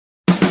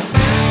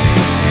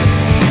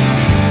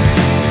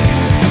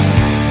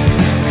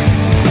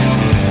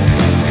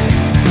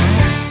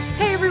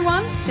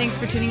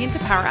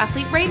Power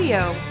Athlete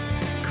Radio.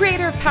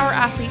 Creator of Power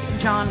Athlete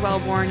John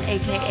Wellborn,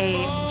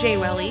 aka Jay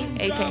Welly,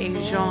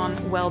 aka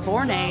Jean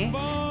Wellborne,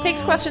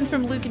 takes questions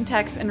from Luke and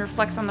Tex and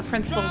reflects on the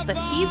principles that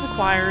he's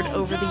acquired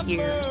over the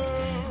years.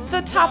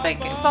 The topic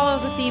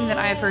follows a theme that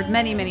I have heard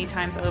many, many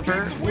times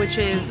over, which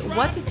is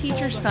what to teach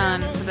your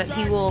son so that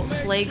he will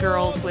slay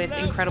girls with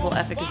incredible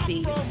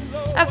efficacy.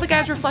 As the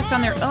guys reflect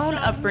on their own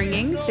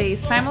upbringings, they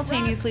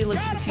simultaneously look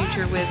to the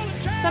future with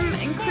some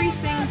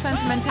increasing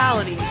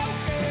sentimentality.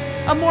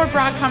 A more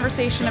broad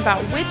conversation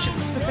about which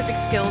specific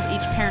skills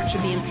each parent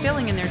should be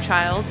instilling in their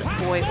child,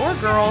 boy or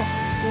girl,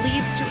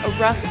 leads to a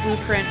rough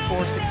blueprint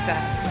for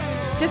success.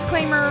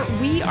 Disclaimer,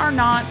 we are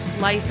not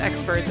life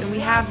experts and we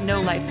have no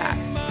life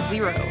hacks.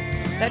 Zero.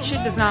 That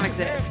shit does not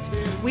exist.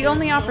 We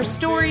only offer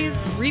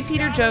stories,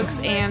 repeater jokes,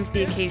 and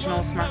the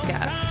occasional smart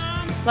guest.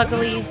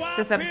 Luckily,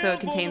 this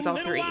episode contains all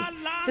three.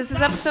 This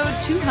is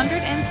episode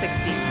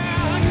 260.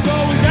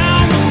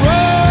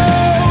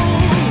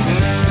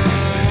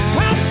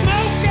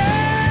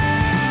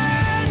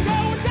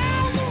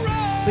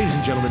 Ladies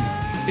and gentlemen,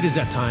 it is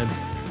that time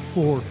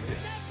for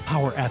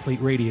Power Athlete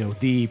Radio,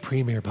 the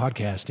premier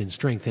podcast in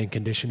strength and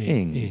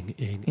conditioning.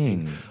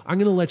 I'm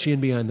going to let you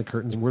in behind the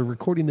curtains. We're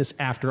recording this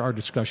after our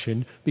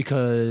discussion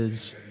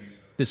because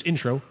this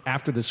intro,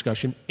 after the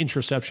discussion,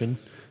 introception,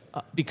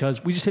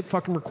 because we just hit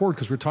fucking record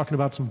because we're talking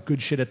about some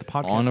good shit at the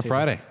podcast on a table.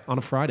 Friday. On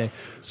a Friday.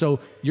 So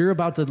you're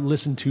about to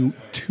listen to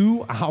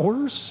 2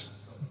 hours,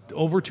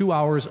 over 2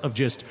 hours of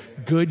just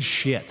good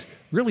shit.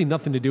 Really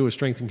nothing to do with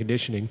strength and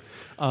conditioning.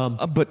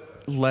 But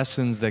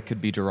lessons that could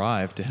be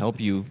derived to help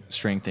you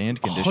strength and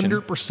condition.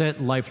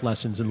 100% life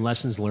lessons and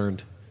lessons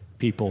learned,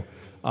 people.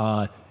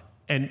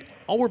 And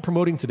all we're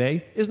promoting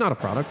today is not a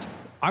product.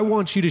 I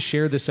want you to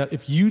share this.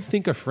 If you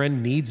think a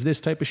friend needs this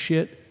type of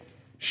shit,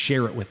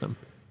 share it with them.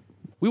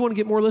 We want to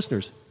get more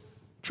listeners.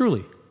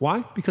 Truly.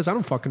 Why? Because I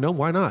don't fucking know.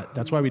 Why not?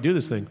 That's why we do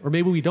this thing. Or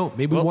maybe we don't.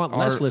 Maybe we want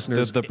less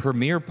listeners. The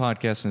premier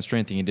podcast in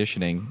strength and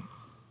conditioning.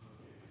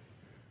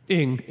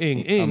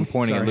 I'm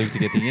pointing at Luke to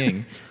get the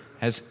ing.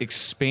 Has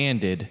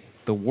expanded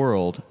the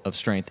world of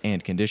strength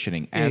and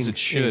conditioning as it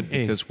should,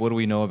 because what do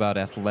we know about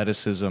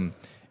athleticism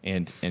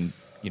and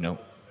you know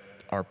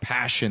our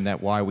passion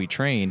that why we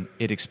train?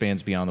 It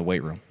expands beyond the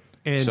weight room.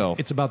 And so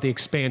it's about the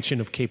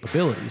expansion of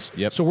capabilities.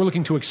 Yep. So we're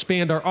looking to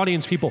expand our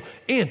audience, people.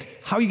 And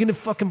how are you going to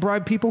fucking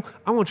bribe people?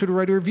 I want you to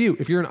write a review.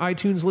 If you're an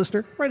iTunes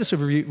listener, write us a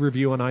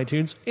review on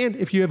iTunes. And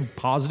if you have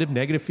positive,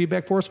 negative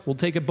feedback for us, we'll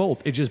take it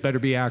both. It just better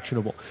be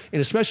actionable.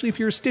 And especially if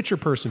you're a Stitcher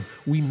person,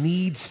 we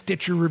need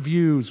Stitcher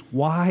reviews.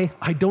 Why?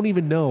 I don't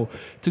even know.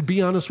 To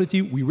be honest with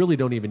you, we really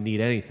don't even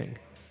need anything.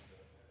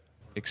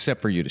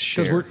 Except for you to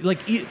share. Because we're like,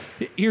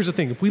 here's the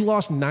thing: if we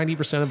lost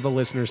 90% of the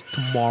listeners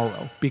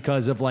tomorrow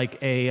because of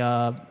like a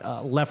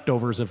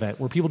leftovers event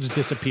where people just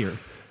disappear,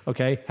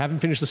 okay, haven't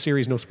finished the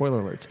series, no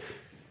spoiler alerts,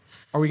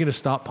 are we going to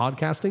stop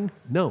podcasting?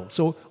 No.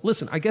 So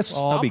listen, I guess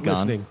stop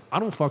listening.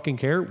 I don't fucking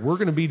care. We're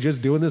going to be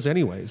just doing this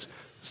anyways.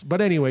 But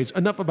anyways,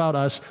 enough about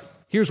us.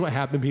 Here's what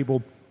happened,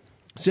 people.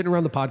 Sitting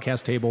around the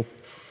podcast table,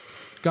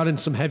 got in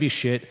some heavy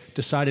shit,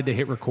 decided to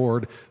hit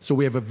record. So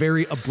we have a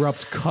very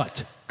abrupt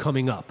cut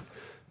coming up.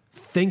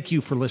 Thank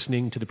you for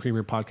listening to the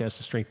premier podcast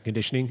of strength and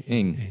conditioning.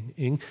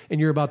 And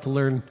you're about to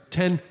learn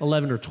 10,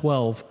 11, or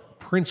 12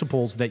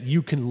 principles that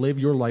you can live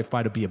your life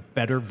by to be a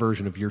better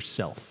version of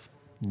yourself.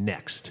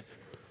 Next.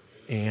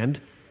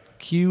 And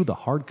cue the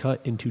hard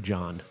cut into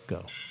John.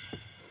 Go.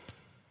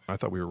 I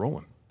thought we were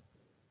rolling.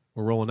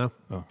 We're rolling now.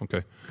 Oh,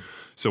 okay.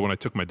 So when I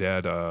took my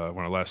dad,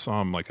 when I last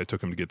saw him, I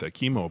took him to get that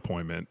chemo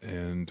appointment,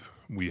 and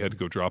we had to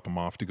go drop him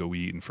off to go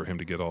eat and for him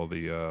to get all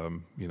the,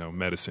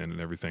 medicine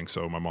and everything.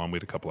 So my mom, we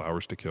had a couple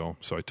hours to kill.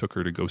 So I took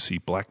her to go see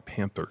Black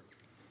Panther.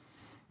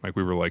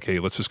 We were like, hey,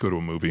 let's just go to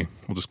a movie.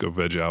 We'll just go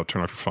veg out,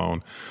 turn off your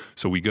phone.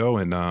 So we go,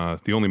 and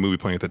the only movie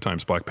playing at that time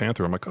is Black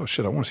Panther. I'm like, oh,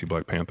 shit, I want to see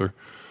Black Panther.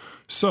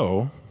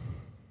 So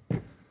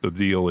the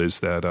deal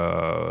is that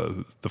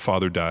the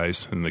father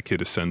dies and the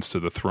kid ascends to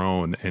the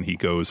throne, and he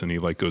goes and he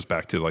goes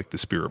back to the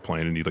spirit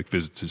plane, and he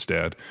visits his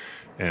dad,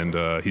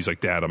 and he's like,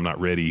 Dad, I'm not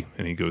ready.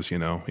 And he goes,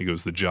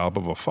 the job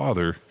of a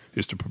father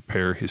is to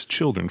prepare his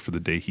children for the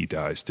day he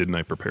dies. Didn't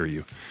I prepare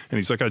you? And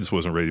he's like, I just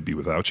wasn't ready to be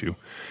without you.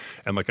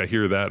 And I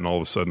hear that, and all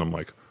of a sudden I'm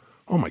like,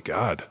 oh my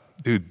God,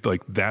 dude,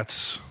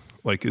 that's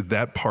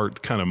that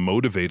part kind of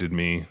motivated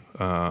me.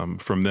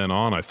 From then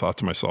on, I thought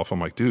to myself, I'm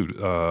like, dude,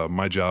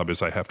 my job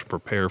is I have to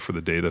prepare for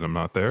the day that I'm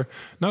not there.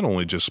 Not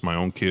only just my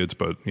own kids,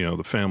 but,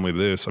 the family,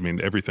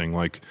 everything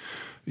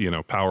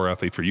Power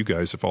Athlete for you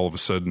guys. If all of a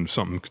sudden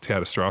something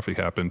catastrophic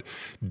happened,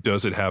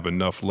 does it have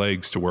enough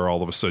legs to where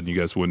all of a sudden you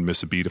guys wouldn't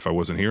miss a beat if I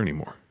wasn't here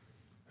anymore?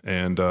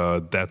 And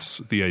that's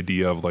the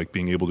idea of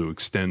being able to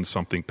extend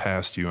something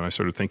past you. And I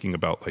started thinking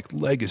about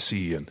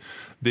legacy and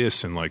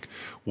this and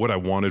what I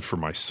wanted for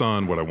my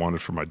son, what I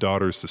wanted for my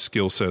daughters, the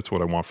skill sets,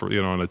 what I want for,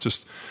 and it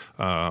just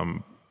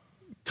kind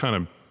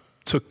of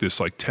took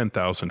this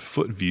 10,000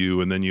 foot view.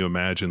 And then you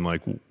imagine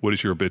what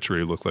does your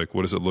obituary look like?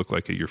 What does it look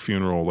like at your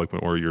funeral,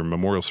 or your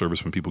memorial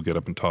service when people get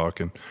up and talk?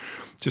 And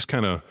just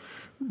kind of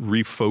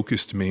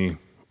refocused me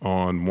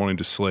on wanting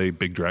to slay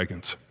big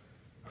dragons.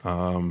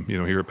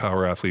 Here at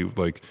Power Athlete,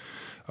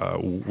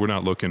 we're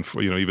not looking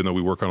for, even though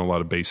we work on a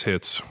lot of base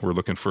hits, we're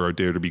looking for our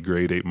Dare to Be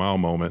Great 8 Mile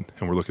moment,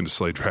 and we're looking to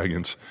slay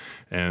dragons.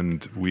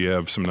 And we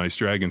have some nice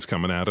dragons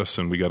coming at us,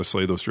 and we got to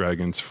slay those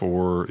dragons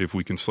if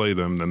we can slay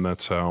them, then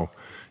that's how,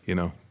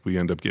 we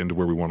end up getting to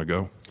where we want to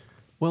go.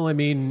 Well, I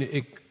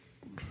mean,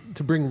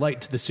 to bring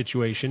light to the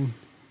situation,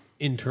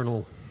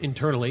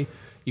 internally,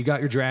 you got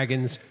your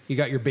dragons, you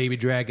got your baby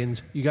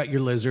dragons, you got your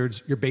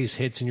lizards, your base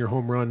hits, and your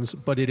home runs,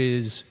 but it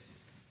is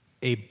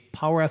a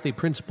Power Athlete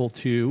principle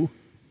to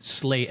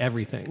slay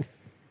everything.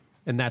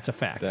 And that's a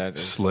fact. That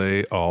is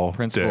slay all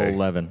Principle day.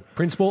 11.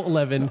 Principle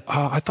 11.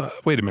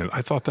 Wait a minute.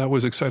 I thought that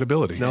was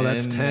excitability. No,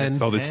 that's 10.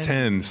 Oh, that's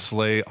 10.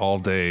 Slay all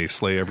day.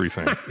 Slay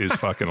everything is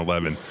fucking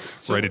 11.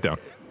 Write it down.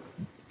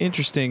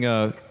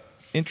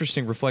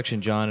 Interesting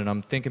reflection, John. And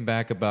I'm thinking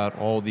back about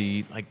all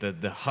the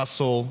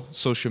hustle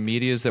social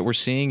medias that we're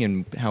seeing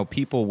and how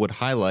people would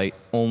highlight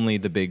only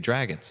the big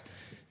dragons.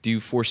 Do you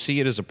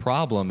foresee it as a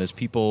problem as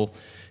people,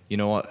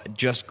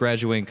 just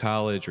graduating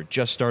college or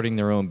just starting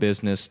their own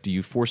business? Do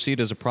you foresee it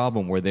as a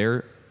problem where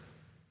they're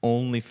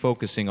only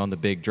focusing on the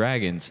big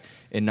dragons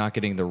and not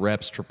getting the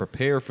reps to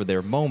prepare for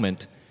their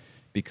moment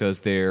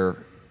because they're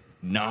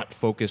not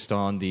focused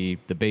on the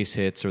base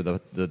hits or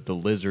the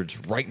lizards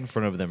right in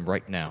front of them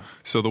right now?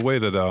 So the way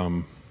that,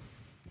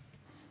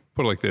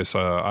 put it like this,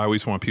 I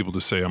always want people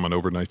to say I'm an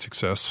overnight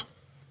success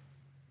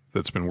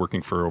that's been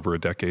working for over a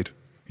decade.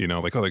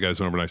 That guy's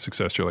an overnight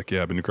success. You're like,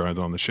 yeah, I've been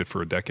grinding on this shit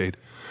for a decade.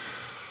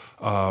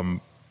 The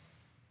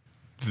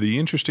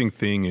interesting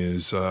thing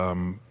is,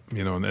 and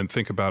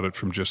think about it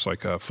from just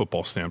like a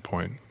football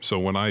standpoint. So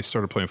when I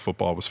started playing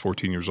football, I was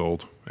 14 years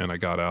old, and I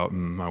got out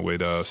and I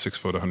weighed 6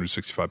 foot,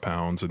 165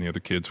 pounds, and the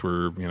other kids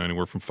were,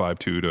 anywhere from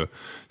 5'2" to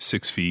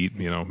 6 feet,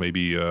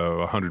 maybe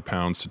 100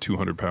 pounds to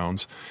 200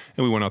 pounds.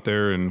 And we went out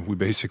there and we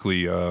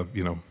basically,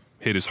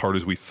 hit as hard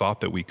as we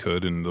thought that we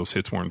could, and those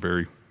hits weren't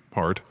very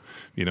hard,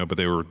 but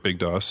they were big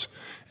to us.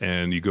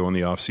 And you go in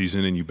the off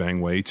season and you bang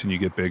weights and you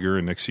get bigger.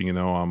 And next thing you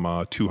know,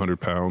 I'm 200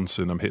 pounds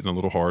and I'm hitting a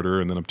little harder.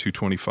 And then I'm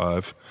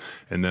 225,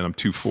 and then I'm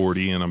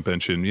 240 and I'm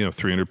benching,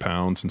 300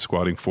 pounds and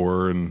squatting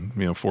 4 and,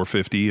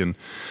 450 and,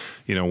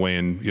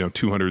 weighing,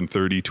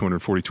 230,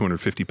 240,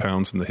 250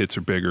 pounds, and the hits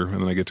are bigger.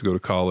 And then I get to go to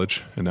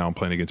college, and now I'm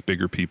playing against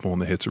bigger people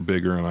and the hits are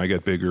bigger and I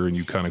get bigger, and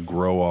you kind of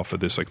grow off of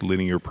this like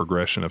linear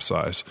progression of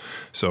size.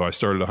 So I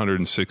started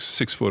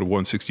 6 foot of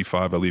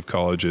 165. I leave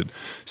college at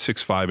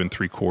 6'5" and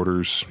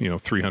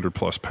 3/4, 300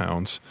 plus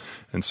pounds.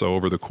 And so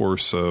over the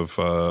course of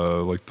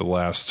the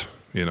last,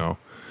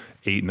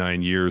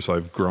 8-9 years,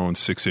 I've grown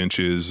 6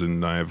 inches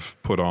and I've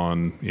put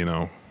on,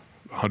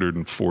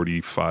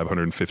 145,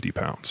 150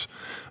 pounds.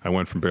 I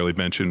went from barely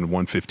benching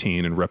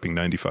 115 and repping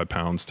 95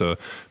 pounds to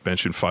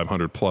benching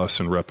 500 plus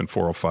and repping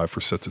 405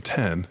 for sets of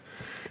 10.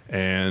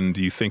 And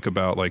you think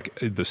about like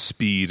the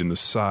speed and the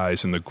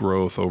size and the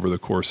growth over the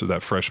course of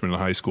that freshman in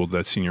high school to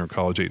that senior in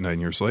college 8-9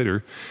 years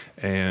later.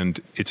 And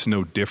it's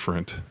no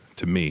different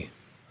to me.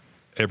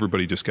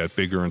 Everybody just got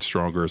bigger and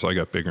stronger as I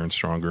got bigger and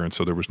stronger. And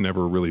so there was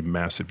never a really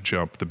massive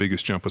jump. The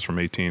biggest jump was from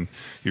 18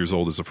 years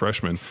old as a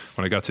freshman.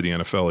 When I got to the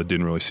NFL, it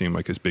didn't really seem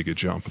like as big a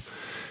jump.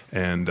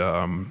 And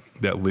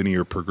that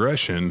linear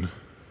progression,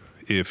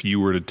 if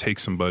you were to take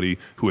somebody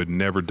who had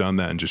never done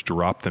that and just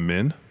drop them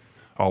in,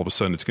 all of a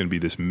sudden it's going to be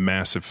this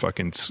massive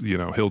fucking,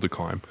 hill to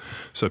climb.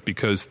 So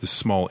because the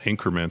small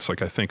increments,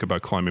 like I think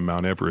about climbing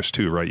Mount Everest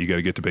too, right? You got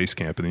to get to base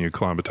camp and then you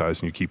acclimatize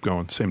and you keep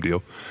going. Same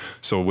deal.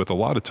 So with a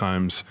lot of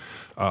times,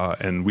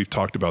 and we've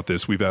talked about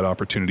this, we've had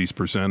opportunities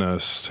present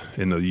us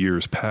in the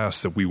years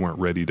past that we weren't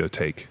ready to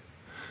take.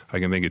 I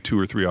can think of 2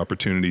 or 3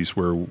 opportunities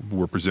where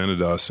were presented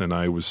to us, and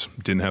I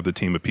didn't have the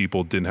team of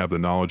people, didn't have the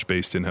knowledge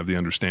base, didn't have the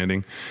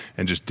understanding,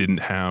 and just didn't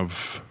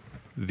have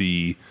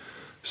the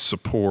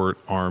support,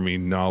 army,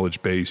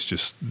 knowledge base,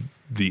 just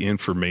the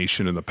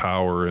information and the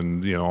power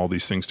and, all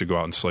these things to go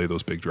out and slay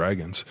those big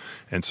dragons.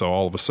 And so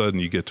all of a sudden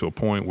you get to a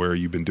point where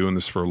you've been doing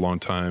this for a long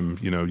time,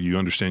 you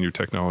understand your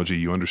technology,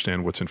 you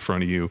understand what's in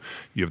front of you,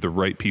 you have the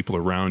right people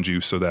around you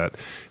so that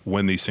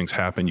when these things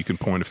happen, you can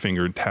point a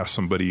finger and task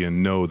somebody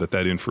and know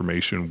that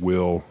information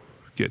will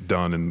get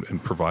done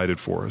and provided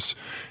for us.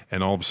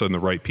 And all of a sudden the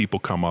right people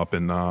come up,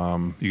 and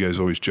you guys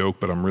always joke,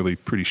 but I'm really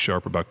pretty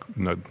sharp about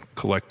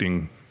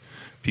collecting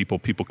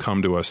people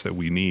come to us that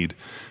we need,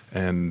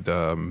 and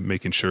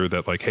making sure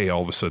that like, hey,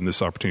 all of a sudden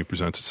this opportunity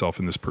presents itself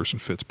and this person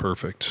fits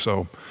perfect.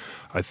 So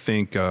I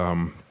think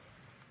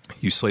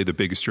you slay the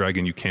biggest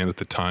dragon you can at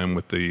the time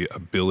with the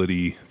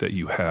ability that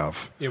you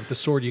have. Yeah, with the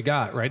sword you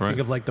got, right? Think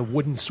of like the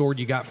wooden sword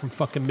you got from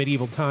fucking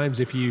medieval times.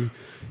 If you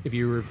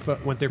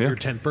went there for your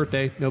 10th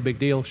birthday, no big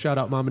deal. Shout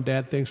out mom and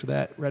dad, thanks for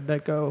that.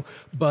 Redneck go.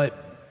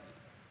 But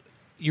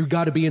you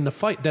got to be in the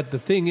fight. That the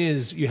thing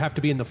is, you have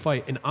to be in the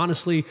fight. And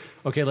honestly,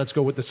 okay, let's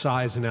go with the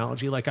size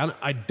analogy. Like,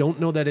 I don't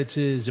know that it's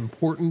as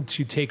important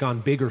to take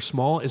on big or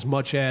small as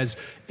much as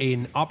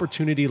an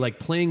opportunity like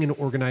playing an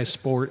organized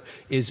sport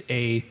is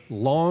a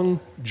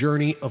long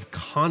journey of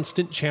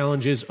constant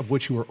challenges of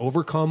which you are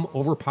overcome,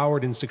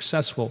 overpowered, and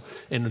successful.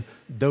 And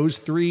those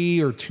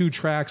 3 or 2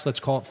 tracks, let's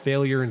call it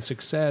failure and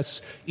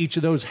success, each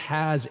of those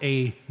has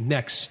a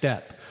next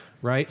step.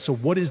 Right? So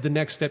what is the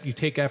next step you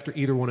take after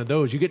either one of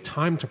those? You get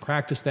time to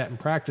practice that.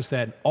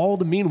 And all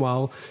the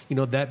meanwhile,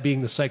 that being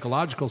the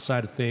psychological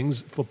side of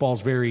things, football's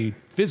very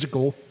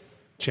physical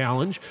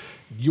challenge.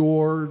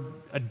 You're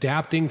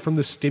adapting from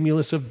the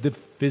stimulus of the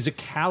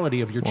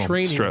physicality of your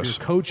training, stress.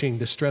 your coaching,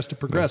 the stress to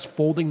progress,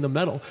 folding the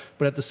metal.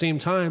 But at the same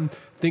time,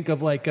 think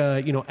of like,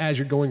 as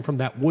you're going from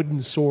that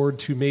wooden sword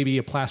to maybe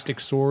a plastic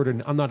sword.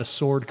 And I'm not a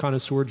sword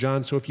connoisseur,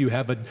 John. So if you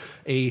have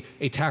a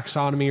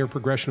taxonomy or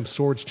progression of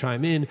swords,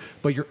 chime in.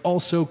 But you're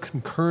also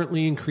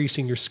concurrently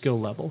increasing your skill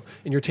level.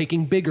 And you're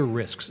taking bigger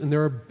risks. And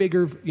there are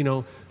bigger,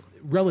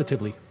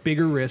 relatively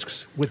bigger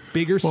risks with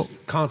bigger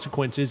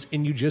consequences,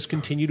 and you just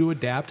continue to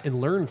adapt and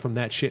learn from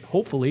that shit,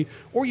 hopefully,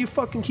 or you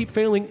fucking keep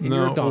failing and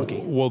you're a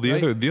donkey. Well,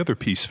 the other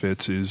piece,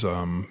 Fitz, is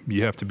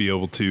you have to be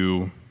able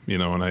to,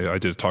 and I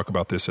did talk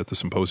about this at the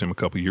symposium a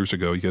couple of years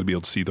ago, you got to be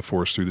able to see the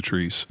forest through the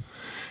trees.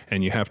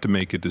 And you have to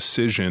make a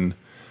decision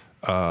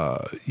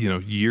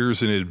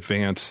years in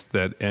advance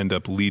that end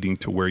up leading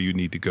to where you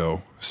need to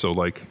go. So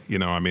like, I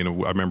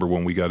remember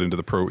when we got into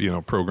the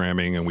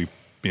programming and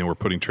we're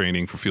putting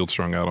training for Field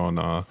Strong out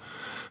on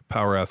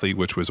Power Athlete,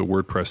 which was a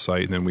WordPress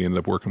site, and then we ended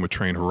up working with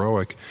Train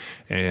Heroic.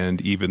 And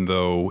even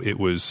though it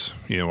was,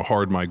 a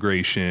hard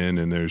migration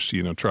and there's,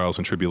 trials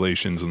and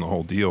tribulations and the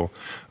whole deal,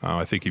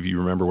 I think if you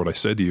remember what I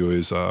said to you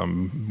is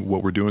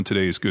what we're doing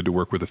today is good to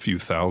work with a few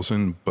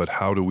thousand, but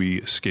how do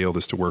we scale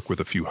this to work with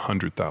a few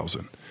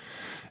 100,000?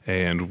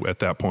 And at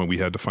that point, we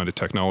had to find a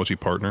technology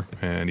partner.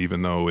 And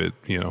even though it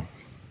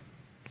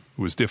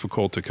was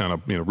difficult to kind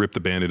of rip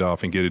the Band-Aid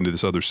off and get into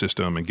this other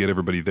system and get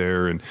everybody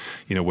there and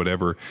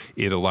whatever,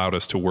 it allowed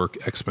us to work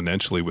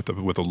exponentially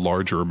with a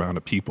larger amount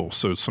of people.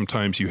 So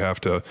sometimes you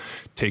have to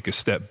take a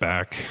step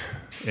back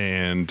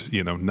and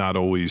not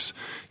always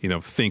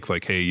think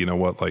like, hey, you know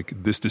what, like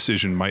this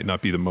decision might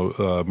not be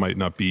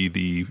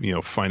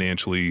the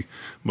financially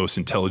most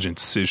intelligent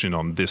decision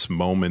on this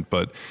moment,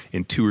 but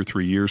in 2 or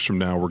 3 years from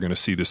now we're going to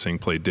see this thing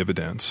play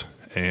dividends.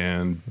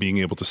 And being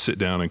able to sit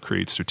down and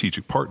create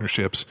strategic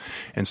partnerships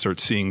and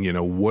start seeing,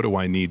 what do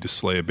I need to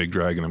slay a big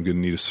dragon? I'm going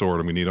to need a sword.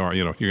 I'm going to need,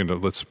 you're going to,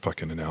 let's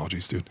fucking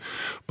analogies, dude.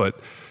 But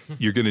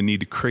you're going to need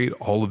to create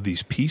all of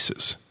these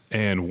pieces.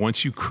 And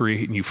once you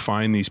create and you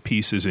find these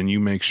pieces and you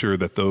make sure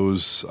that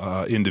those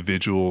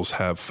individuals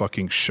have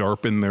fucking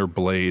sharpened their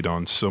blade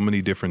on so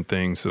many different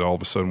things that all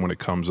of a sudden when it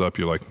comes up,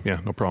 you're like, yeah,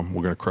 no problem.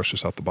 We're going to crush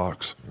this out the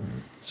box.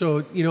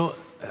 So,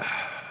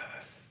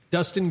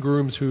 Dustin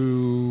Grooms,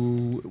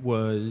 who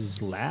was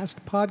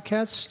last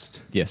podcast,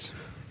 yes,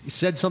 he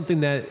said something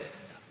that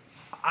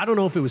I don't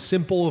know if it was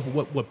simple of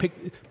what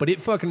picked, but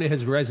it fucking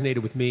has resonated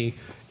with me.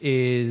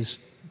 Is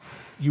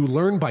you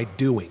learn by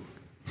doing,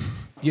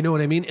 you know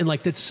what I mean? And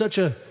like it's such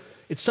a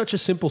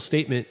simple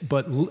statement,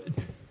 but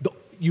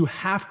you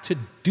have to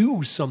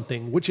do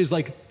something, which is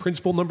like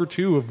principle number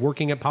 2 of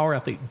working at Power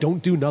Athlete.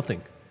 Don't do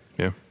nothing.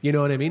 Yeah, you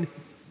know what I mean?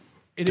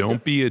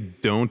 Don't be a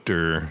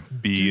don'ter.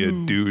 Be a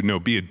do. No,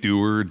 be a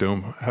doer.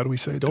 Don't. How do we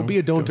say? Don't be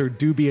a don'ter.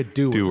 Do be a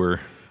doer.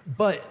 Doer.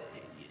 But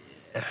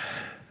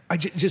I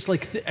just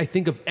like I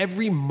think of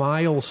every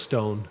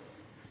milestone.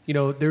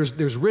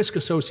 There's risk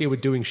associated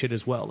with doing shit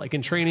as well. Like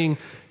in training,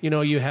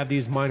 you have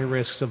these minor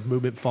risks of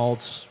movement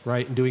faults,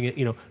 right? And doing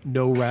it,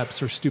 no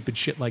reps or stupid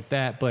shit like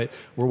that. But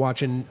we're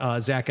watching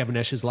Zach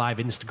Evanesh's live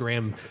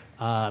Instagram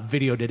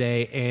video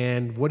today,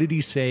 and what did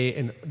he say?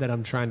 And that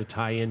I'm trying to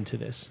tie into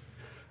this.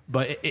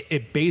 But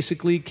it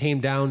basically came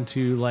down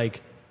to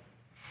like,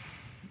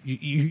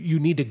 you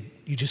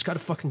just got to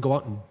fucking go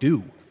out and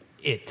do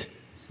it.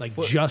 Like,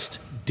 just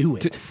do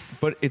it.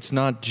 But it's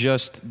not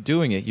just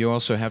doing it. You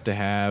also have to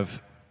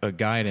have a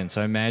guidance.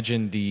 I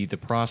imagine the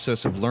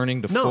process of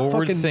learning to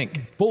forward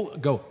think.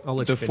 Go. I'll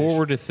let you finish.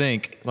 Forward to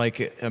think.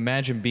 Like,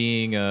 imagine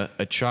being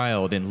a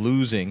child and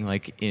losing,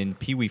 like in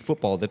Pee Wee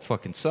football, that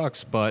fucking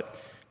sucks. But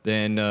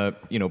then,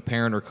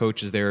 parent or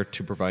coach is there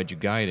to provide you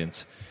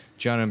guidance.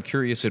 John, I'm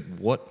curious, at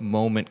what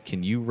moment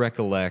can you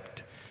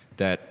recollect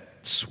that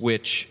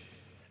switch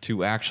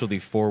to actually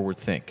forward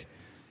think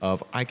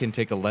of, I can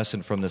take a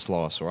lesson from this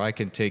loss, or I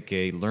can take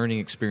a learning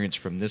experience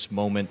from this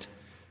moment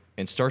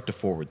and start to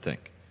forward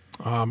think?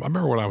 I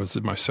remember when I was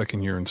in my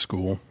second year in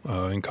school,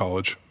 in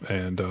college,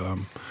 and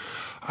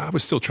I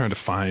was still trying to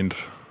find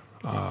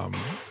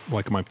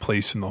like my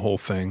place in the whole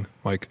thing.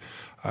 Like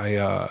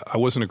I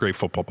wasn't a great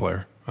football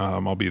player.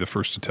 I'll be the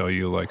first to tell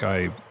you, like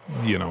I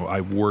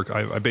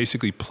I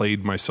basically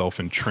played myself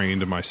and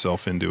trained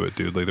myself into it,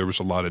 dude. Like there was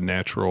a lot of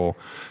natural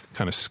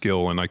kind of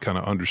skill, and I kind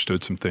of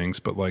understood some things,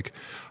 but like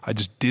I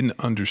just didn't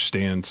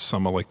understand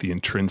some of like the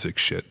intrinsic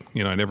shit.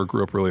 I never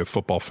grew up really a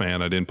football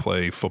fan. I didn't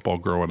play football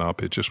growing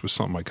up. It just was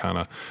something I kind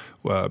of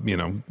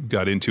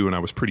got into, and I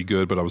was pretty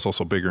good, but I was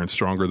also bigger and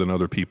stronger than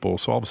other people.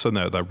 So all of a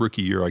sudden that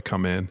rookie year I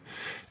come in,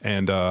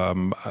 and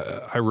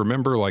I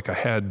remember like I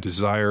had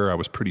desire. I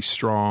was pretty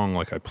strong.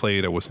 Like I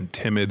played, I wasn't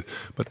timid,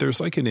 but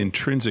there's like an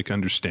intrinsic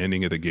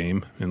understanding of the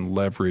game and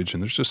leverage,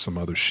 and there's just some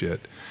other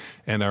shit.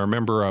 And I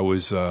remember I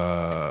was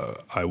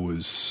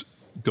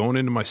going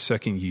into my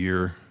second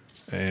year,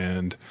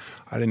 and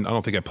I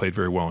don't think I played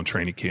very well in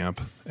training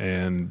camp.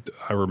 And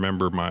I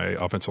remember my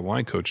offensive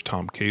line coach,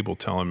 Tom Cable,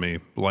 telling me,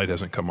 light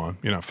hasn't come on.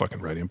 You're not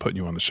fucking ready. I'm putting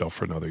you on the shelf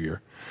for another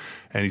year.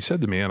 And he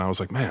said to me, and I was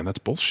like, man, that's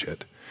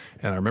bullshit.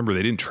 And I remember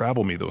they didn't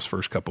travel me those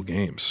first couple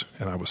games.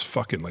 And I was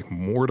fucking like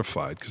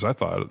mortified because I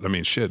thought,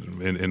 shit,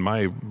 in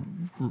my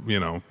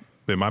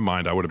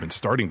mind, I would have been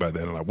starting by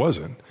then, and I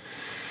wasn't.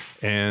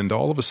 And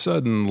all of a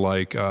sudden,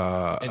 like...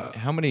 and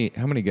how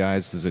many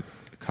guys does a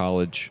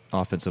college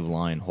offensive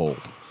line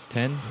hold?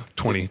 10?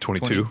 20,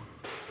 22.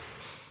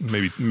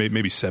 20?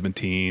 Maybe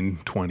 17,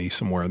 20,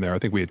 somewhere in there. I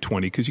think we had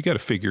 20, because you got to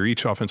figure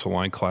each offensive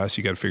line class,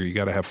 you got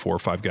to have 4 or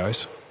 5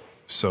 guys.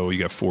 So you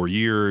got 4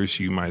 years,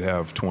 you might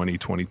have 20,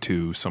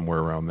 22, somewhere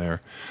around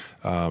there.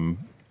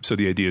 So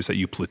the idea is that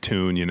you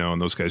platoon,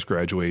 and those guys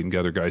graduate and the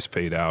other guys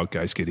fade out,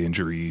 guys get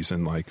injuries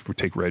and like we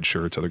take red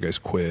shirts, other guys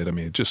quit. I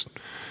mean, you just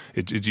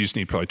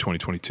need probably 20,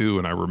 22.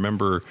 And I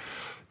remember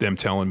them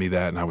telling me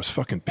that, and I was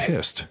fucking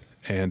pissed.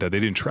 And they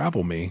didn't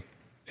travel me.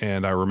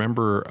 And I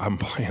remember I'm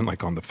playing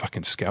like on the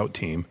fucking scout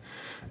team,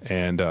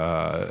 and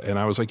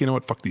I was like, you know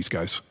what, fuck these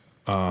guys.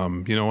 You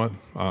know what,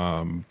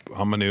 I'm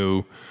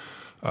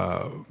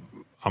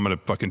gonna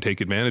fucking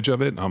take advantage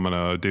of it.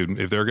 Dude,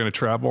 if they're gonna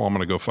travel, I'm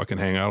gonna go fucking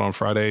hang out on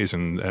Fridays,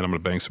 and I'm gonna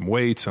bang some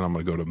weights, and I'm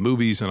gonna go to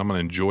movies, and I'm gonna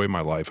enjoy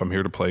my life. I'm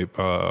here to play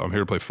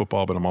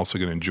football, but I'm also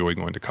gonna enjoy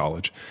going to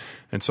college.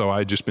 And so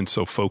I'd just been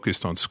so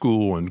focused on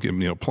school and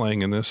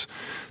playing in this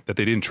that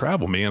they didn't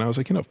travel me, and I was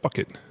like, fuck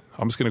it.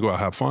 I'm just going to go out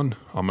and have fun.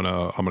 I'm going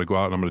to go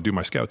out and I'm going to do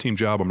my scout team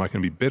job. I'm not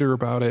going to be bitter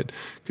about it.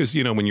 Because,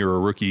 when you're a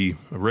rookie,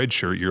 a red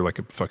shirt, you're like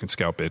a fucking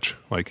scout bitch.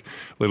 Like,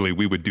 literally,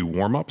 we would do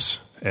warm-ups,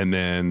 and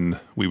then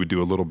we would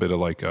do a little bit of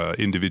like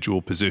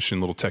individual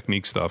position, little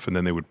technique stuff, and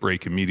then they would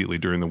break immediately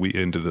during the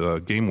end of the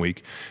game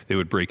week. They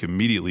would break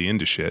immediately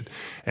into shit,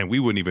 and we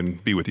wouldn't even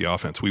be with the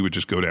offense. We would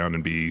just go down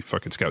and be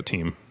fucking scout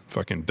team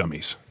fucking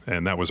dummies,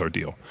 and that was our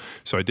deal.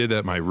 So I did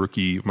that my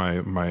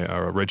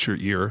red shirt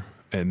year.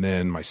 And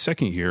then my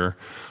second year,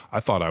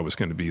 I thought I was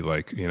going to be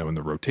like, in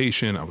the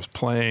rotation. I was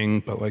playing,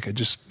 but like I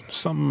just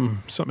something.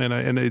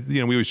 We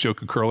always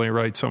joke, a curl ain't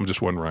right. Something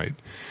just wasn't right.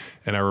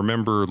 And I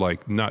remember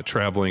like not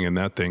traveling, and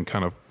that thing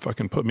kind of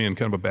fucking put me in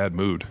kind of a bad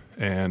mood.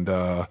 And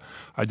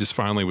I just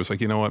finally was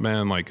like, you know what,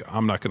 man? Like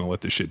I'm not going to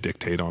let this shit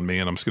dictate on me,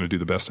 and I'm just going to do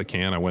the best I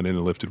can. I went in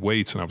and lifted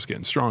weights, and I was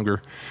getting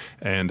stronger.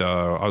 And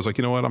I was like,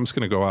 you know what? I'm just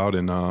going to go out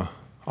and I'm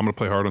going to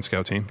play hard on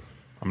scout team.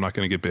 I'm not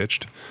going to get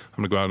bitched. I'm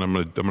going to go out and I'm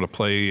going to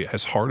play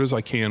as hard as I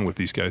can with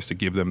these guys to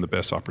give them the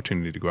best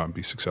opportunity to go out and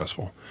be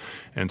successful.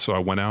 And so I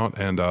went out,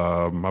 and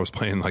I was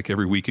playing like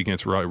every week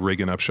against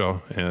Reagan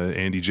Upshaw,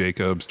 Andy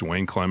Jacobs,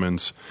 Dwayne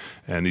Clemens,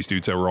 and these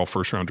dudes that were all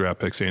first-round draft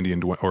picks.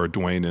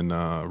 Dwayne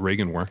and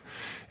Reagan were.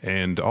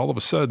 And all of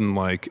a sudden,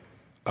 like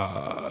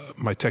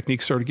my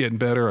technique started getting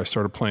better. I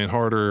started playing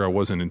harder. I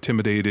wasn't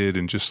intimidated,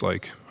 and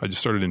I just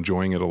started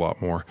enjoying it a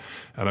lot more.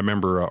 And I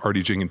remember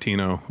Artie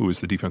Gigantino, who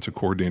was the defensive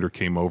coordinator,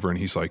 came over, and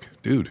he's like,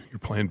 dude, you're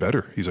playing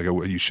better. He's like,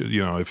 you should,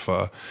 if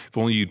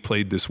only you'd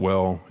played this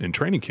well in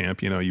training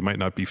camp, you might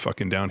not be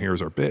fucking down here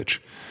as our bitch.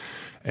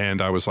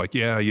 And I was like,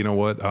 yeah, you know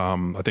what?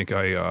 I think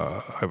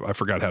I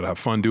forgot how to have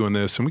fun doing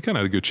this. And we kind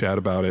of had a good chat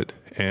about it.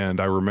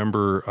 And I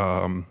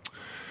remember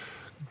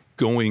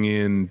going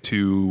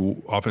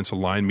into offensive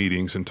line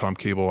meetings, and Tom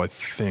Cable, I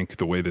think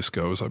the way this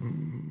goes,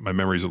 my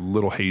memory's a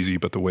little hazy,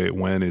 but the way it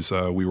went is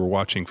we were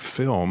watching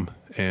film,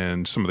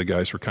 and some of the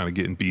guys were kind of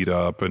getting beat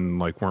up and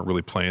like weren't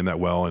really playing that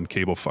well, and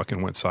Cable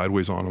fucking went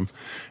sideways on them,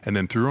 and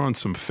then threw on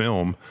some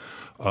film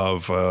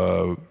of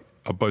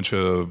a bunch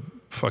of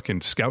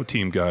fucking scout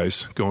team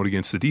guys going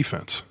against the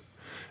defense.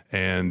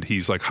 And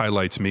he's like,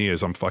 highlights me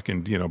as I'm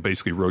fucking,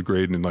 basically road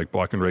grading and like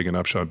blocking Reagan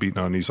Upshaw, beating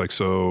on. And he's like,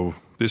 so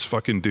this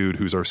fucking dude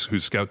who's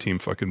scout team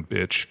fucking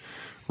bitch,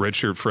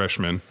 redshirt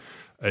freshman,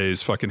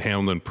 is fucking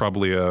handling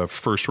probably a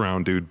first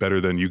round dude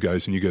better than you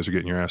guys, and you guys are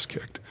getting your ass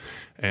kicked.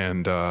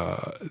 And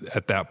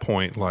at that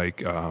point, like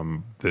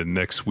the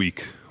next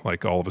week,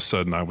 like all of a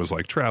sudden I was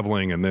like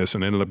traveling and this,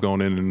 and ended up going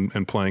in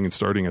and playing and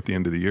starting at the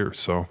end of the year.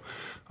 So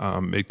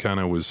it kind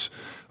of was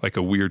like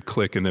a weird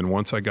click. And then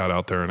once I got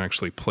out there and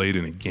actually played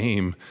in a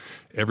game,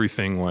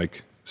 everything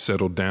like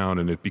settled down,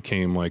 and it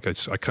became like I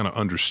kind of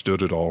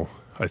understood it all.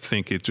 I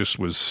think it just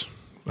was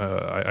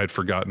I'd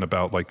forgotten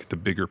about like the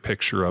bigger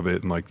picture of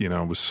it, and like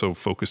I was so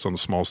focused on the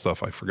small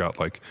stuff, I forgot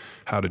like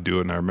how to do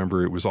it. And I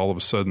remember it was all of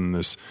a sudden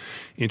this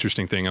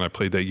interesting thing, and I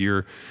played that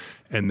year.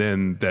 And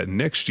then that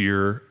next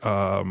year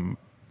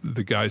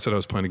the guys that I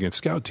was playing against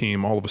scout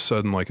team, all of a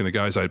sudden, like, and the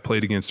guys I had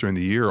played against during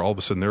the year, all of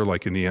a sudden they're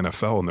like in the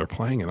NFL and they're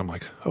playing, and I'm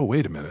like, oh,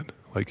 wait a minute,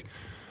 like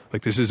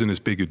this isn't as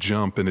big a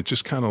jump, and it's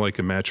just kind of like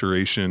a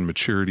maturation,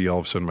 maturity. All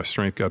of a sudden, my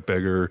strength got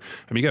bigger.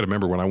 I mean, you got to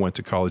remember when I went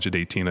to college at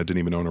 18, I didn't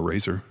even own a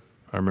razor.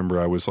 I remember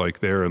I was like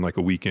there, and like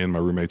a weekend, my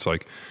roommate's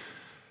like,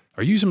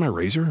 "Are you using my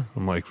razor?"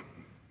 I'm like,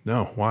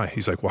 "No, why?"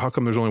 He's like, "Well, how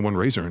come there's only one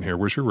razor in here?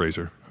 Where's your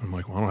razor?" I'm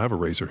like, "Well, I don't have a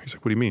razor." He's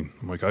like, "What do you mean?"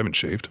 I'm like, "I haven't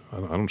shaved.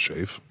 I don't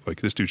shave. Like,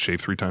 this dude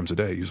shaved 3 times a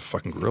day. He's a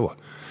fucking gorilla."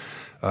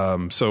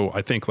 So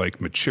I think like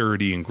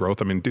maturity and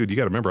growth. I mean, dude, you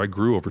got to remember, I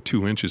grew over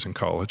 2 inches in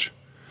college.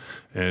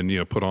 And,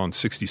 put on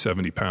 60,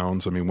 70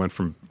 pounds. I mean, went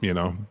from,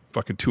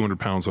 fucking 200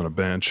 pounds on a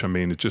bench. I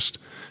mean, it just,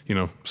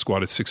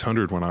 squatted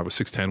 600 when I was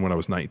 6'10", when I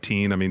was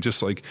 19. I mean,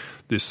 just like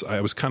this,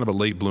 I was kind of a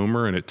late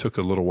bloomer, and it took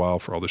a little while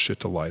for all this shit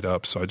to light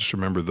up. So I just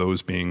remember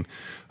those being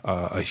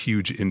a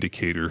huge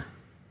indicator.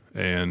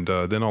 And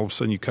then all of a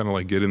sudden you kind of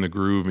like get in the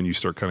groove and you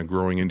start kind of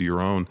growing into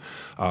your own.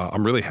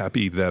 I'm really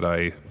happy that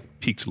I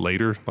peaked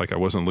later. Like, I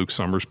wasn't Luke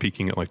Summers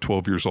peaking at like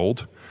 12 years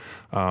old.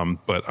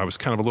 But I was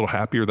kind of a little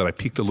happier that I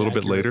peaked a little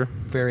bit later.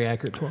 Very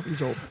accurate, 12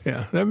 years old.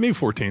 Yeah, maybe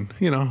 14,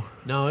 No,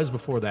 it was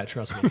before that,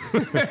 trust me.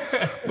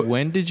 But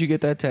when did you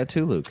get that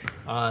tattoo, Luke?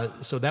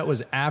 So that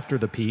was after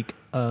the peak.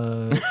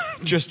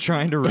 Just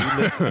trying to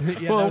relive.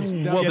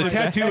 The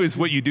tattoo is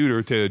what you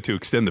do to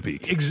extend the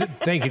peak.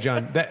 Thank you,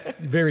 John. That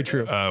very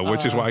true.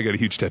 Which is why I got a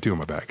huge tattoo on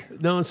my back.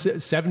 No,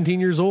 17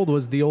 years old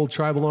was the old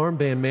tribal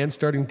armband, man.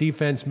 Starting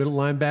defense, middle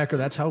linebacker.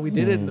 That's how we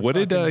did it. What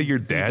did your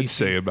dad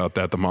say about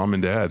that? The mom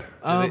and dad?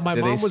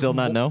 Do they still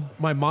not know?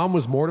 My mom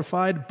was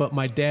mortified, but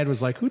my dad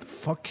was like, "Who the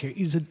fuck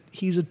cares?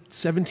 He's a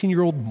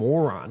 17-year-old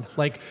moron."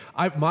 Like,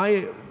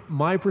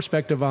 my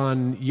perspective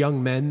on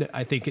young men,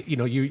 I think,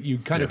 you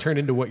kind of turn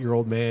into what your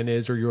old man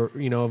is, or your,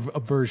 a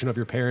version of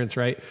your parents,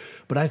 right?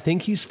 But I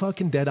think he's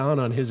fucking dead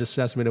on his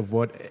assessment of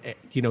what,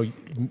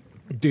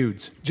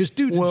 dudes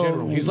in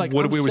general. He's like,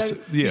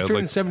 he's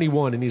turning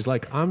 71, and he's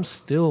like, I'm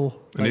still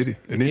an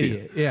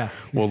idiot. Yeah.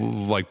 Well,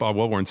 like Bob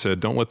Wellborn said,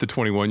 don't let the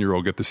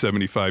 21-year-old get the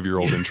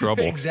 75-year-old in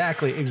trouble.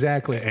 Exactly.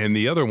 And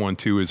the other one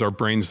too is our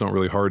brains don't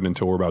really harden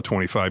until we're about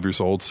 25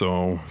 years old,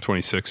 so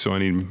 26. So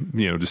any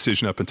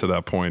decision up until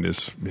that point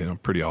is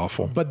pretty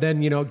awful. But then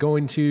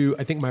going to,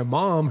 I think my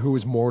mom, who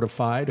was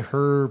mortified,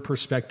 her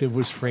perspective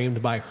was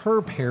framed by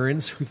her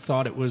parents, who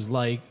thought it was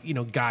like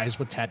guys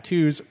with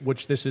tattoos,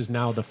 which this is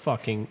now the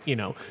fucking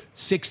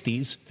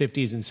 60s,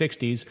 50s, and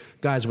 60s.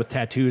 Guys with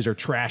tattoos are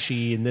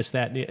trashy and this,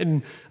 that,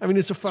 and I mean,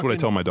 it's a fucking... That's what I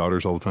tell my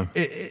daughters all the time.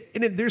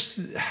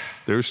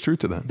 There's truth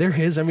to that. There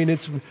is. I mean,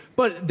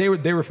 but they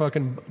were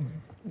fucking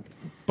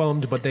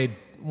bummed, but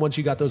once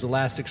you got those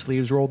elastic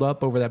sleeves rolled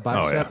up over that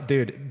bicep,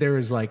 dude, there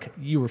was like,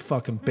 you were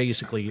fucking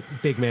basically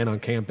big man on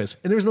campus,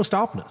 and there was no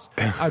stopping us.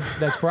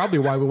 That's probably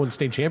why we won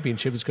state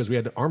championships, because we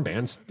had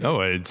armbands.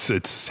 Oh,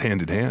 it's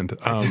hand in hand.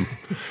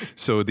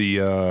 So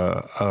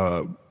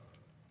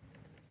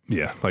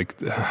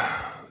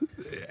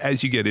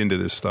as you get into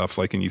this stuff,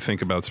 like, and you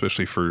think about,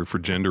 especially for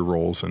gender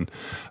roles, and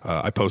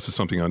I posted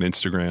something on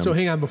Instagram. So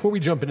hang on, before we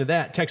jump into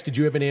that, Tex, did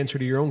you have an answer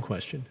to your own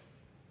question?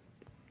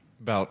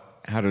 About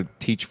how to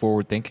teach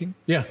forward thinking?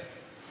 Yeah.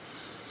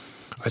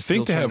 I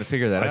think to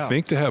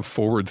have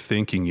forward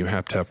thinking, you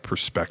have to have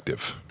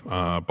perspective.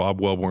 Bob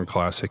Wellborn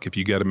classic, if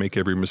you got to make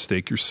every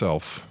mistake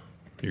yourself,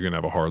 you're going to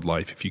have a hard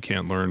life. If you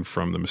can't learn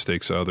from the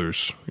mistakes of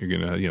others, you're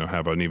going to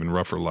have an even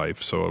rougher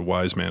life. So a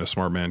wise man, a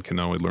smart man, can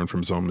not only learn from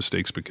his own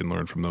mistakes, but can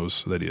learn from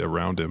those that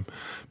around him.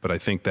 But I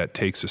think that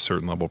takes a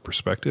certain level of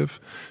perspective.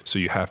 So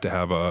you have to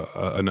have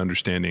an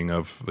understanding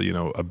of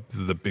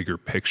the bigger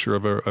picture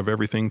of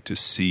everything to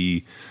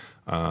see.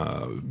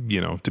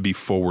 To be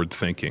forward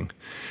thinking.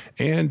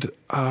 And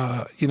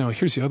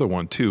here's the other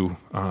one too.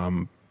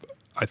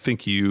 I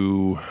think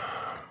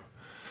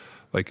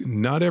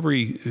not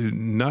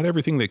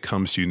everything that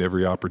comes to you and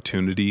every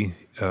opportunity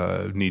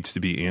needs to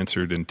be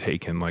answered and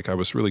taken. Like, I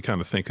was really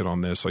kind of thinking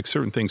on this, like,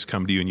 certain things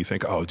come to you and you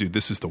think, oh dude,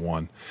 this is the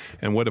one.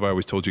 And what have I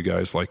always told you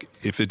guys? Like,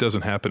 if it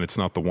doesn't happen, it's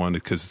not the one,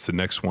 because it's the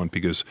next one,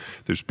 because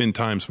there's been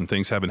times when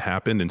things haven't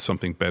happened and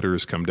something better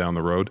has come down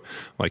the road.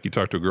 Like, you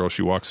talk to a girl,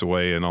 she walks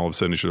away, and all of a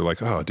sudden you're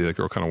like, oh dude, that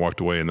girl kind of walked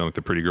away. And then like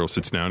the pretty girl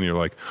sits down and you're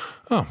like,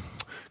 oh,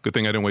 good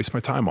thing I didn't waste my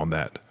time on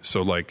that.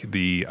 So like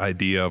the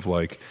idea of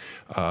like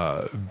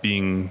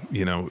being,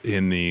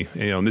 in the,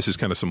 and this is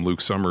kind of some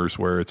Luke Summers,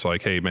 where it's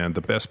like, hey man,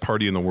 the best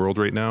party in the world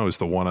right now is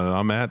the one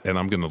I'm at, and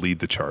I'm going to lead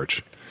the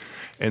charge.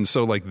 And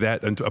so like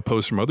that,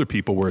 opposed from other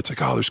people where it's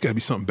like, oh, there's got to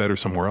be something better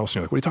somewhere else. And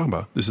you're like, what are you talking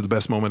about? This is the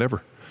best moment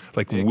ever.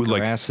 Like,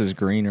 grass is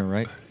greener,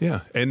 right?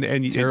 Yeah. And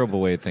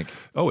terrible way of thinking.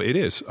 Oh, it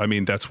is. I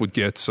mean, that's what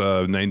gets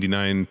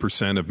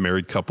 99% of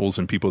married couples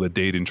and people that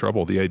date in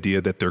trouble. The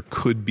idea that there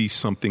could be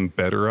something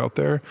better out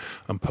there,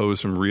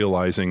 opposed from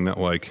realizing that,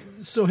 like.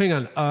 So hang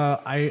on.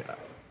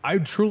 I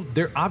truly,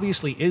 there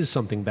obviously is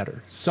something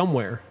better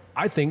somewhere.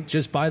 I think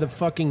just by the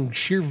fucking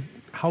sheer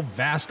how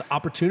vast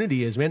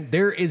opportunity is, man.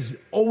 There's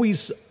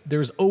always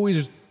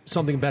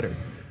something better,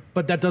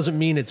 but that doesn't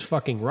mean it's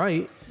fucking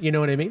right. You know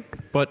what I mean?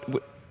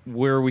 But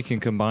where we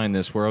can combine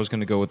this, where I was going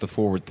to go with the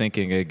forward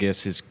thinking, I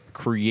guess, is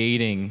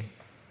creating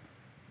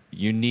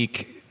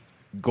unique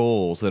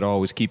goals that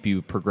always keep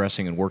you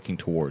progressing and working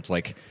towards.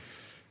 Like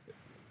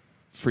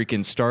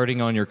freaking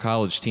starting on your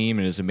college team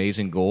is an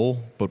amazing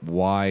goal, but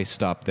why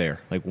stop there?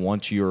 Like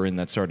once you're in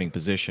that starting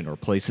position or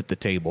place at the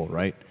table,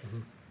 right? Mm-hmm.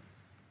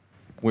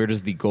 Where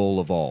does the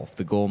goal evolve?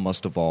 The goal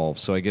must evolve.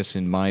 So I guess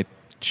in my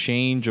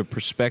change of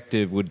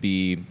perspective would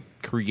be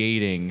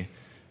creating,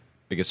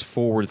 I guess,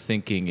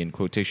 forward-thinking in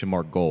quotation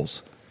mark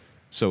goals.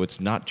 So it's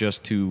not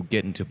just to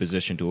get into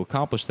position to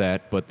accomplish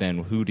that, but then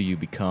who do you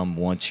become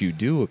once you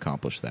do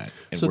accomplish that?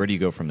 And where do you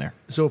go from there?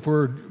 So if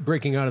we're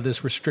breaking out of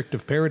this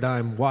restrictive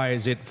paradigm, why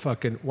does it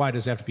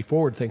have to be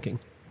forward thinking?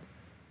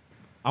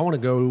 I want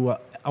to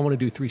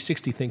do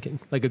 360 thinking,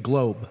 like a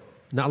globe,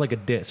 not like a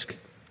disc,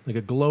 like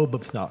a globe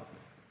of thought.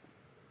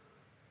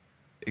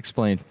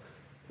 Explain.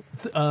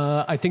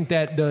 I think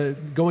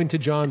that going to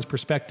John's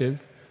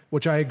perspective,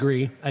 which I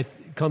agree,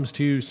 comes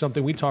to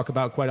something we talk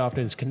about quite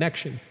often is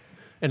connection.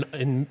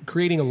 And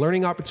creating a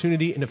learning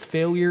opportunity and a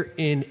failure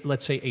in,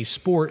 let's say, a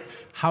sport,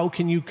 how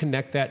can you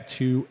connect that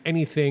to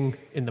anything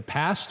in the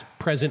past,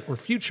 present, or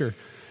future?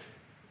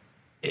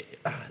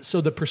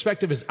 So the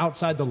perspective is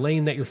outside the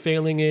lane that you're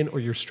failing in or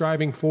you're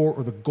striving for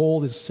or the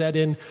goal is set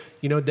in.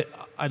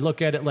 I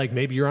look at it like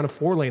maybe you're on a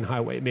 4-lane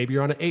highway, maybe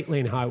you're on an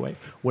 8-lane highway.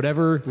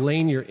 Whatever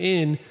lane you're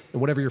in and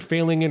whatever you're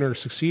failing in or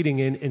succeeding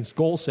in and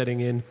goal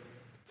setting in,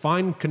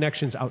 find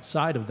connections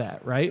outside of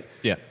that, right?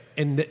 Yeah.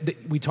 And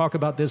we talk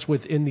about this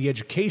within the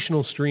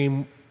educational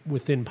stream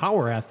within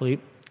Power Athlete,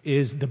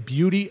 is the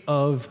beauty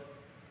of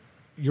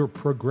your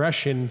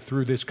progression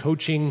through this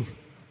coaching,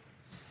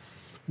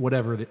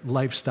 whatever, the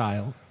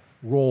lifestyle,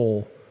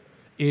 role,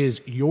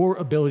 is your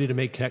ability to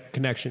make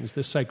connections,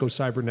 this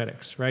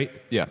psycho-cybernetics, right?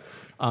 Yeah.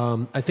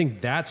 I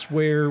think that's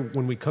where,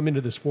 when we come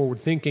into this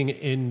forward thinking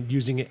and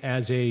using it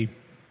as a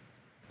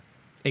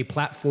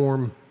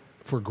platform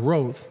for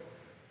growth,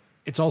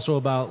 it's also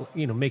about,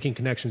 making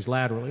connections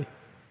laterally.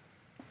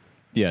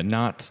 Yeah,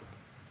 not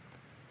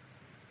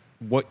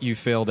what you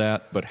failed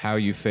at, but how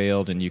you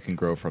failed, and you can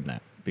grow from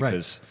that.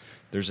 Because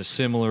there's a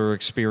similar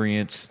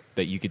experience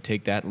that you could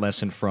take that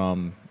lesson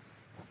from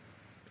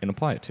and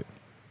apply it to.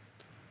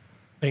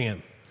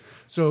 Bam.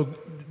 So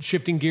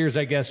shifting gears,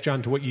 I guess,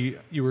 John, to what you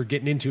were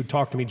getting into,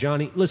 Talk to Me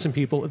Johnny. Listen,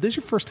 people, if this is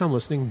your first time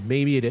listening,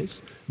 maybe it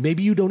is.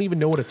 Maybe you don't even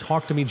know what a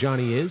Talk to Me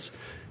Johnny is.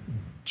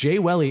 Jay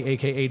Welly,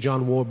 a.k.a.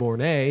 John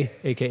Wellborn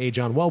a.k.a.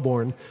 John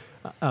Wellborn,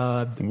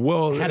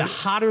 had a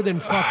hotter than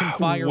fucking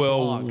fire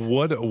blog.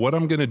 What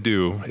I'm going to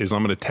do is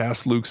I'm going to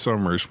task Luke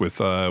Summers with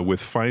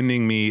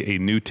finding me a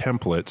new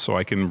template so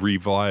I can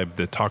revive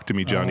the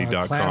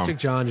talktomejohnny.com. Classic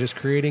John, just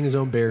creating his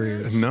own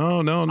barriers.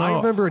 No. I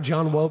remember a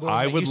John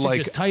Wellborn used to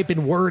just type in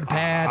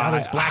WordPad on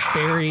his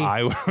BlackBerry.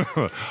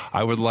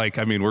 I would like.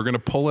 I mean, we're going to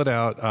pull it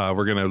out. I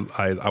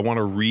want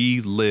to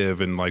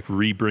relive and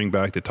re-bring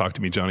back the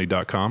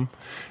talktomejohnny.com.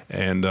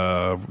 And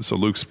so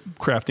Luke's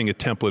crafting a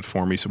template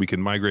for me so we can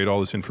migrate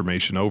all this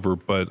information over.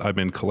 But I've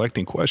been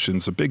collecting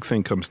questions. The big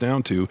thing comes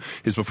down to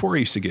is before I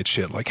used to get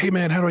shit like, hey,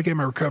 man, how do I get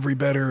my recovery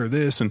better or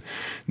this? And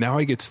now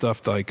I get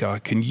stuff like,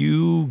 can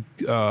you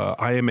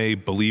I am a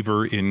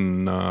believer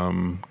in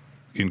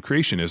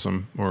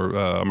creationism, or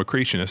I'm a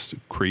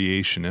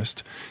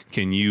creationist.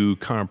 Can you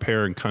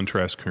compare and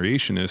contrast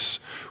creationists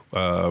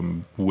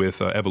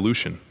with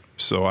evolution?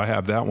 So I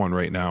have that one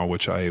right now,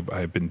 which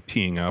I've been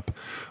teeing up,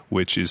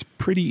 which is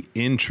pretty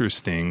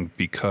interesting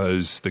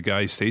because the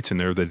guy states in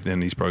there that,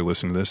 and he's probably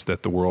listening to this,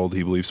 that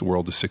he believes the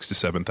world is 6,000 to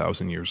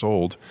 7,000 years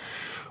old,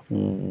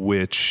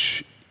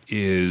 which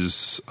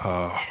is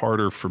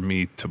harder for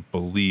me to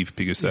believe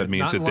because that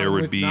means that there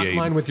would be not in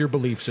line with your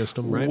belief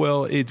system, right?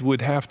 Well, it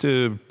would have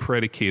to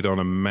predicate on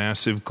a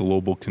massive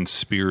global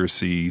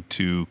conspiracy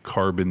to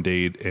carbon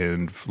date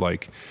and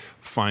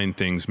find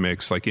things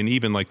mixed. And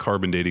even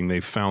carbon dating, they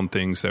found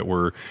things that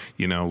were,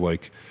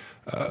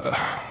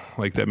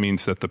 that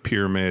means that the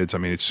pyramids, I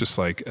mean, it's just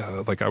like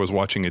I was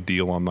watching a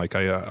deal on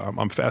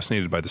I'm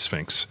fascinated by the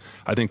Sphinx.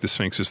 I think the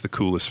Sphinx is the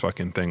coolest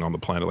fucking thing on the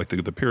planet.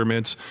 The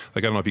pyramids,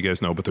 I don't know if you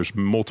guys know, but there's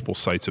multiple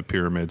sites of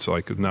pyramids.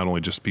 Not only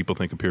just people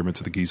think of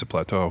pyramids at the Giza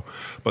Plateau,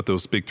 but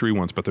those big 3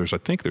 ones. But I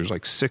think there's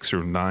 6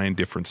 or 9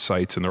 different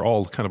sites, and they're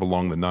all kind of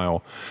along the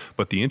Nile.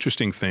 But the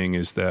interesting thing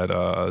is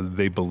that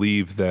they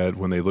believe that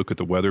when they look at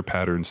the weather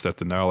patterns, that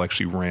the Nile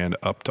actually ran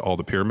up to all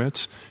the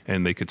pyramids,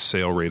 and they could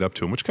sail right up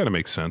to them, which kind of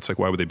makes sense.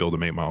 Why would they build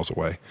them 8 miles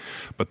away?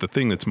 But the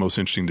thing that's most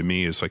interesting to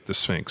me is the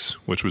Sphinx,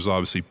 which was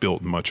obviously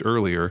built much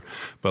earlier,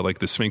 but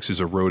the Sphinx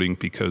is eroding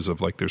because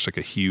of there's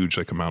a huge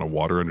amount of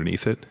water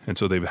underneath it, and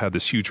so they've had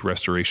this huge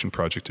restoration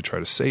project to try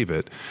to save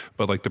it.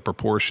 But the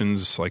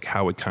proportions,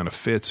 how it kind of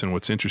fits, and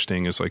what's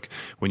interesting is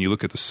when you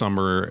look at the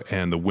summer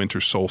and the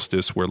winter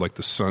solstice, where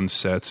the sun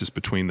sets is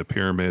between the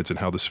pyramids, and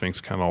how the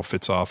Sphinx kind of all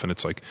fits off, and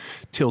it's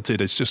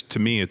tilted. It's just, to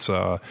me, it's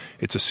a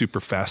super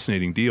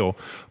fascinating deal.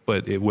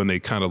 But when they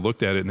kind of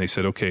looked at it and they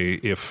said, okay, say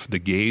if the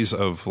gaze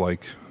of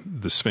like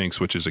the Sphinx,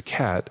 which is a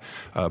cat,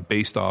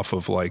 based off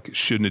of like,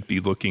 shouldn't it be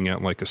looking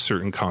at like a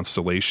certain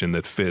constellation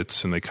that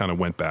fits? And they kind of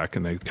went back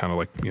and they kind of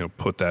like,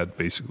 put that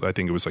basically, I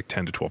think it was like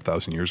 10 to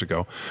 12,000 years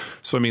ago.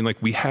 So, I mean,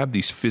 like we have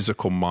these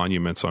physical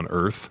monuments on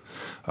Earth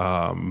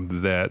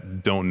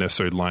that don't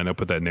necessarily line up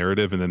with that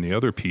narrative. And then the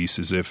other piece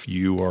is if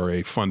you are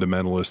a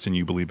fundamentalist and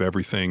you believe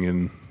everything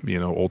in,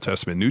 Old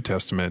Testament, New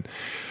Testament,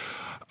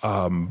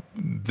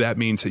 that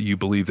means that you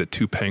believe that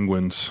 2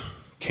 penguins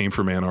came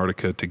from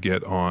Antarctica to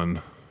get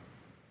on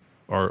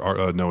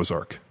our Noah's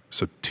Ark.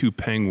 So 2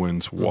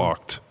 penguins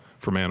walked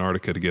from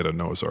Antarctica to get a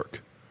Noah's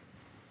Ark.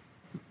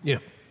 Yeah.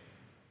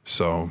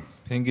 So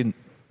penguin,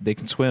 they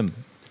can swim.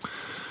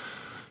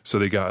 So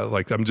they got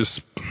like, I'm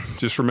just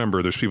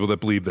remember, there's people that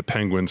believe that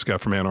penguins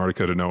got from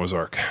Antarctica to Noah's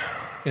Ark.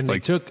 And they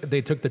took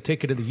the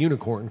ticket of the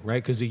unicorn,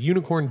 right? Because the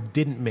unicorn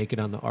didn't make it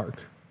on the Ark.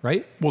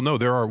 Right? Well, no,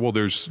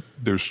 there's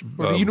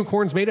the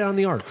unicorns made it on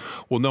the Ark.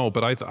 Well, no,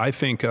 but I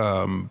think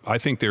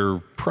there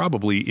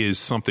probably is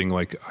something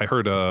like I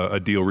heard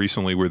a deal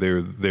recently where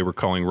they were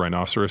calling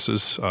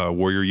rhinoceroses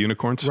warrior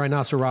unicorns.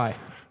 Rhinoceri.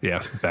 Yeah,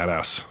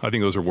 badass. I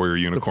think those are warrior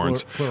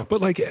unicorns. Plural.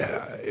 But like,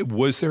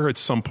 was there at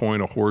some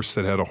point a horse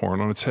that had a horn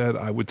on its head?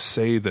 I would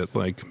say that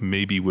like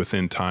maybe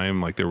within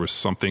time, like there was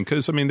something.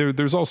 Because I mean,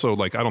 there's also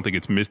like I don't think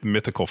it's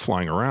mythical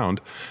flying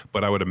around,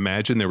 but I would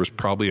imagine there was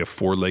probably a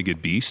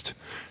 4-legged beast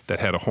that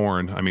had a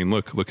horn. I mean,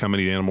 look how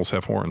many animals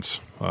have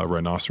horns.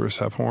 Rhinoceros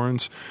have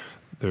horns.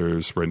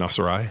 There's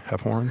rhinoceri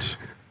have horns.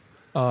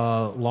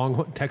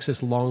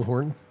 Texas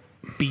Longhorn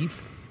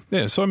beef.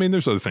 Yeah, so I mean,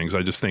 there's other things.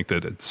 I just think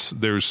that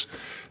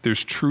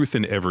there's truth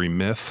in every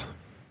myth,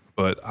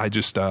 but I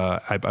just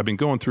I've been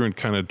going through and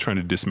kind of trying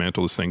to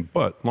dismantle this thing.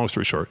 But long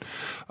story short,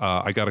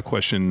 I got a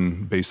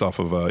question based off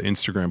of an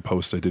Instagram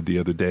post I did the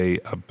other day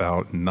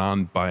about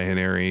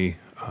non-binary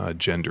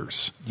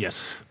genders.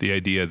 Yes, the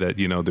idea that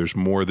there's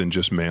more than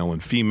just male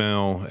and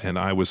female, and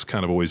I was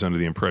kind of always under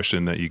the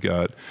impression that you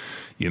got,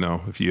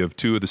 if you have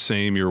 2 of the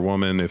same, you're a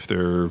woman. If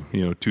they're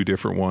 2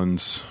 different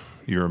ones,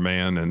 you're a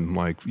man, and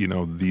like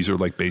these are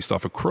like based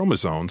off of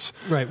chromosomes,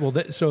 right? Well,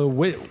 so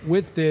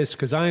with this,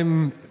 because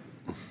I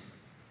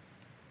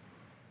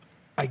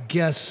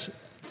guess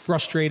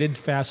frustrated,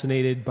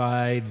 fascinated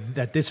by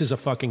that this is a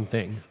fucking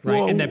thing, right?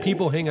 Well, and that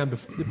people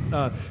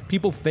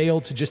people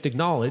fail to just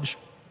acknowledge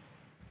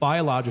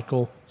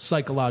biological,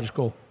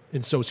 psychological,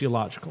 and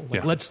sociological.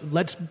 Like, yeah.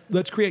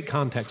 let's create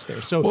context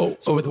there. So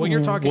with what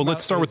you're talking about,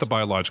 let's start with the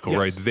biological,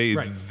 yes,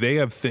 right?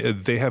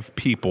 They have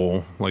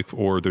people like,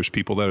 or there's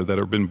people that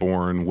have been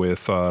born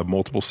with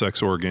multiple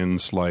sex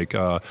organs. Like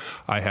I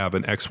have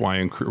an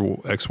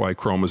XY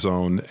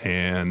chromosome,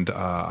 and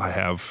I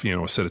have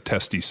a set of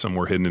testes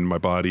somewhere hidden in my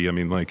body. I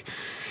mean, like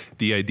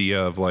the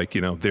idea of like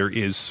there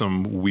is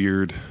some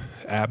weird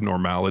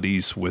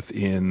abnormalities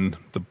within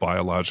the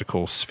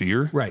biological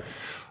sphere, right?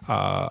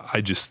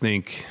 I just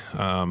think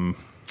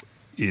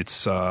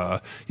it's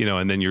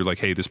and then you're like,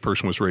 hey, this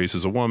person was raised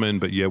as a woman,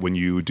 but yet when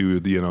you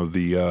do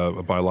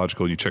the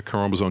biological, you check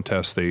chromosome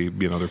tests, they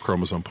their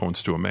chromosome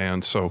points to a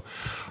man. So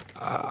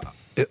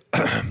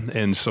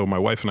and so my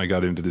wife and I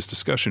got into this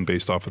discussion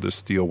based off of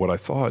this deal, what I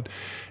thought,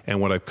 and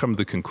what I've come to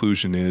the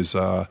conclusion is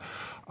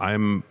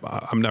I'm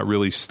not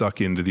really stuck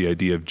into the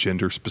idea of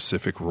gender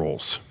specific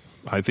roles.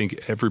 I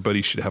think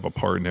everybody should have a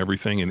part in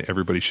everything, and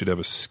everybody should have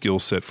a skill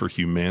set for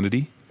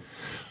humanity.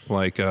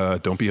 Like,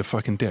 don't be a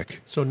fucking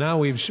dick. So now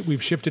we've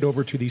shifted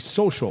over to the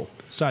social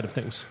side of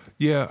things.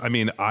 Yeah, I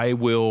mean, I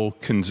will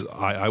concede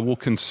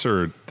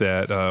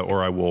that,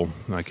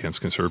 I can't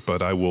concede,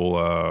 but I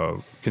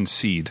will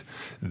concede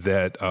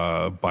that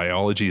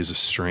biology is a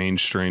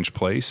strange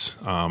place.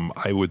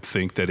 I would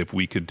think that if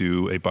we could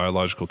do a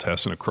biological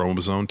test and a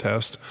chromosome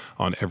test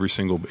on every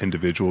single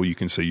individual, you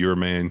can say you're a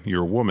man,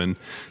 you're a woman.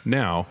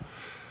 Now,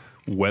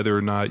 whether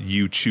or not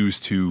you choose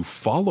to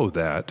follow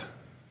that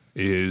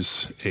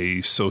is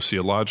a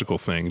sociological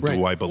thing. Right.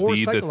 Do I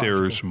believe that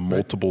there's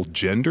multiple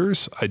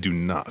genders? I do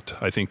not.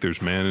 I think there's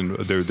man and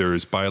there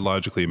is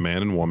biologically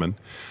man and woman.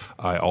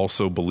 I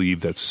also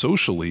believe that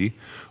socially,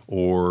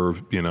 or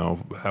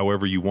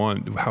however you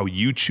want, how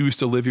you choose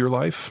to live your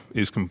life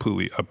is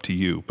completely up to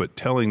you. But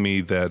telling me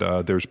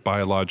that there's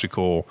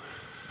biological,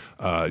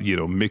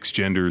 mixed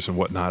genders and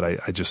whatnot,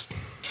 I just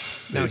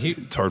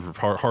it's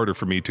harder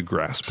for me to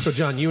grasp. So,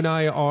 John, you and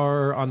I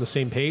are on the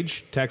same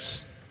page.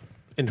 Text.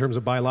 In terms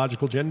of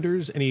biological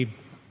genders, any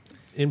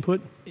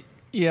input?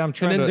 Yeah, I'm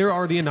trying. And then there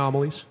are the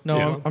anomalies. No,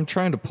 yeah. I'm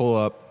trying to pull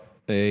up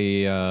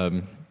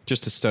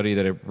just a study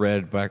that I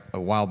read back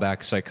a while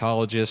back.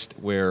 Psychologist,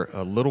 where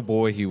a little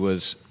boy, he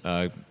was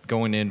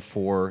going in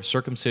for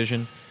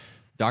circumcision.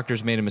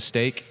 Doctors made a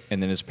mistake,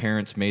 and then his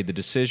parents made the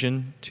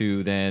decision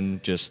to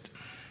then just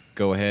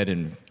go ahead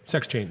and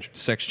sex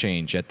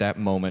change at that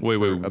moment. Wait,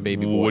 a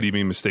baby boy. What do you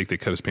mean mistake? They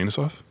cut his penis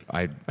off?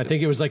 I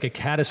think it was like a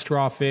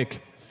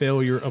catastrophic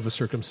failure of a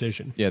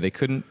circumcision. Yeah, they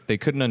couldn't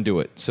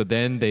undo it. So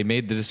then they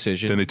made the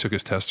decision. Then they took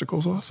his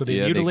testicles off? So they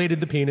mutilated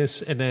the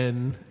penis and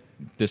then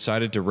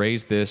decided to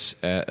raise this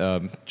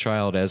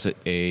child as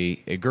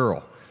a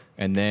girl.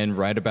 And then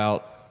right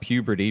about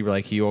puberty,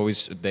 like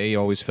they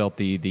always felt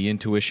the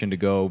intuition to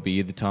go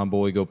be the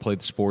tomboy, go play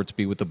the sports,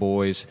 be with the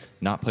boys,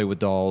 not play with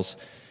dolls.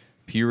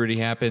 Puberty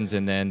happens,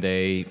 and then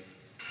they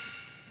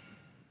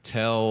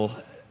tell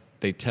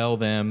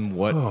them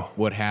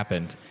what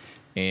happened,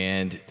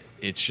 and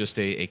it's just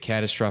a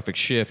catastrophic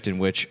shift in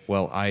which,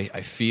 well,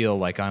 I feel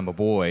like I'm a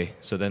boy.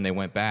 So then they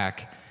went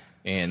back,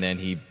 and then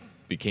he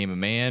became a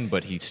man,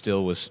 but he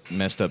still was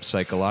messed up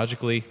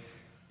psychologically.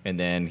 And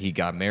then he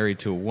got married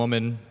to a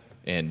woman,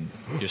 and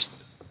just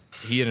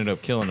he ended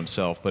up killing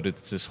himself. But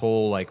it's this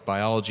whole like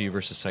biology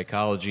versus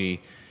psychology,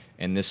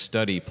 and this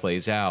study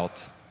plays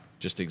out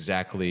just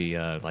exactly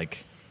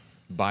like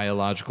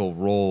biological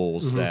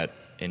roles that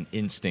and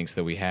instincts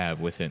that we have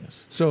within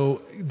us.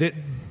 So that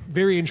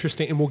very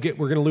interesting, and we're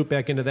going to loop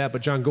back into that.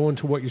 But John, going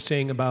to what you're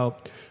saying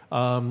about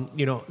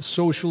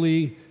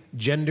socially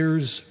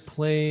genders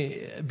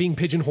being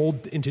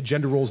pigeonholed into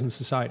gender roles in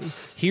society.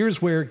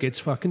 Here's where it gets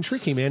fucking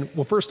tricky, man.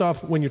 Well, first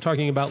off, when you're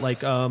talking about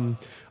like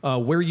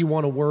where you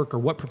want to work or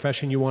what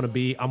profession you want to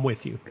be, I'm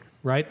with you,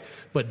 right?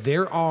 But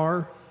there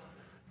are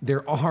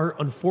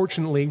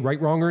unfortunately,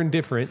 right, wrong, or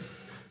indifferent,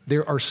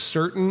 there are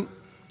certain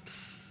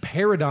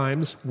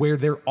paradigms where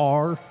there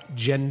are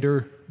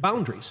gender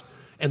boundaries.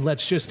 And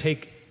let's just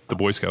take the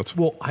Boy Scouts.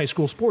 Well, high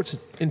school sports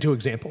into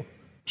example.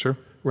 Sure.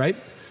 Right?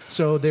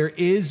 So there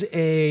is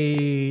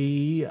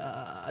a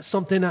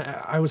something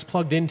I was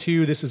plugged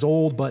into. This is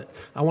old, but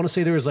I want to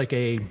say there was like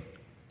a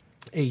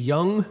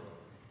young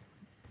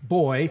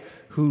boy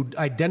who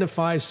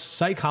identifies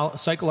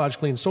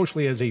psychologically and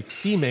socially as a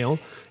female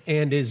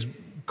and is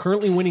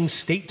currently winning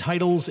state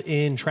titles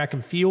in track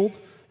and field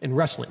and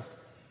wrestling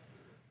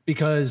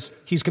because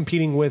he's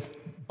competing with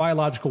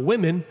biological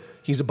women.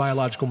 He's a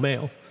biological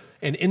male.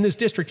 And in this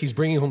district, he's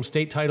bringing home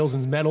state titles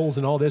and medals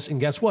and all this. And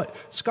guess what?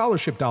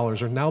 Scholarship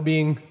dollars are now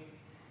being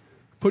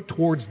put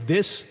towards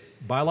this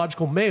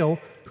biological male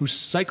who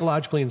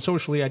psychologically and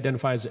socially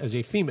identifies as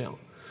a female,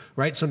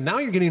 right? So now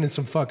you're getting into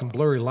some fucking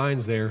blurry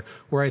lines there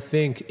where I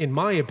think, in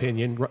my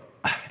opinion,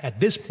 at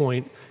this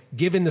point,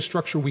 given the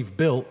structure we've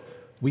built,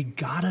 we've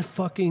got to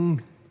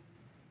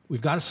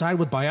side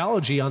with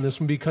biology on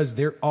this one because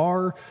there's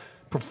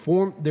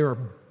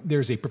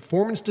a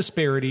performance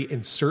disparity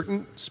in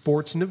certain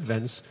sports and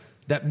events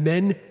that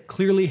men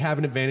clearly have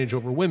an advantage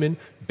over women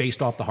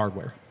based off the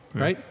hardware,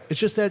 right? It's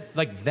just that,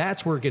 like,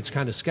 that's where it gets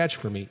kind of sketch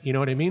for me. You know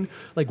what I mean?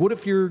 Like, what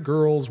if your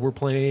girls were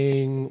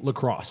playing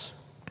lacrosse,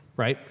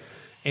 right?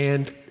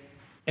 And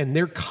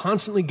they're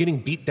constantly getting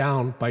beat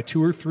down by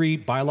 2 or 3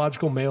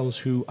 biological males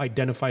who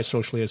identify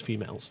socially as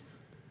females.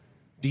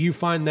 Do you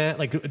find that,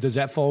 like, does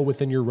that fall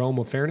within your realm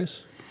of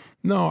fairness?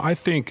 No, I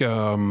think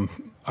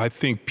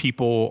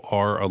people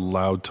are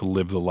allowed to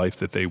live the life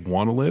that they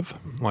want to live.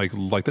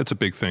 Like that's a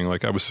big thing.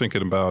 Like I was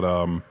thinking about,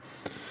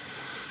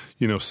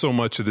 so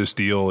much of this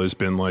deal has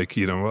been like,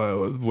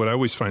 what I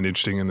always find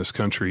interesting in this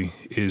country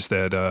is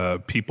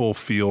that people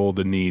feel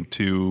the need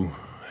to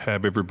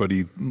have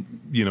everybody,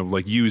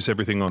 like use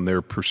everything on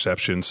their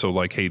perception. So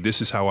like, hey, this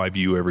is how I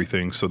view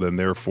everything. So then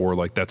therefore,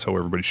 like, that's how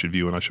everybody should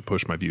view and I should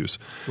push my views.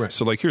 Right.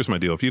 So like, here's my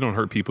deal. If you don't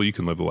hurt people, you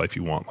can live the life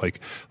you want.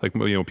 Like,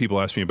 people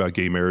ask me about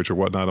gay marriage or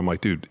whatnot. I'm like,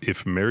 dude,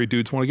 if married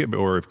dudes want to get,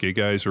 or if gay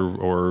guys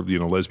or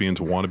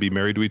lesbians want to be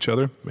married to each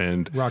other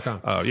and rock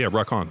on.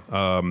 Rock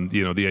on.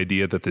 The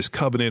idea that this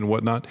covenant and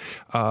whatnot,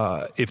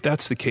 if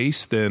that's the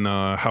case, then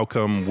how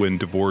come when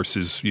divorce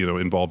is,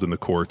 involved in the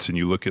courts and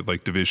you look at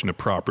like division of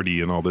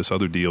property and all this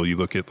other deal, you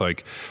look at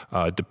like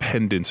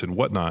dependents and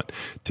whatnot.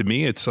 To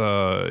me, it's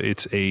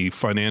a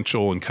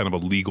financial and kind of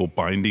a legal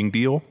binding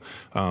deal.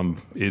 Then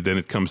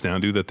it comes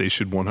down to that they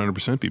should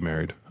 100% be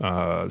married.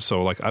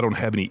 So like, I don't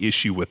have any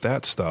issue with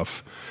that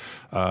stuff.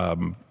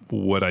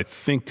 What I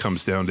think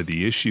comes down to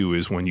the issue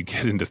is when you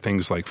get into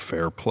things like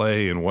fair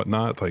play and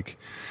whatnot. Like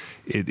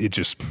it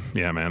just,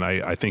 yeah, man.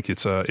 I think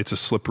it's a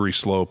slippery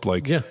slope.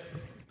 Like, yeah.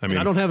 I mean,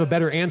 I don't have a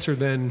better answer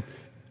than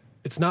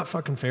it's not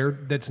fucking fair.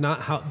 That's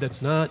not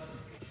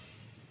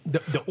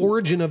the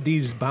origin of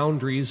these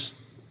boundaries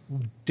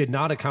did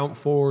not account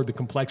for the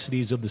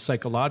complexities of the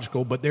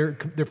psychological, but they're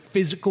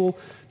physical,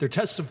 they're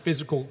tests of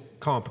physical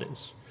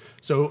competence.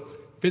 So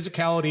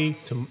physicality,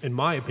 in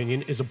my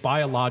opinion, is a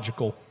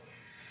biological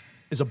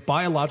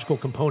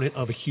component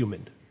of a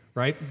human,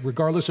 right?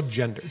 Regardless of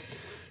gender.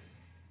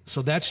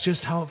 So that's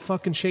just how it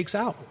fucking shakes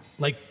out.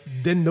 Like,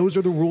 then those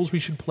are the rules we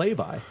should play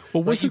by.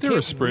 Well, wasn't there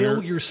a sprinter? You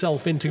can't will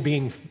yourself into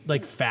being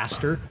like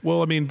faster.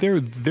 Well, I mean,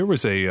 there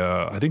was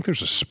I think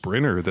there's a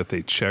sprinter that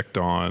they checked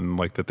on,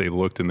 like that they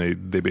looked and they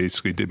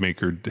basically did make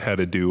her had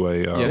to do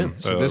a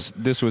So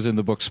this was in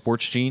the book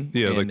Sports Gene.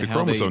 Yeah, like the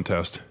chromosome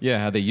test. Yeah,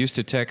 how they used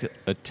to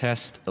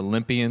test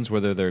Olympians,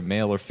 whether they're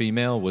male or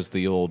female, was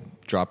the old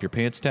drop your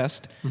pants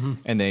test,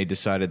 and they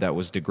decided that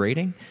was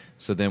degrading.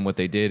 So then what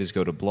they did is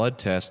go to blood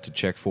tests to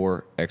check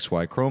for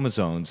XY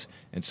chromosomes.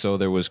 And so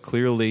there was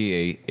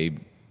clearly a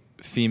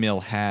female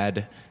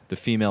had the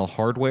female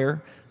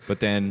hardware,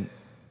 but then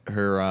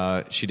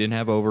she didn't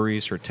have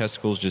ovaries. Her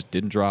testicles just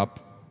didn't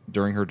drop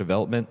during her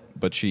development,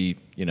 but she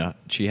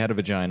had a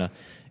vagina.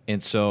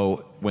 And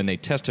so when they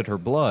tested her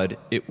blood,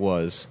 it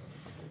was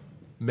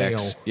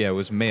Male. it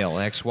was male,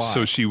 XY.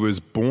 So she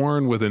was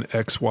born with an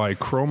XY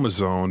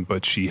chromosome,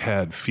 but she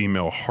had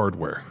female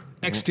hardware.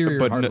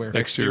 Exterior hardware.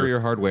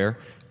 Exterior hardware.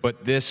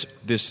 But this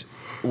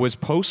was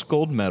post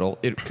gold medal.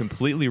 It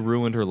completely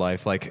ruined her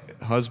life. Like,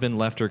 husband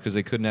left her because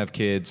they couldn't have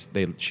kids.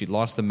 She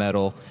lost the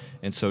medal,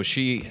 and so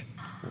she,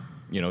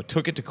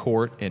 took it to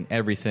court and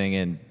everything.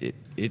 And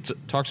it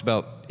talks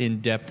about in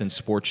depth in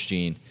Sports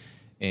Gene,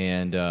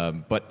 and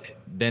but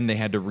then they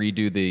had to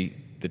redo the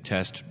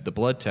test, the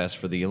blood test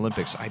for the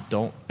Olympics. I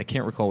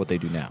can't recall what they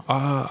do now.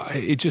 How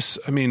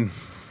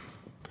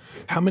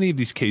many of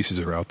these cases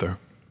are out there?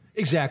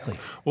 Exactly.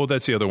 Well,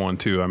 that's the other one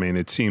too. I mean,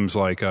 it seems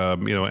like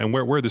and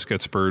where this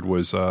got spurred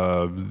was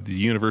the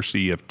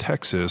University of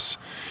Texas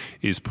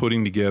is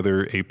putting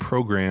together a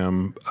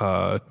program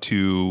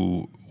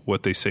to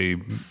what they say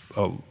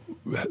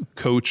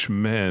coach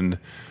men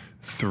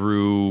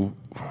through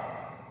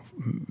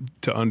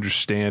to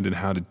understand and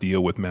how to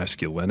deal with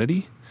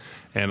masculinity.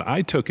 And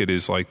I took it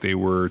as like they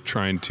were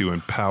trying to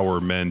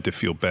empower men to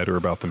feel better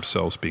about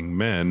themselves being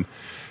men.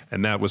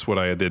 And that was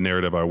the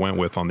narrative I went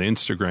with on the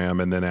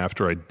Instagram. And then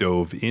after I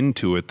dove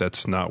into it,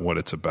 that's not what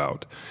it's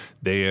about.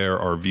 They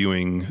are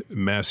viewing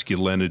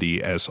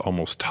masculinity as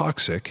almost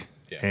toxic.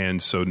 Yeah.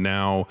 And so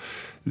now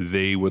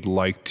they would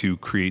like to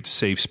create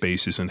safe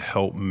spaces and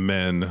help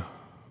men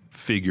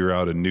figure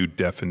out a new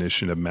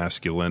definition of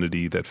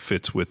masculinity that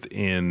fits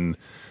within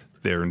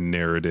their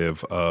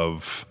narrative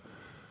of...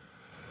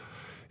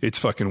 It's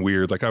fucking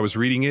weird. Like, I was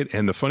reading it,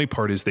 and the funny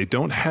part is they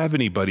don't have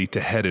anybody to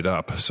head it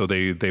up. So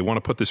they want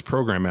to put this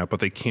program out, but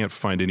they can't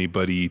find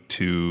anybody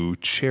to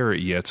chair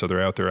it yet. So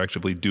they're out there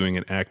actively doing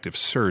an active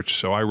search.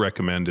 So I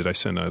recommended, I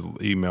sent an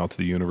email to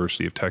the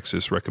University of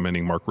Texas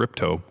recommending Mark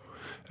Ripto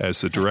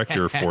as the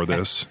director for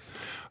this.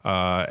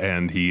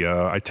 And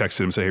I texted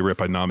him, say, hey, Rip,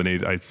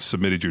 I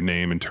submitted your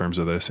name in terms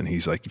of this. And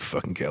he's like, you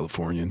fucking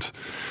Californians.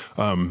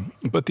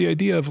 But the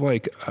idea of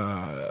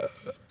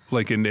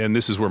and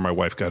this is where my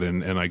wife got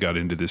in, and I got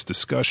into this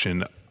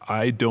discussion.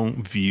 I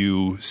don't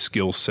view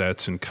skill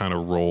sets and kind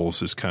of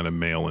roles as kind of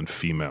male and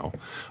female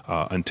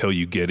until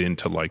you get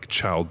into like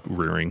child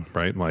rearing,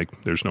 right? Like,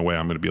 there's no way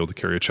I'm going to be able to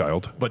carry a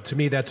child. But to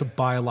me, that's a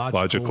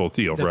biological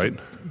deal, right?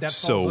 That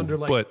falls under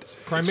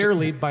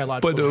primarily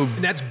biological,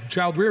 and that's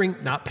child rearing,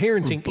 not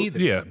parenting either.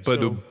 Yeah,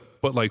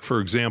 but like, for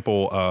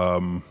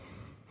example.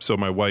 So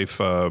my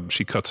wife,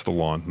 she cuts the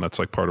lawn. That's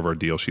like part of our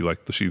deal. We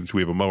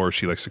have a mower.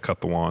 She likes to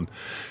cut the lawn.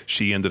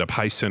 She ended up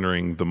high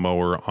centering the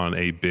mower on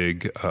a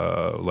big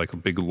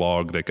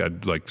log that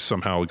got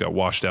somehow got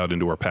washed out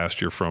into our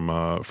pasture from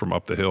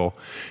up the hill.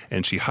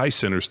 And she high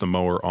centers the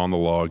mower on the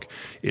log.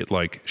 It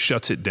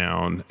shuts it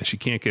down. She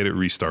can't get it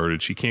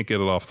restarted. She can't get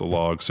it off the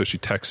log. So she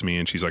texts me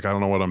and she's like, I don't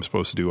know what I'm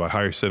supposed to do. I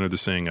high centered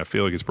this thing. I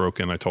feel like it's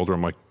broken. I told her,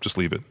 I'm like, just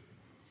leave it.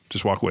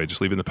 Just walk away.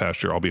 Just leave it in the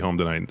pasture. I'll be home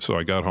tonight. So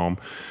I got home,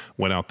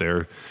 went out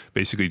there,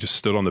 basically just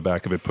stood on the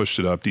back of it, pushed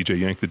it up. DJ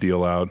yanked the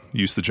deal out,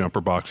 used the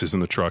jumper boxes in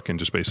the truck, and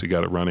just basically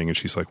got it running. And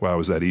she's like, wow,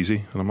 was that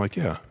easy? And I'm like,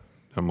 yeah.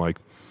 I'm like,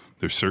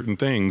 there's certain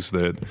things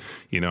that,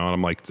 and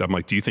I'm like,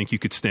 do you think you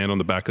could stand on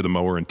the back of the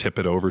mower and tip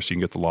it over so you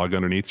can get the log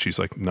underneath? She's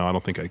like, no, I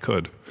don't think I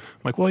could. I'm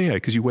like, well, yeah,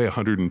 because you weigh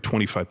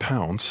 125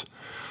 pounds.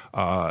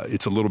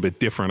 It's a little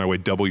bit different. I weigh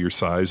double your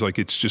size. Like,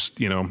 it's just,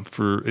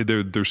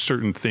 there's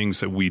certain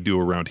things that we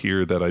do around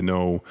here that I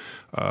know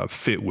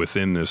fit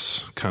within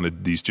this kind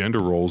of these gender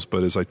roles.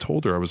 But as I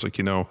told her, I was like,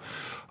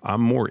 I'm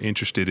more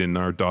interested in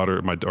our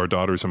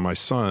daughters and my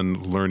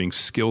son learning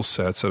skill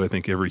sets that I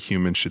think every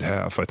human should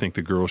have. I think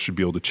the girls should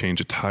be able to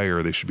change a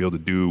tire. They should be able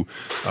to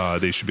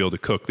they should be able to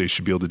cook. They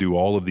should be able to do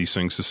all of these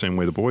things the same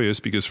way the boy is,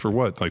 because for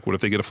what? Like, what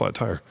if they get a flat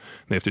tire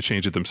and they have to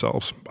change it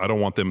themselves? I don't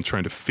want them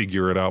trying to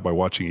figure it out by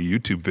watching a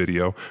YouTube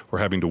video or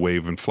having to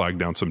wave and flag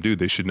down some dude.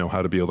 They should know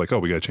how to be able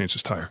we got to change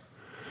this tire.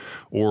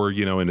 Or,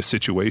 in a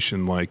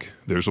situation like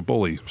there's a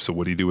bully. So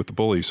what do you do with the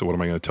bully? So what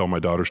am I going to tell my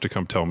daughters to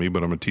come tell me,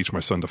 but I'm going to teach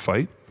my son to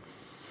fight?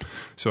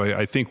 So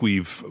I think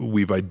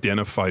we've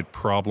identified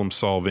problem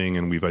solving,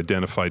 and we've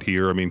identified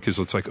here. I mean, because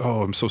it's like,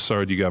 oh, I'm so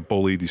sorry you got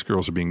bullied. These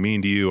girls are being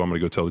mean to you. I'm going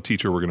to go tell the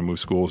teacher. We're going to move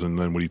schools. And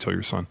then what do you tell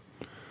your son?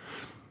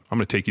 I'm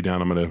going to take you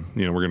down. We're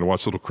going to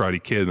watch Little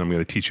Karate Kid, and I'm going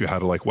to teach you how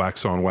to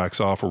wax on, wax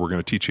off, or we're going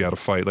to teach you how to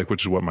fight,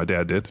 which is what my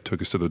dad did. Took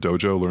us to the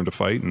dojo, learned to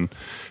fight. And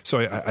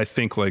so I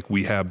think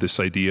we have this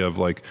idea of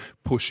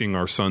pushing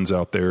our sons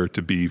out there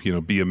to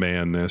be a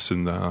man, this,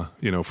 and,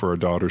 for our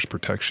daughter's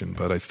protection.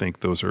 But I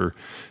think those are,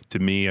 to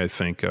me, I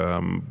think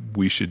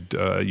you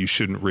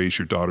shouldn't raise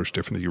your daughters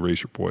different than you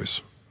raise your boys.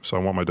 So I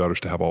want my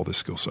daughters to have all this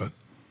skill set.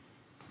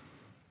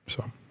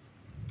 So.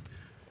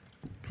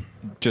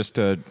 Just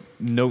to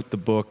note the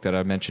book that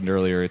I mentioned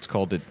earlier, it's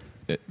called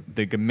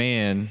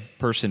The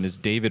person is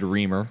David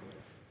Reamer,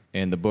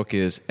 and the book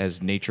is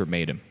As Nature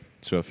Made Him.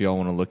 So if y'all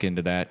want to look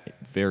into that,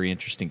 very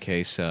interesting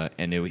case.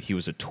 He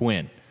was a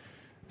twin.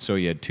 So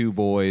he had two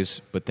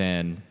boys, but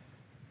then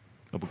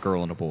a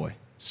girl and a boy.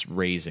 It's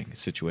raising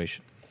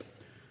situation.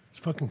 It's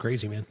fucking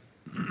crazy, man.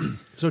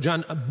 So,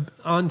 John,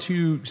 on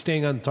to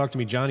staying on Talk to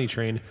Me Johnny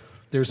train,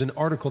 there's an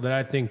article that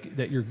I think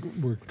that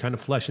we're kind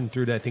of fleshing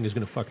through that I think is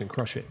going to fucking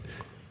crush it.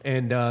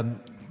 And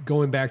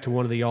going back to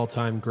one of the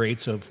all-time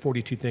greats of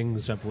 42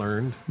 Things I've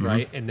Learned,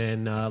 right? And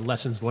then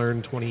Lessons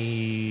Learned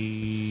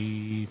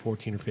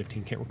 2014 or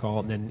 15, can't recall.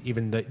 And then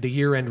even the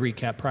year-end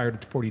recap prior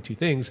to 42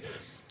 Things.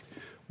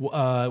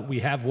 We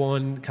have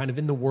one kind of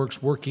in the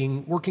works.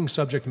 Working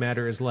subject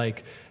matter is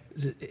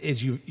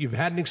you've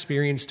had an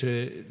experience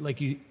to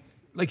like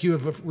you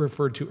have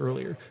referred to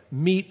earlier.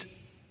 Meet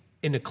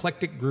an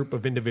eclectic group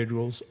of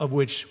individuals of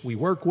which we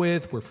work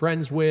with, we're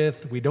friends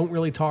with, we don't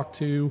really talk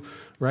to,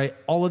 right?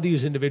 All of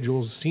these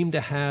individuals seem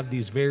to have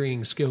these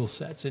varying skill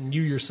sets, and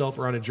you yourself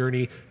are on a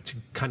journey to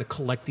kind of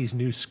collect these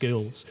new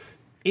skills.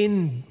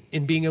 In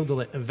being able to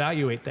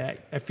evaluate that,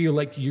 I feel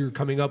like you're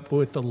coming up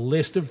with a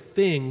list of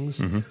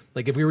things.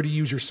 Like if we were to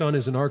use your son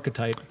as an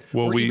archetype,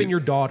 or even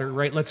your daughter,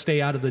 right? Let's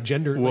stay out of the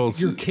gender. Your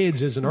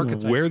kids as an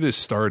archetype. Where this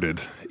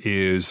started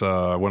is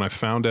when I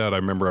found out. I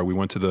remember we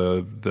went to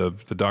the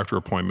doctor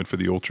appointment for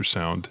the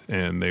ultrasound,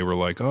 and they were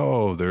like,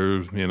 "Oh,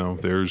 there's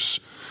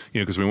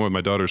because we went with my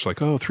daughter's like,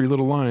 oh, 3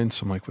 little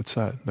lines." I'm like, "What's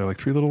that?" They're like,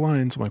 3 little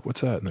lines. I'm like,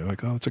 "What's that?" And they're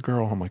like, "Oh, it's a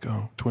girl." I'm like,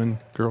 "Oh, twin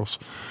girls."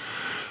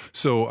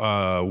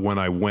 So when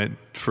I went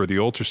for the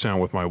ultrasound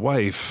with my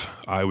wife,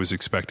 I was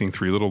expecting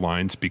 3 little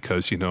lines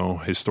because,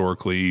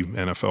 historically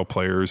NFL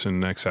players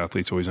and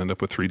ex-athletes always end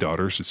up with 3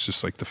 daughters. It's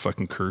just like the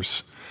fucking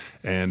curse.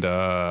 And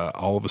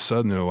all of a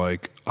sudden they're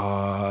like,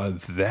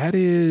 that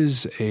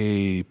is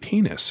a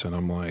penis. And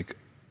I'm like,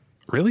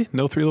 really?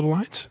 No 3 little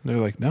lines? And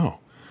they're like, no.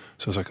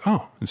 So I was like,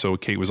 oh. And so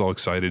Kate was all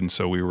excited. And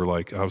so I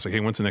was like, hey,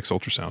 when's the next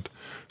ultrasound?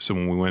 So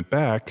when we went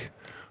back,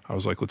 I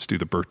was like, let's do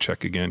the birth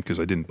check again because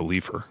I didn't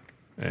believe her.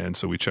 And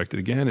so we checked it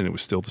again, and it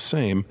was still the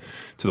same,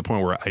 to the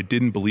point where I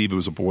didn't believe it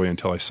was a boy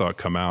until I saw it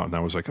come out. And I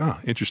was like,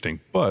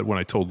 interesting. But when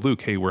I told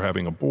Luke, hey, we're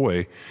having a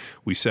boy,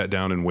 we sat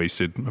down and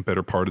wasted a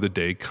better part of the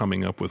day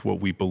coming up with what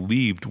we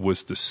believed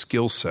was the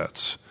skill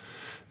sets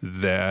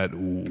that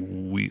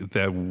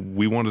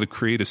we wanted to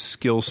create, a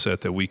skill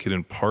set that we could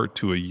impart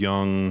to a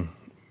young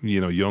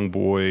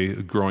boy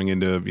growing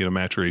into,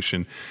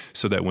 maturation,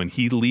 so that when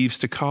he leaves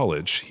to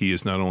college, he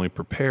is not only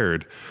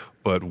prepared,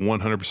 but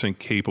 100%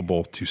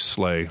 capable to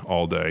slay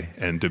all day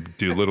and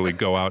to literally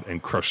go out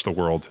and crush the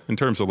world in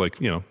terms of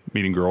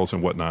meeting girls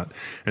and whatnot.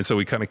 And so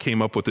we kind of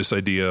came up with this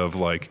idea of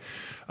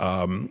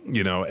and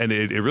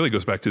it really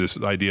goes back to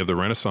this idea of the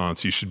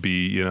Renaissance. You should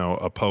be,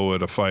 a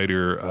poet, a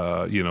fighter,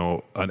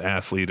 an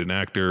athlete, an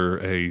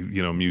actor, a,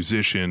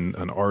 musician,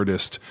 an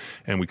artist.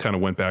 And we kind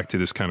of went back to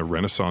this kind of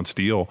Renaissance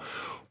deal.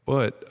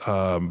 But,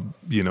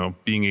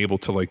 being able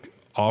to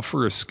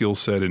offer a skill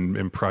set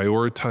and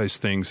prioritize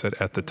things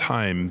that at the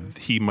time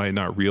he might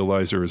not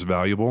realize are as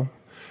valuable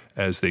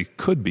as they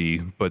could be,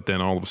 but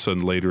then all of a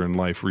sudden later in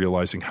life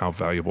realizing how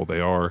valuable they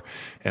are.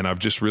 And I've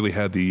just really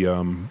had the,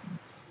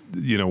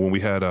 when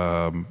we had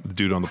the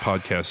dude on the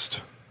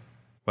podcast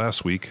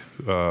last week,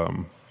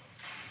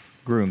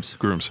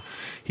 Grooms.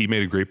 He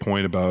made a great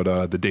point about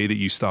the day that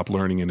you stop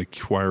learning and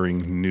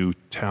acquiring new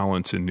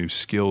talents and new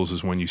skills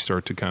is when you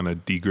start to kind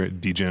of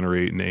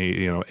degenerate and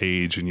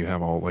age, and you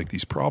have all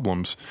these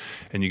problems.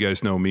 And you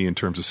guys know me in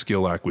terms of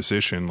skill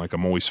acquisition.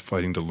 I'm always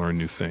fighting to learn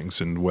new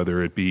things, and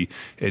whether it be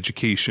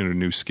education or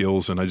new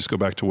skills. And I just go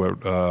back to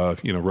what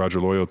Roger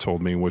Loyo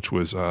told me, which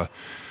was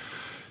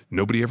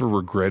nobody ever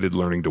regretted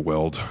learning to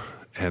weld.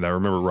 And I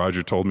remember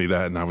Roger told me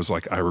that, and I was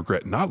like, I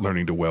regret not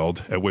learning to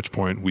weld, at which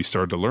point we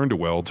started to learn to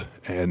weld.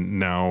 And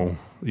now,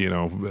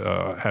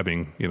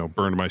 having,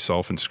 burned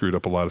myself and screwed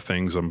up a lot of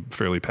things, I'm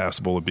fairly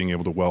passable at being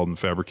able to weld and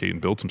fabricate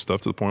and build some stuff,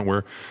 to the point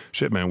where,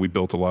 shit, man, we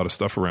built a lot of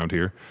stuff around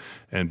here,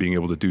 and being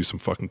able to do some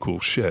fucking cool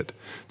shit,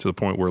 to the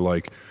point where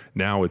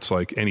now it's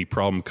any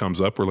problem comes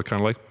up, we're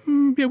kind of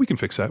yeah, we can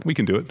fix that. We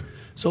can do it.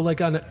 So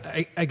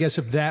I guess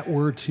if that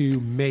were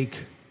to make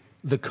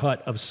the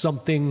cut of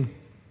something,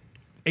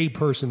 a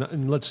person,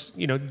 and let's,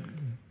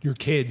 your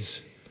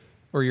kids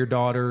or your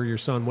daughter or your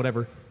son,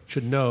 whatever,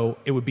 should know,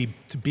 it would be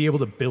to be able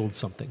to build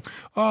something.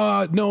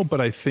 No,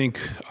 but I think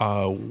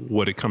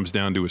what it comes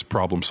down to is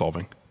problem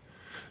solving.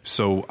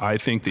 So I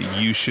think that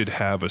you should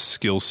have a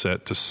skill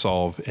set to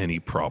solve any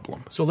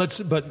problem.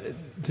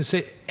 But to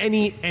say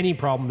any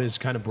problem is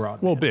kind of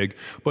broad. Well, big.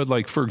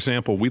 But for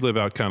example, we live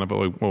out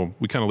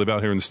we kind of live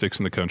out here in the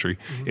sticks in the country.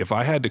 Mm-hmm. If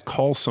I had to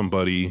call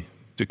somebody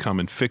to come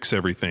and fix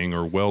everything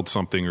or weld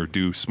something or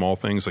do small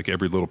things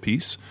every little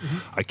piece,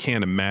 I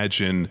can't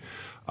imagine,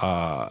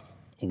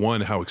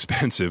 one, how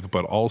expensive,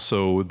 but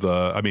also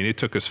it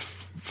took us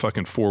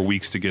fucking 4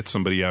 weeks to get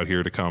somebody out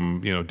here to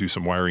come, do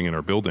some wiring in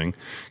our building.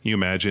 You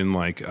imagine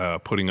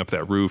putting up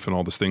that roof and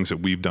all those things that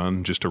we've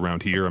done just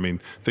around here.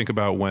 Think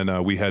about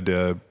when we had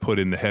to put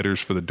in the headers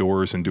for the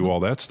doors and do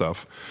all that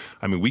stuff.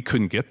 We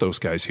couldn't get those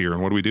guys here.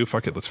 And what do we do?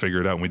 Fuck it. Let's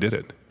figure it out. And we did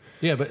it.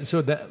 Yeah, but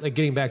so that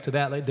getting back to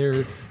that,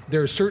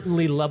 there are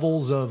certainly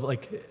levels of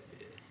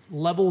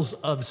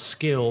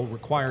skill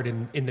required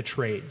in the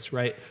trades,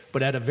 right?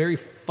 But at a very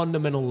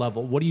fundamental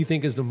level, what do you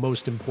think is the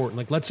most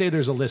important? Let's say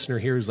there's a listener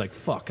here who's like,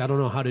 "Fuck, I don't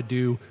know how to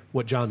do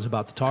what John's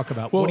about to talk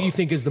about." Well, what do you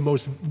think is the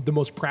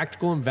most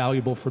practical and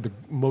valuable for the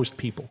most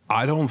people?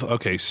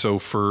 Okay, so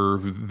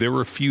there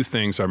were a few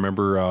things I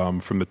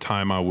remember from the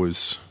time I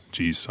was,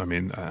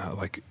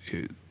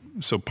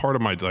 so part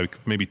of my, like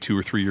maybe 2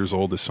 or 3 years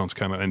old, this sounds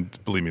kind of,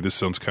 and believe me, this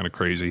sounds kind of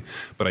crazy,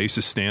 but I used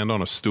to stand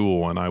on a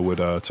stool and I would,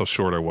 that's how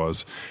short I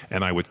was,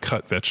 and I would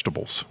cut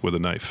vegetables with a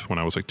knife when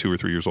I was like 2 or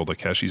 3 years old, like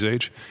Cashy's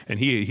age. And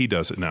he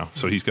does it now.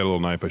 So he's got a little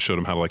knife. I showed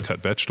him how to like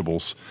cut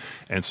vegetables.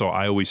 And so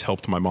I always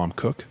helped my mom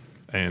cook.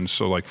 And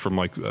so like from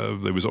like,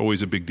 there was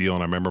always a big deal.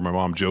 And I remember my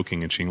mom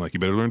joking and she's like, you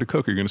better learn to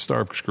cook or you're going to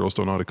starve because girls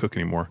don't know how to cook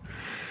anymore.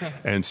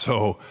 And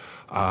so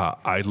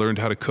I learned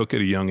how to cook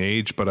at a young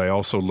age, but I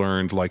also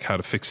learned like how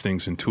to fix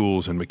things and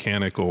tools and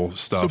mechanical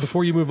stuff. So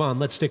before you move on,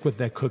 let's stick with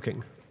that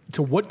cooking.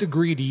 To what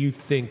degree do you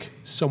think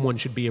someone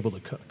should be able to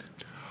cook?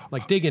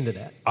 Like dig into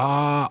that.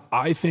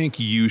 I think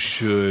you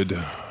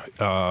should,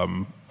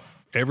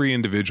 every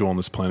individual on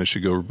this planet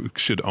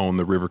should own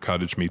the River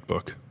Cottage Meat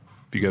Book.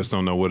 If you guys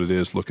don't know what it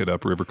is, look it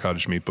up, River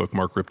Cottage Meat Book.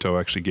 Mark Ripto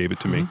actually gave it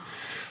to me.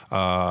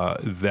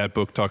 That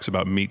book talks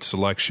about meat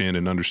selection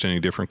and understanding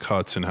different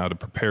cuts and how to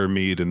prepare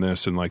meat and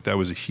this, and like that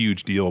was a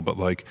huge deal. But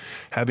like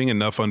having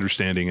enough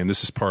understanding, and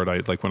this is part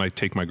I like when I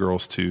take my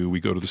girls we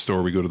go to the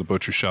store, we go to the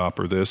butcher shop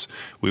or this,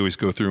 we always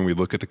go through and we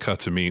look at the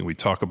cuts of meat and we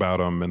talk about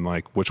them and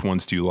like which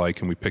ones do you like,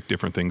 and we pick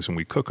different things and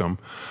we cook them.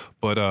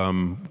 But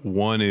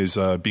one is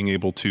being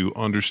able to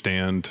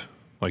understand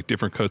like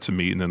different cuts of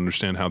meat and then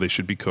understand how they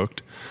should be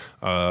cooked.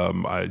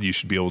 You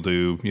should be able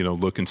to,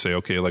 look and say,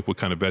 okay, like what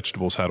kind of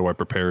vegetables, how do I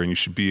prepare? And you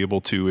should be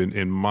able to,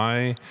 in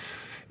my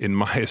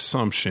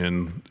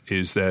assumption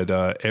is that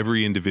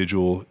every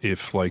individual,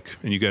 if like,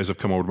 and you guys have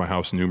come over to my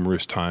house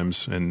numerous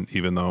times, and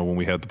even though when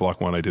we had the Block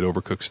 1, I did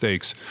overcooked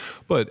steaks,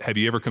 but have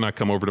you ever not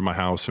come over to my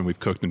house and we've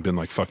cooked and been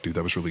like, fuck, dude,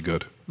 that was really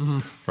good,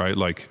 right?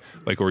 Like,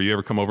 or you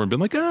ever come over and been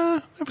like,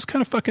 that was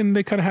kind of fucking,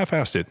 they kind of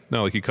half-assed it.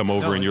 No, like you come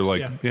over and you're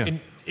like, yeah.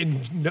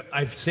 And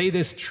I say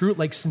this true,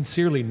 like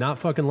sincerely, not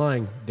fucking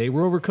lying. They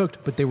were overcooked,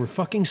 but they were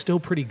fucking still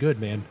pretty good,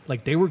 man.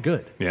 Like they were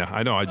good. Yeah,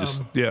 I know.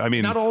 I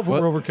mean, not all of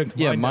them were overcooked.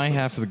 Yeah, my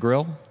half of the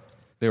grill,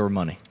 they were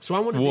money. So I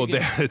want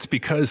to. It's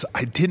because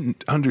I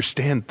didn't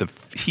understand the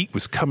heat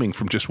was coming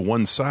from just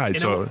one side.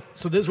 So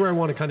this is where I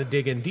want to kind of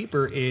dig in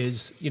deeper.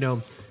 Is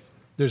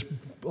there's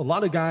a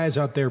lot of guys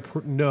out there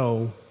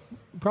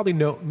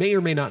may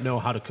or may not know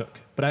how to cook,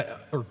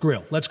 or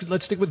grill. Let's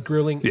stick with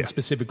grilling and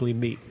specifically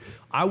meat.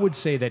 I would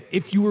say that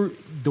if you were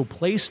the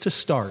place to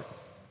start,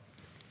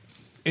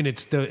 and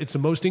it's the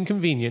most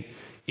inconvenient,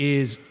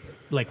 is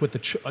like with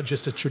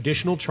just a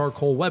traditional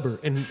charcoal Weber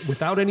and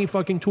without any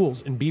fucking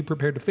tools, and be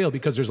prepared to fail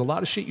because there's a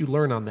lot of shit you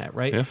learn on that,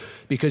 right? Yeah.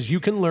 Because you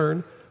can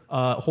learn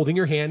holding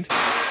your hand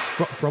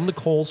from the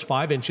coals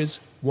 5 inches,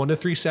 1 to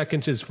 3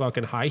 seconds is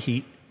fucking high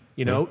heat.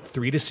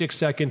 3 to 6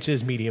 seconds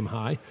is medium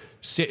high.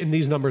 Sit in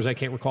these numbers, I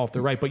can't recall if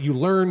they're right, but you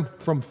learn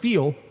from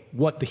feel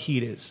what the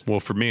heat is.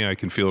 Well, for me, I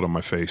can feel it on my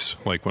face.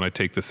 Like when I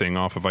take the thing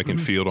off, if I can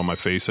feel it on my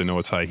face, I know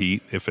it's high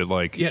heat. If it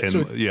like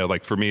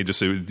for me,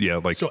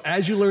 So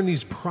as you learn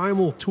these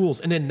primal tools,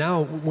 and then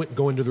now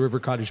going to the River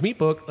Cottage Meat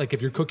Book, like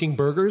if you're cooking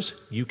burgers,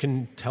 you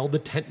can tell the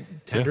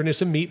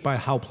tenderness of meat by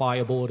how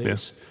pliable it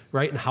is,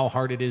 right? And how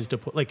hard it is to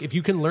put. Like if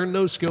you can learn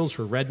those skills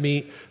for red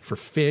meat, for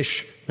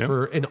fish,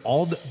 and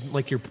all the,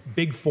 like your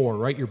big four,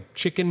 right? Your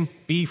chicken,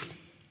 beef,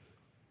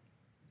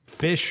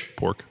 fish,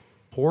 pork,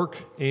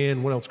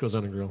 and what else goes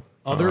on a grill?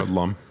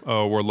 Lamb.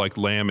 Or like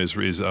lamb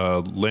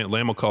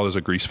lamb will call it as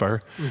a grease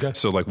fire. Okay.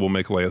 So like we'll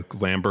make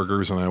lamb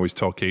burgers, and I always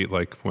tell Kate,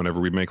 like whenever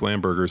we make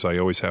lamb burgers, I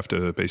always have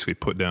to basically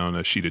put down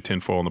a sheet of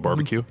tinfoil on the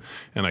barbecue,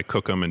 and I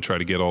cook them and try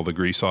to get all the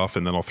grease off,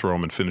 and then I'll throw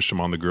them and finish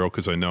them on the grill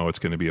because I know it's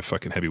going to be a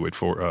fucking heavyweight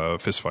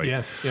fist fight.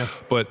 Yeah.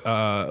 But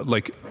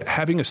like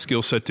having a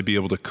skill set to be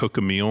able to cook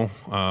a meal.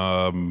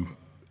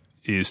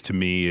 Is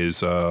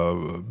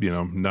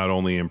not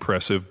only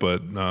impressive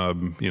but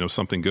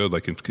something good.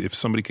 Like if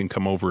somebody can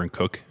come over and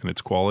cook and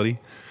it's quality,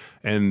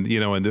 and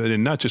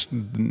and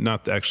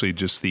not actually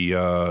just the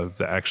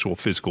actual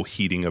physical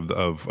heating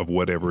of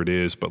whatever it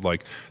is, but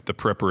like the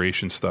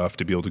preparation stuff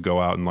to be able to go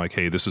out and like,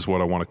 hey, this is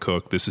what I want to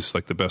cook. This is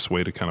like the best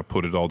way to kind of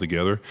put it all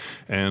together,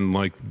 and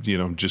like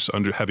just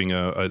having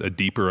a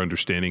deeper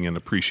understanding and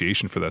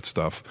appreciation for that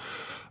stuff.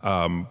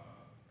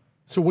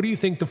 So what do you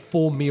think the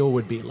full meal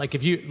would be? Like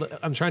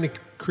I'm trying to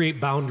create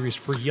boundaries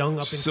for young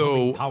up and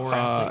coming power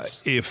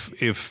athletes.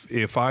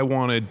 If I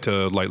wanted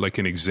to like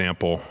an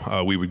example,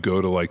 we would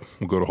go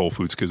to Whole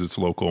Foods because it's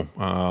local.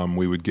 I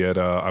would get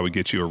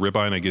you a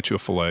ribeye and I get you a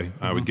fillet.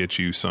 I would get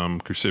you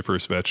some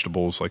cruciferous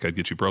vegetables, like I'd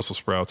get you Brussels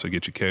sprouts, I'd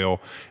get you kale,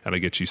 and I'd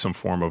get you some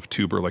form of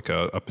tuber like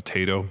a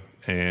potato,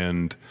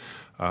 and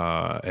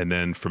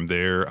then from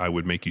there I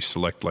would make you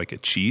select like a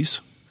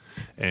cheese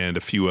and a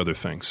few other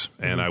things.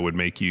 And I would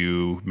make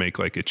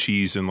like a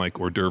cheese and like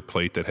hors d'oeuvre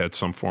plate that had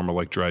some form of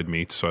like dried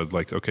meat. So I'd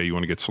like, okay, you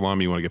want to get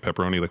salami, you want to get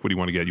pepperoni, like what do you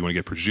want to get? You want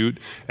to get prosciutto,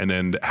 and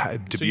then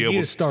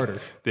a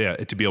starter. Yeah,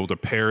 to be able to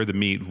pair the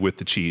meat with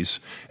the cheese,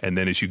 and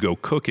then as you go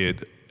cook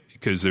it,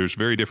 because there's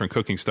very different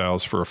cooking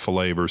styles for a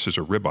fillet versus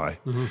a ribeye.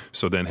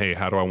 So then, hey,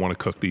 how do I want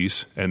to cook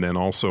these? And then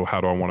also,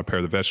 how do I want to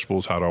pair the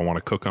vegetables? How do I want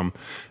to cook them?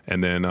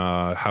 And then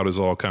how does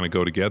it all kind of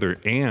go together?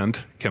 And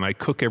can I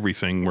cook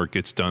everything where it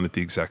gets done at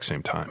the exact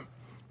same time?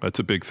 That's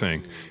a big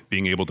thing.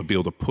 Being able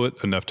to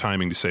put enough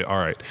timing to say, all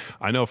right,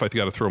 I know if I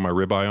got to throw my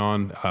ribeye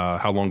on,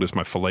 how long does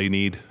my filet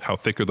need? How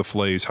thick are the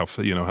fillets? How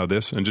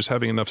this? And just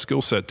having enough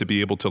skill set to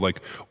be able to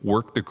like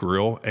work the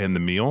grill and the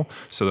meal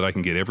so that I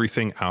can get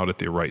everything out at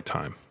the right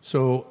time.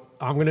 So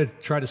I'm going to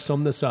try to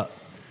sum this up.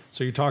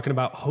 So you're talking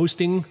about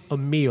hosting a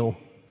meal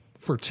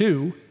for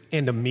 2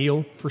 and a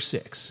meal for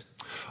 6,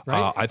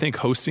 right? I think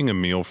hosting a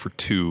meal for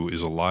 2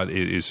 is a lot.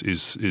 It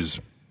is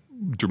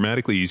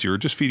dramatically easier,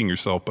 just feeding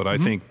yourself. But I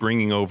think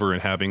bringing over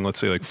and having, let's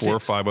say, like 4 or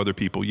 5 other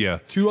people. Yeah.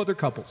 2 other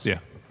couples. Yeah.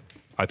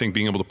 I think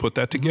being able to put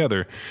that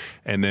together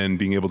and then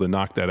being able to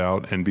knock that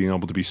out and being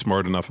able to be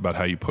smart enough about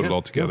how you put it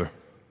all together.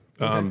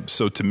 Yeah. Okay.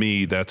 So to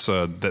me, that's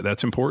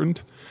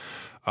important.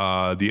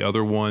 The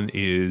other one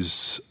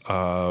is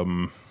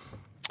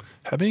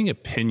having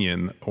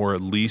opinion, or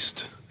at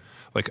least,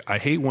 like, I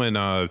hate when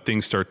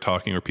things start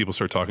talking or people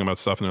start talking about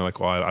stuff and they're like,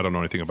 well, I don't know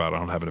anything about it. I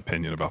don't have an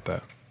opinion about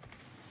that.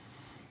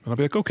 And I'll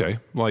be like, okay.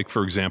 Like,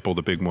 for example,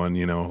 the big one,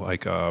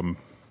 like,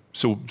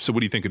 so what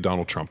do you think of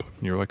Donald Trump?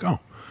 And you're like, oh,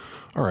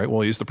 all right,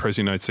 well, he's the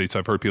president of the United States.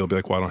 I've heard people be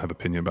like, well, I don't have an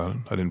opinion about it.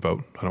 I didn't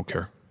vote. I don't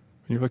care.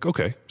 And you're like,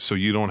 okay, so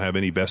you don't have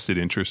any vested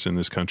interest in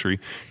this country.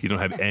 You don't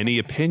have any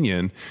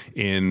opinion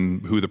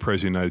in who the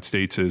president of the United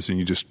States is. And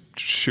you just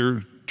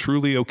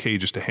truly okay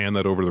just to hand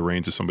that over to the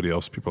reins of somebody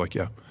else. People are like,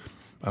 yeah,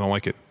 I don't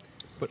like it.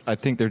 But I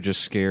think they're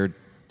just scared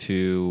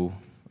to,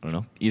 I don't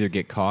know, either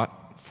get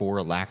caught for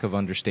a lack of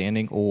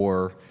understanding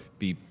or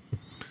be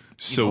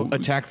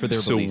attacked for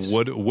their beliefs.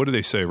 So what do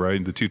they say,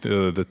 right?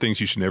 The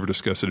things you should never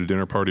discuss at a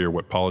dinner party are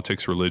what?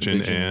 Politics,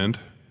 religion. And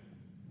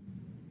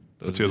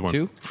what's the other one?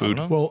 2?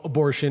 Food. Well,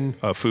 abortion.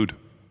 Food.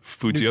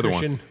 Food's nutrition. The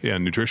other one. Yeah,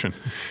 nutrition.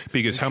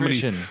 Because how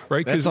many?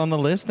 Right? That's on the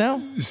list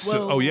now?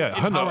 So,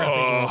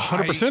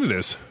 100% it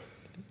is.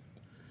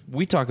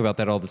 We talk about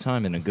that all the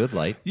time in a good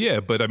light. Yeah,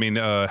 but I mean,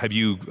 have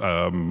you,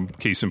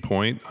 case in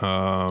point,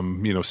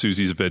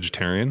 Susie's a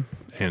vegetarian.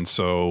 And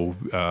so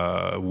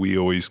we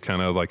always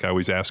kind of like, I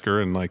always ask her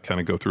and like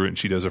kind of go through it, and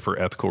she does it for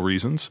ethical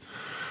reasons.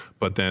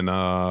 But then,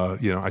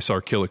 I saw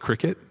her kill a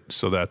cricket.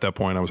 So that at that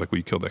point I was like, well,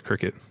 you killed that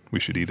cricket. We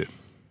should eat it.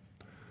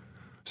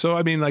 So,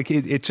 I mean, like,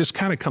 it just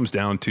kind of comes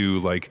down to,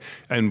 like,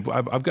 and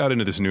I've got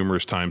into this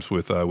numerous times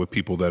with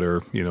people that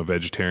are,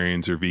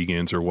 vegetarians or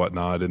vegans or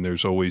whatnot, and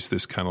there's always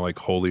this kind of, like,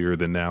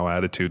 holier-than-thou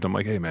attitude. I'm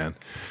like, hey, man,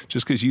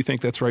 just because you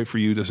think that's right for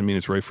you doesn't mean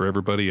it's right for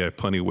everybody. I have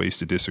plenty of ways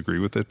to disagree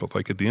with it, but,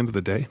 like, at the end of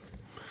the day,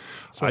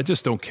 I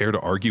just don't care to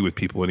argue with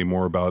people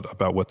anymore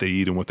about what they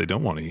eat and what they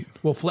don't want to eat.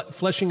 Well,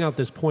 fleshing out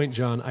this point,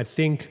 John, I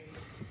think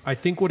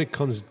what it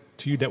comes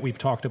to that we've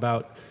talked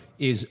about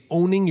is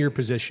owning your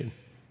position.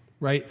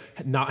 Right?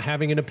 Not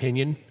having an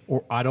opinion,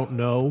 or I don't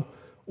know,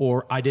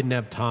 or I didn't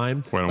have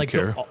time. Or I don't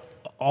care.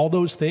 All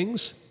those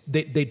things,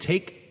 you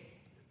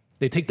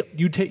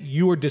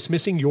are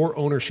dismissing your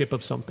ownership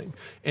of something,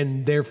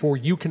 and therefore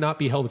you cannot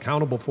be held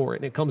accountable for it.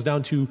 And it comes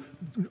down to,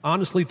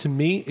 honestly, to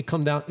me, it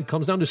comes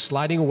down to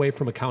sliding away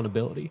from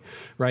accountability,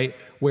 right?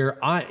 Where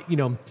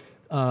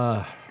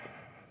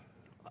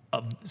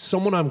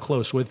someone I'm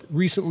close with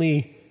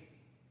recently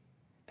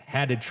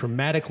had a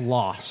traumatic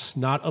loss,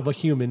 not of a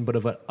human, but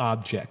of an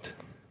object,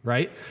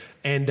 right?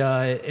 And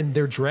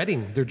they're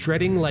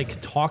dreading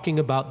like talking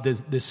about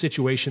the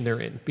situation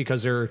they're in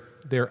because they're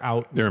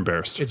out. They're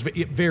embarrassed. It's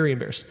very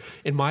embarrassed.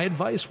 And my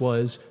advice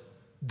was,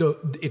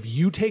 if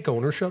you take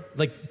ownership,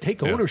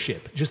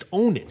 just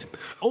own it.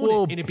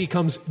 And it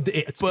becomes,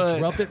 it's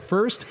rough at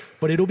first,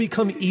 but it'll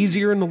become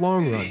easier in the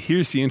long run.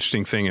 Here's the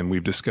interesting thing, and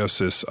we've discussed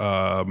this,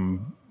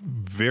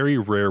 very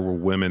rare will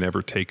women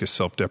ever take a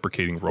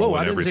self-deprecating role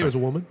in everything. I didn't say it was a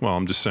woman. Well,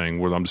 I'm just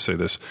say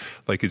this.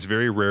 Like, it's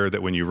very rare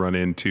that when you run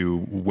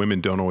into, women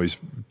don't always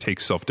take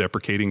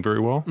self-deprecating very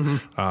well,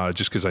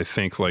 just because I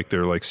think, like,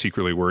 they're, like,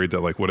 secretly worried that,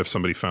 like, what if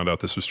somebody found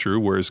out this was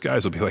true? Whereas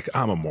guys will be like,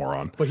 I'm a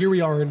moron. But here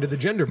we are into the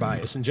gender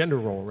bias and gender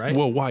role, right?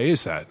 Well, why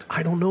is that?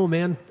 I don't know,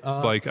 man.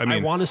 I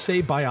want to say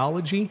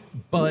biology,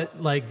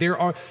 but, like,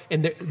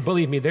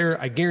 believe me,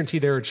 I guarantee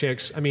there are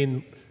chicks. I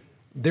mean,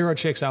 there are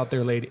chicks out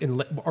there,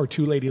 our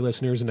 2 lady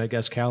listeners, and I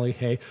guess Callie,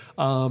 hey,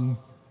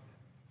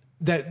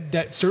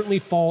 that certainly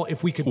fall,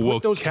 if we could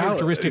put those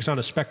characteristics on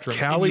a spectrum.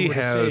 Callie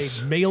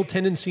has male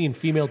tendency and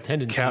female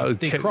tendency.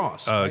 They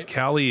cross. Right?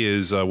 Callie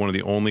is one of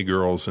the only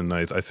girls, and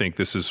I think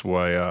this is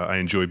why I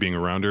enjoy being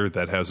around her,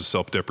 that has a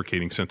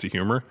self-deprecating sense of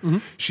humor. Mm-hmm.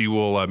 She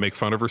will make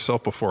fun of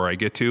herself before I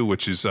get to,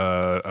 which is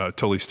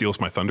totally steals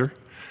my thunder.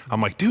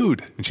 I'm like,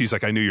 dude. And she's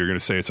like, I knew you were going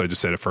to say it, so I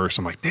just said it first.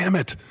 I'm like, damn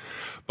it.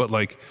 But,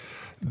 like,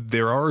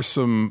 there are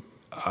some,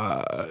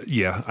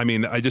 I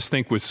mean, I just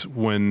think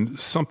when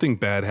something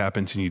bad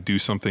happens and you do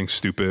something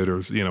stupid,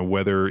 or,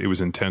 whether it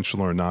was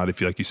intentional or not,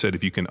 if you, like you said,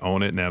 if you can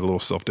own it and add a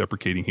little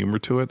self-deprecating humor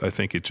to it, I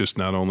think it just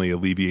not only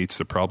alleviates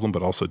the problem,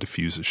 but also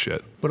diffuses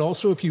shit. But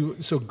also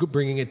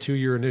bringing it to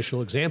your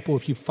initial example,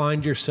 if you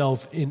find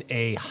yourself in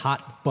a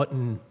hot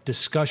button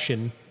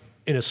discussion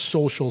in a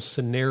social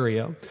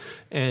scenario,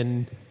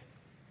 and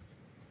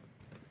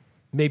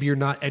maybe you're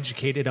not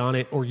educated on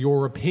it, or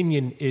your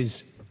opinion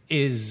is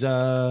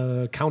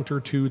counter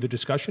to the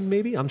discussion,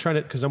 maybe. I'm trying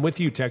to, because I'm with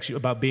you, Tex,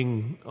 about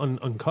being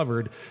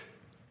uncovered.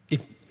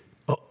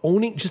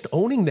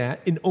 owning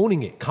that and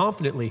owning it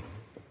confidently,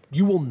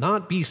 you will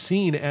not be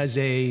seen as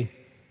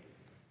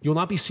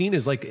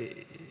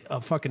like a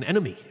fucking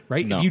enemy,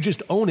 right? No. If you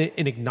just own it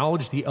and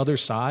acknowledge the other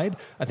side,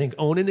 I think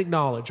own and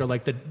acknowledge are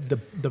like the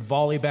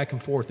volley back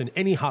and forth in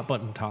any hot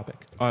button topic.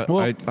 I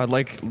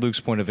like Luke's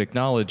point of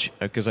acknowledge,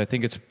 because I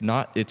think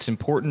it's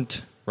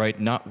important, right?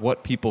 Not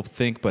what people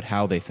think, but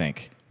how they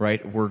think,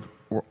 right?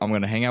 I'm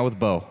going to hang out with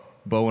Bo.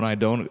 Bo and I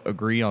don't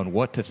agree on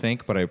what to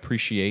think, but I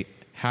appreciate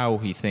how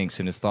he thinks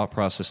and his thought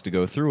process to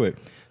go through it.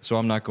 So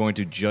I'm not going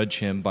to judge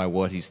him by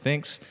what he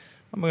thinks.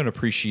 I'm going to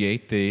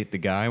appreciate the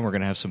guy, and we're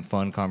going to have some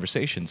fun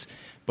conversations.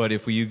 But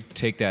if you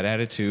take that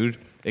attitude,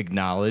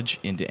 acknowledge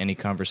into any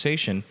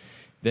conversation,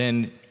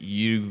 then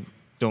you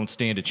don't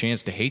stand a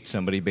chance to hate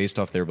somebody based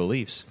off their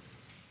beliefs.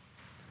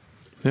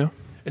 Yeah.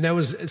 And that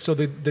was so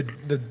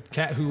the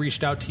cat who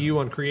reached out to you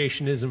on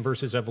creationism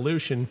versus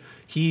evolution.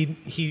 He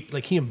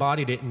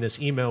embodied it in this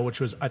email, which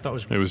was, I thought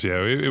was, it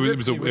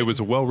was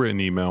a well written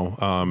email.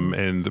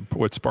 And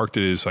what sparked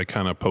it is I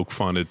kind of poke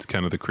fun at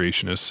kind of the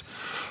creationists.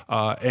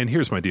 And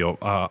here's my deal.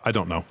 I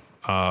don't know.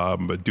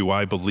 But do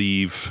I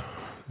believe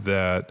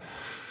that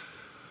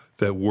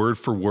word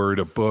for word,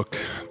 a book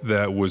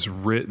that was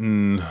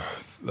written,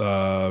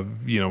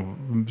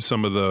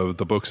 some of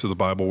the books of the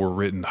Bible were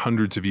written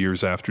hundreds of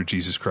years after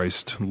Jesus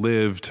Christ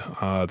lived.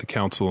 The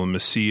Council of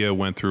Nicaea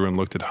went through and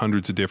looked at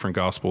hundreds of different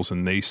gospels,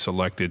 and they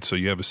selected. So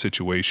you have a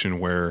situation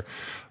where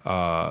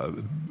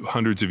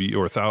hundreds of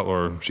years,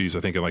 I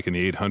think like in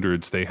the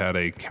 800s, they had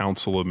a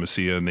Council of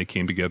Nicaea, and they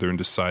came together and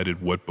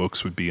decided what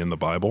books would be in the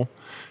Bible.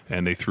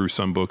 And they threw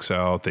some books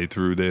out. They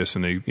threw this,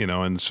 and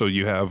and so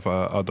you have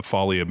the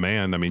folly of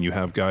man. I mean, you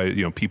have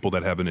people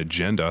that have an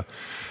agenda.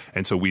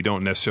 And so we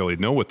don't necessarily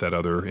know what that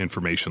other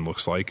information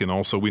looks like. And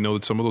also we know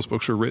that some of those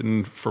books were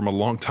written from a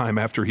long time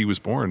after he was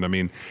born,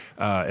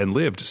 and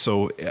lived.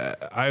 So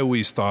I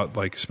always thought,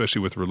 like,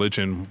 especially with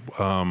religion,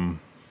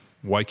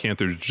 why can't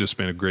there just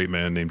been a great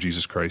man named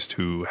Jesus Christ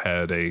who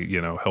had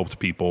helped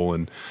people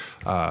and,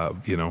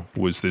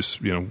 was this,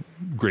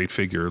 great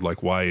figure?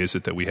 Like, why is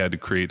it that we had to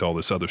create all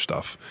this other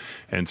stuff?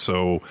 And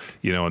so,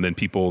 and then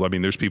people,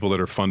 there's people that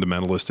are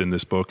fundamentalist in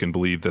this book and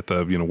believe that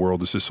the,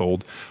 world is this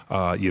old,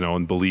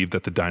 and believe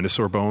that the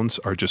dinosaur bones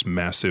are just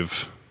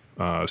massive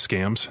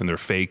scams and they're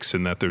fakes,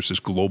 and that there's this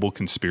global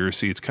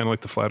conspiracy. It's kind of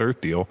like the flat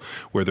earth deal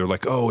where they're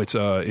like, oh, it's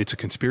a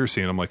conspiracy.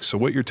 And I'm like, so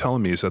what you're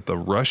telling me is that the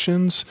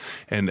Russians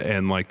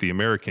and like the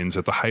Americans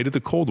at the height of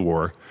the Cold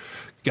War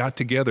got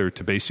together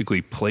to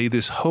basically play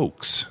this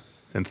hoax.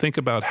 And think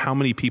about how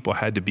many people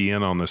had to be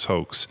in on this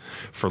hoax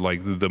for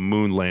like the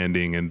moon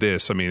landing and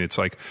this. It's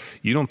like,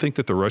 you don't think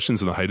that the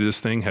Russians in the height of this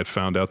thing had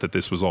found out that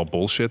this was all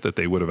bullshit, that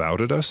they would have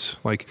outed us?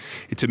 Like,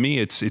 to me,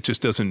 it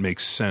just doesn't make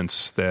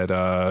sense that,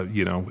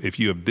 if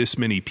you have this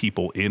many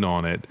people in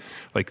on it,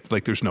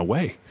 like there's no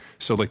way.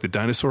 So like the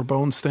dinosaur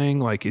bones thing,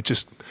 like it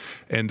just,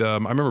 and I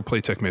remember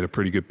Playtech made a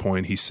pretty good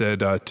point. He said,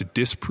 to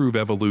disprove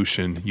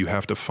evolution, you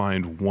have to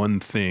find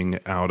one thing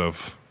out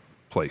of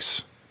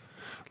place.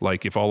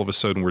 Like if all of a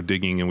sudden we're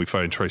digging and we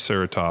find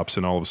Triceratops,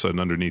 and all of a sudden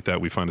underneath that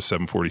we find a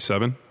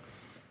 747.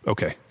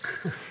 Okay.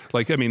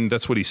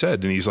 That's what he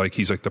said. And he's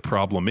like, the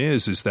problem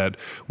is that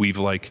we've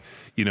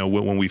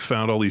when we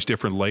found all these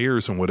different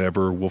layers and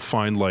whatever, we'll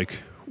find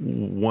like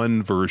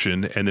one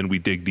version, and then we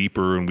dig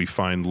deeper and we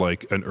find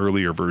like an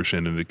earlier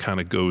version, and it kind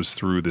of goes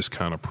through this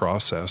kind of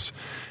process.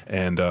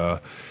 And,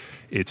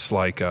 it's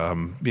like, I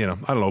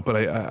don't know, but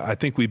I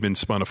think we've been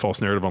spun a false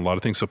narrative on a lot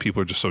of things, so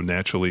people are just so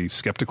naturally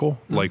skeptical.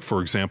 Mm-hmm. Like,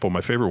 for example, my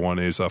favorite one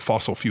is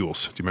fossil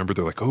fuels. Do you remember?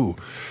 They're like, oh,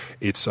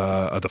 it's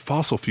the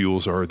fossil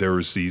fuels are, there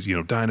was these,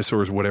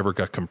 dinosaurs, whatever,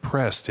 got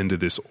compressed into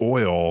this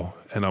oil.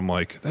 And I'm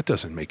like, that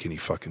doesn't make any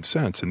fucking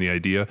sense. And the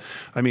idea,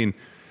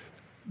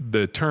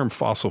 the term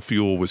fossil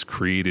fuel was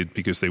created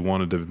because they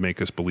wanted to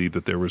make us believe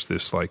that there was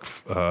this like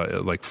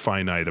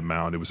finite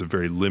amount. It was a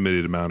very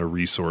limited amount of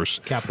resource.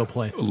 Capital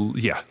play.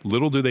 Yeah.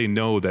 Little do they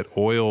know that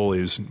oil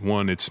is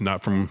one. It's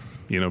not from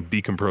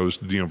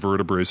decomposed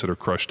vertebrates that are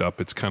crushed up.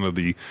 It's kind of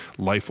the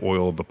life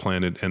oil of the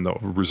planet, and the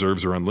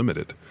reserves are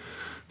unlimited.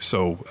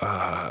 So,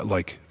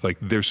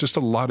 there's just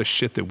a lot of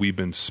shit that we've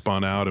been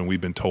spun out and we've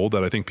been told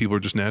that I think people are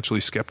just naturally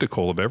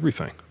skeptical of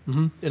everything.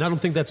 Mm-hmm. And I don't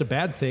think that's a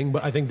bad thing,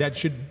 but I think that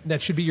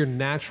should be your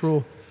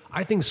natural.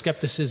 I think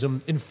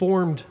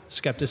informed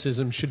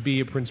skepticism, should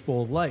be a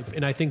principle of life.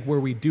 And I think where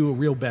we do a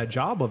real bad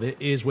job of it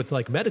is with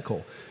like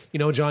medical.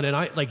 John, and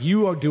I, like,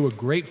 you do a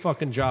great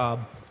fucking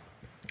job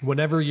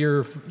whenever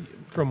you're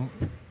from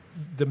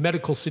the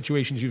medical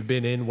situations you've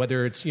been in,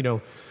 whether it's,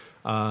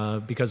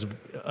 because of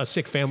a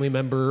sick family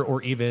member,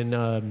 or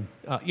even,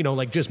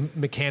 just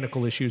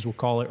mechanical issues, we'll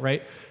call it,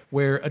 right?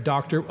 Where a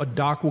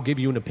doc will give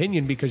you an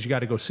opinion because you got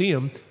to go see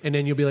him. And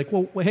then you'll be like,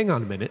 well, hang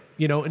on a minute,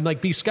 and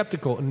like be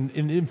skeptical and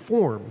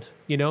informed,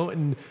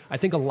 and I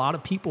think a lot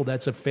of people,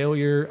 that's a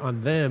failure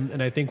on them.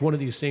 And I think one of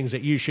these things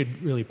that you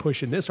should really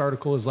push in this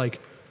article is like,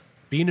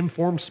 be an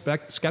informed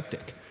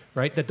skeptic,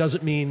 right? That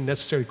doesn't mean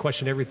necessarily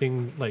question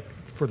everything, like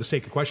for the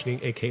sake of questioning,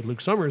 aka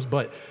Luke Summers,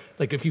 but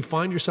like if you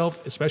find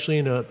yourself, especially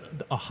in a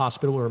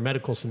hospital or a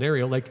medical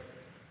scenario, like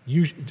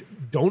you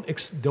don't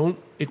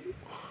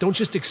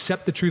just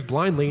accept the truth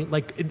blindly.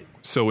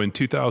 So in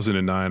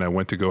 2009, I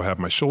went to go have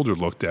my shoulder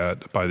looked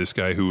at by this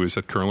guy who was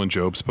at Curl and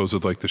Job,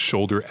 supposed like the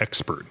shoulder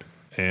expert.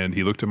 And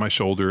he looked at my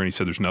shoulder and he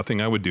said, there's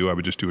nothing I would do. I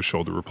would just do a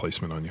shoulder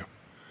replacement on you.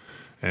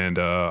 And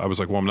I was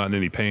like, well, I'm not in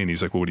any pain.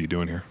 He's like, well, what are you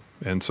doing here?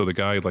 And so the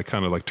guy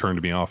kind of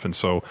turned me off. And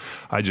so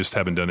I just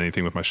haven't done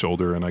anything with my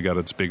shoulder. And I got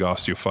this big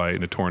osteophyte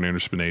and a torn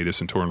interspinatus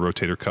and torn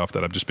rotator cuff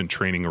that I've just been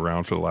training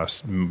around for the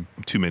last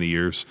too many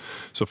years.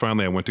 So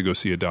finally I went to go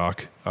see a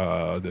doc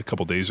a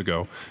couple days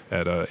ago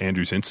at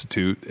Andrews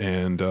Institute.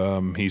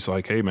 And he's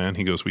like, hey, man,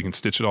 he goes, we can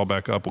stitch it all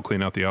back up. We'll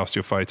clean out the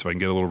osteophytes. If I can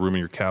get a little room in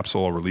your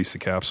capsule, I'll release the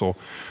capsule.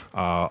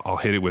 I'll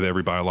hit it with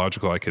every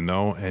biological I can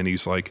know. And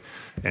he's like,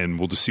 and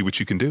we'll just see what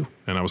you can do.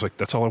 And I was like,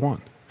 that's all I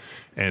want.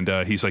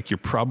 And he's like, you're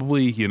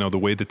probably, the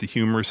way that the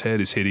humerus head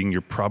is hitting, you're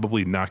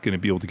probably not going to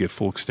be able to get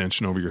full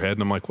extension over your head.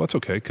 And I'm like, well, that's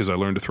okay, because I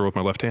learned to throw with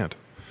my left hand.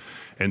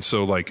 And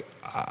so,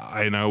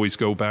 I always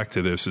go back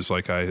to this, is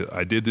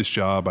I did this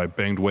job, I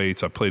banged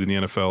weights, I played in the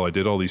NFL, I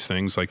did all these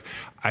things.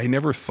 I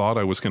never thought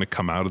I was going to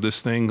come out of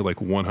this thing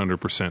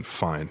 100%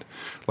 fine.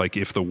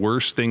 If the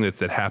worst thing that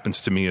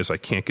happens to me is I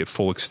can't get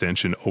full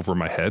extension over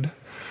my head,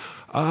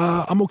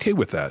 I'm okay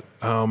with that.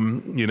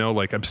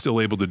 I'm still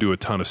able to do a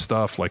ton of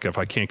stuff. If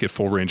I can't get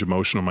full range of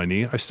motion on my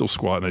knee, I still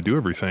squat and I do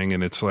everything.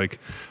 And it's I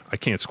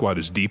can't squat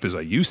as deep as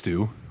I used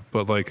to,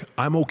 but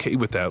I'm okay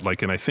with that.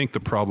 And I think the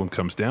problem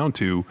comes down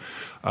to,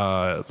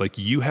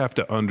 you have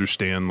to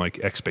understand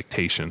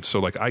expectations.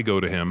 So I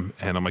go to him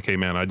and I'm like, hey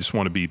man, I just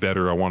want to be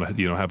better. I want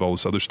to, have all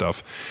this other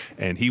stuff.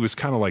 And he was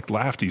kind of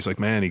laughed. He's like,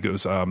 man, he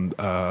goes, a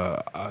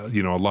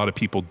lot of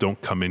people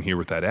don't come in here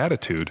with that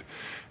attitude.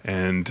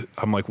 And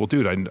I'm like, well,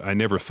 dude, I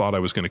never thought I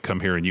was going to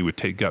come here and you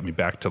would got me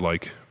back to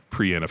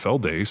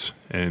pre-NFL days.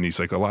 And he's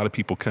like, a lot of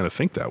people kind of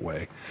think that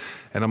way.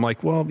 And I'm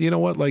like, well, you know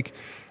what?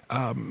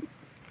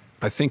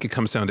 I think it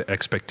comes down to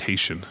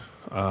expectation.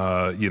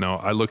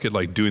 I look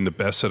at doing the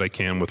best that I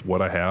can with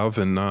what I have.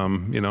 And,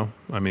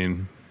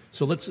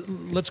 So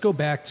let's go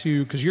back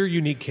to, because you're a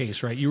unique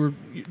case, right? You were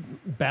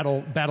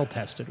battle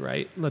tested,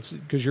 right?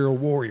 Because you're a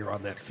warrior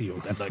on that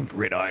field, that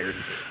gridiron,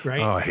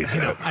 right? Oh, I hate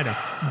that. I know.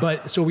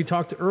 But so we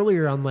talked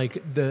earlier on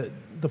the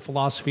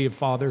philosophy of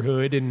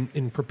fatherhood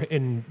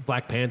and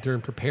Black Panther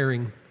and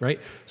preparing, right?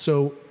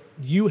 So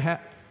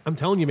I'm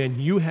telling you, man,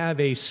 you have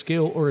a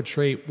skill or a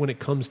trait when it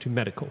comes to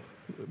medical,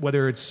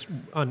 whether it's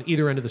on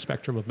either end of the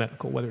spectrum of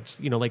medical, whether it's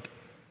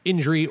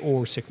injury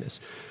or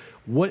sickness.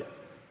 What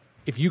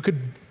if you could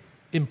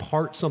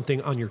impart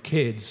something on your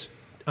kids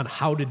on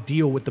how to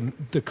deal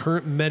with the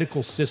current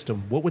medical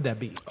system, what would that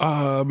be?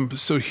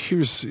 So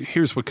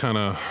here's what kind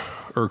of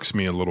irks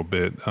me a little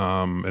bit,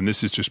 and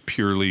this is just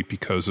purely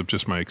because of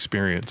just my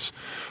experience.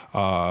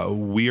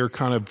 We are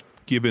kind of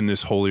given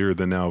this holier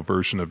than thou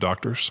version of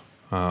doctors.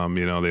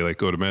 They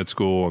go to med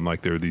school and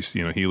they're these,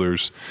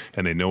 healers,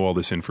 and they know all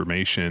this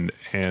information.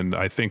 And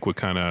I think what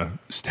kind of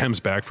stems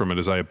back from it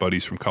is I have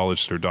buddies from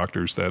college that are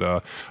doctors that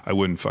I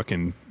wouldn't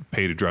fucking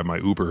pay to drive my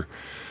Uber.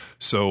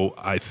 So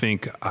I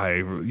think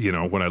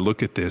when I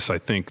look at this, I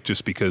think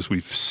just because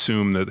we've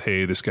assumed that,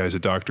 hey, this guy's a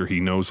doctor, he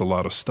knows a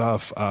lot of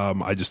stuff,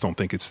 I just don't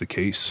think it's the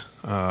case.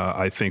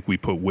 I think we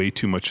put way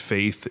too much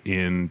faith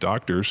in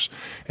doctors.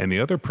 And the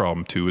other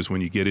problem, too, is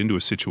when you get into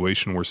a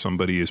situation where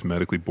somebody is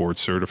medically board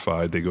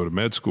certified, they go to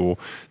med school,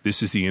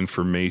 this is the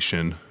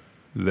information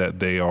that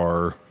they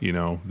are,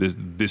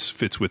 this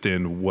fits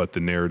within what the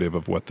narrative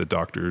of what the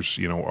doctors,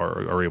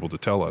 are able to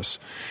tell us.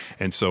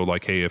 And so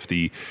hey, if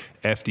the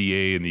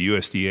FDA and the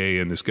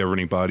USDA and this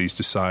governing bodies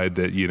decide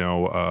that,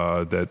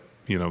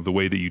 the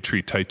way that you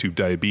treat type 2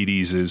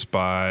 diabetes is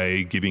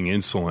by giving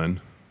insulin,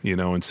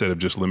 instead of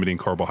just limiting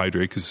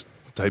carbohydrate, because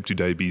type 2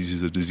 diabetes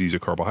is a disease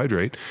of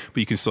carbohydrate, but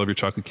you can still have your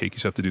chocolate cake. You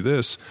just have to do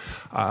this.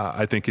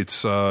 I think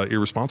it's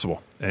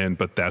irresponsible.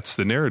 But that's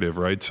the narrative,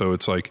 right? So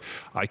it's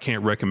I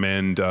can't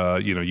recommend,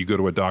 you go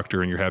to a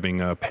doctor and you're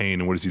having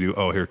pain, and what does he do?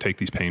 Oh, here, take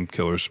these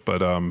painkillers.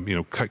 But,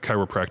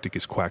 chiropractic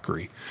is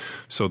quackery.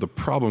 So the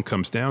problem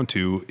comes down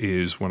to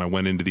is when I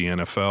went into the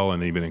NFL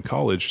and even in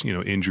college,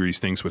 injuries,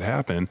 things would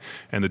happen,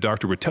 and the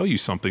doctor would tell you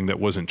something that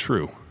wasn't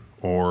true.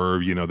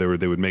 Or,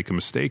 they would make a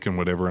mistake and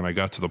whatever. And I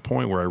got to the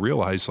point where I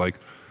realized,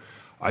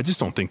 I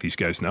just don't think these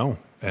guys know.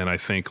 And I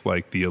think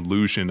the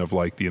illusion of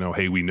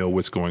hey, we know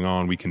what's going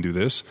on, we can do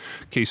this.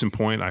 Case in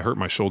point, I hurt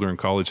my shoulder in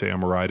college. Hey,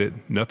 I'm gonna ride it.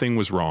 Nothing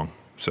was wrong.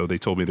 So they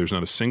told me there's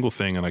not a single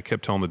thing. And I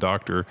kept telling the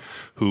doctor,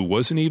 who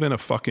wasn't even a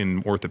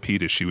fucking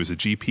orthopedist. She was a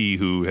GP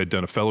who had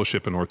done a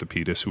fellowship in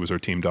orthopedist, who was our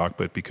team doc.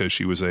 But because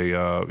she was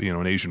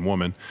an Asian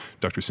woman,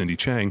 Dr. Cindy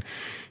Chang,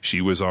 she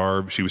was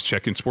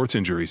checking sports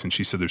injuries. And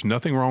she said, there's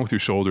nothing wrong with your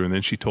shoulder. And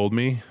then she told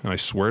me, and I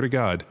swear to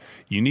God,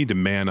 you need to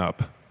man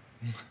up.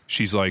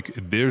 She's like,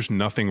 there's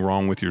nothing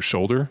wrong with your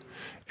shoulder,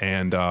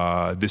 and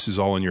this is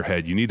all in your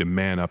head. You need to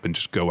man up and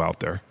just go out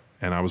there.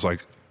 And I was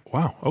like,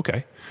 wow,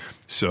 okay.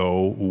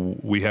 So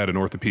we had an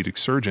orthopedic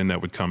surgeon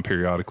that would come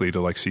periodically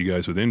to see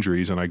guys with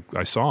injuries, and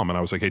I saw him, and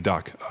I was like, hey,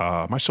 doc,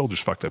 my shoulder's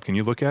fucked up. Can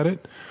you look at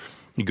it?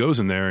 he goes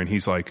in there and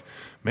he's like,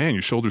 man,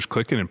 your shoulder's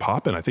clicking and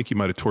popping. I think you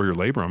might have tore your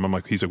labrum. I'm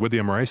like, he's like, what'd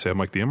the MRI say? I'm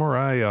like, the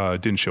MRI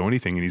didn't show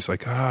anything. And he's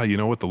like, you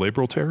know what, the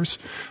labral tears?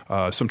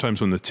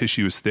 Sometimes when the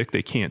tissue is thick,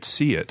 they can't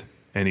see it.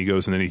 And he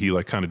goes, and then he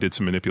like kind of did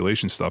some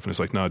manipulation stuff. And it's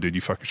like, no, dude,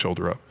 you fuck your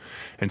shoulder up.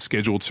 And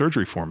scheduled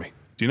surgery for me.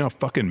 Do you know how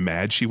fucking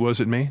mad she was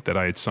at me that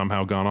I had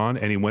somehow gone on?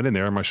 And he went in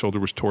there and my shoulder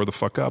was tore the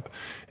fuck up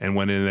and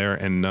went in there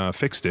and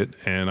fixed it.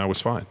 And I was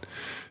fine.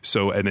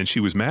 So, and then she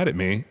was mad at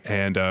me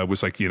and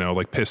was like, you know,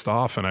 like pissed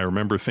off. And I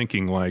remember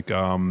thinking like,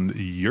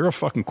 you're a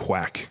fucking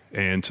quack.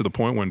 And to the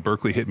point when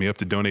Berkeley hit me up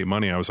to donate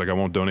money, I was like, I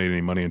won't donate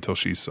any money until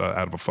she's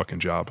out of a fucking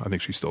job. I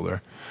think she's still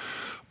there.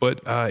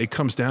 But it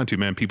comes down to,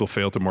 man, people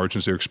fail to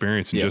margin their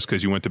experience. And just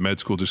because you went to med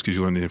school, just because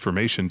you learned the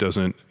information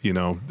doesn't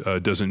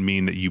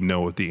mean that you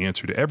know the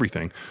answer to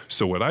everything.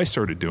 So what I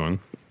started doing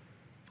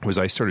was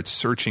I started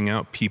searching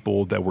out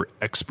people that were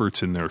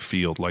experts in their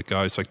field, like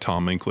guys like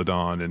Tom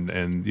Incledon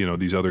and you know,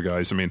 these other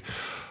guys. I mean,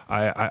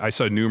 I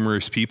saw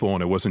numerous people,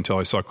 and it wasn't until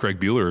I saw Craig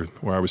Bueller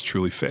where I was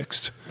truly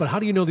fixed. But how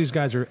do you know these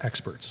guys are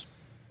experts?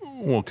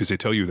 Well, because they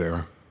tell you they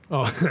are.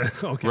 Oh,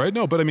 okay. Right?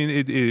 No, but I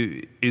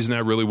mean, isn't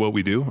that really what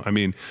we do? I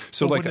mean,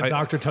 so well, like, would a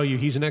doctor tell you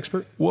he's an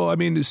expert? Well, I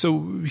mean,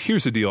 so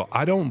here's the deal.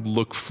 I don't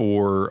look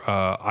for.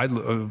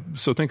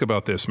 So think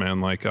about this,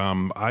 man. Like,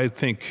 I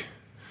think,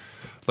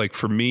 like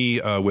for me,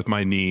 with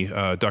my knee,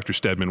 Dr.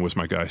 Stedman was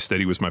my guy.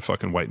 Steady was my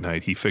fucking white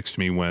knight. He fixed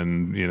me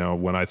when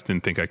I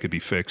didn't think I could be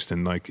fixed.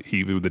 And like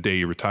the day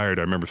he retired,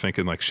 I remember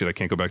thinking like, shit, I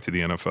can't go back to the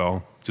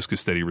NFL just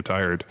because Steady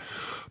retired.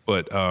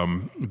 But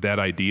that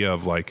idea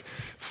of like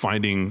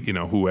finding, you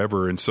know,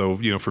 whoever. And so,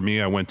 you know, for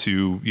me, I went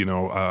to, you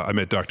know, I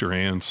met Dr.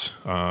 Ans,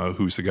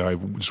 who's the guy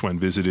who just went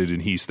and visited,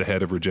 and he's the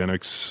head of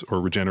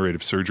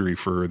regenerative surgery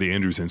for the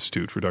Andrews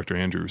Institute, for Dr.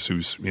 Andrews,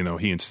 who's, you know,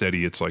 he and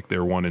Steady, it's like they're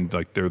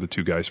the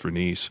two guys for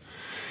knees.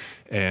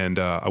 And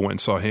I went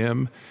and saw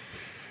him.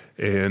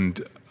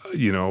 And,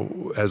 you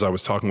know, as I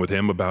was talking with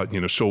him about, you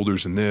know,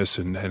 shoulders and this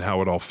and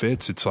how it all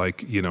fits, it's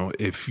like, you know,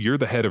 if you're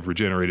the head of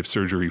regenerative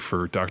surgery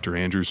for Dr.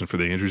 Andrews and for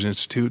the Andrews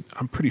Institute,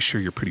 I'm pretty sure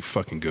you're pretty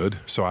fucking good.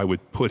 So I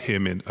would put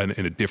him in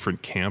a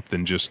different camp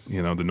than just,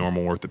 you know, the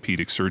normal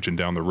orthopedic surgeon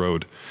down the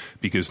road,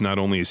 because not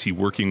only is he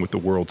working with the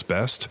world's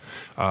best,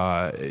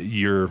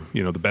 you're,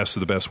 you know, the best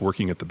of the best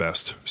working at the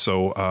best.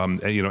 So,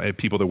 and, you know, and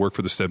people that work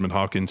for the Steadman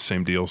Hawkins,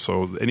 same deal.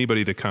 So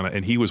anybody that kind of,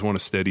 and he was one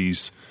of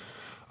Steady's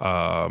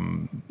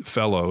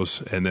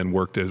fellows, and then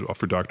worked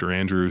for Dr.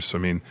 Andrews. I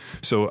mean,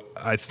 so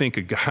I think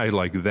a guy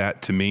like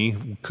that, to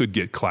me, could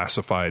get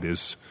classified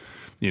as,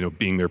 you know,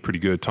 being there pretty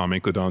good. Tom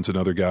Incledon's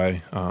another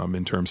guy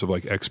in terms of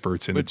like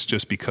experts, and it's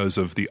just because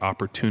of the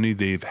opportunity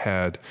they've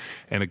had.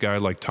 And a guy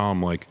like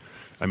Tom, like,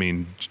 I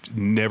mean, he's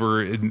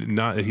never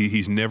not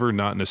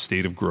in a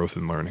state of growth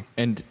and learning.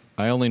 And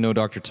I only know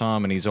Dr.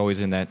 Tom, and he's always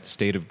in that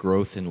state of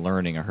growth and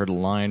learning. I heard a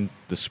line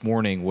this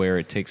morning where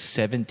it takes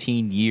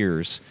 17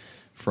 years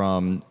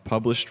from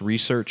published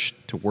research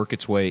to work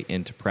its way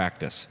into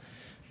practice.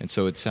 And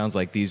so it sounds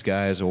like these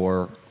guys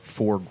are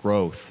for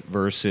growth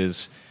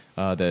versus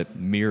that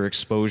mere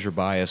exposure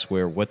bias,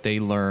 where what they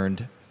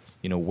learned,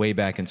 you know, way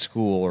back in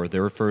school, or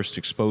their first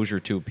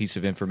exposure to a piece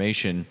of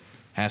information,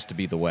 has to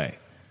be the way.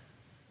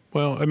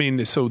 Well, I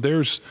mean, so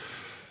there's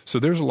a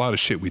lot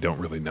of shit we don't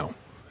really know.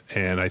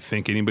 And I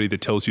think anybody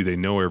that tells you they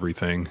know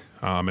everything,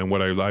 and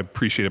what I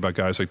appreciate about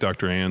guys like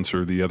Dr. Ans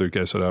or the other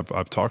guys that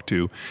I've talked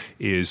to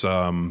is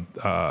I'm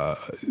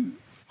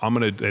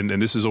going to,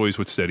 and this is always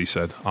what Steady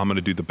said, I'm going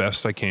to do the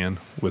best I can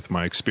with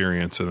my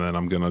experience, and then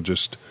I'm going to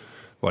just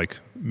like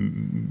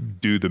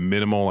do the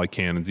minimal I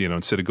can, you know,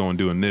 instead of going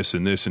doing this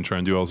and this and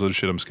trying to do all this other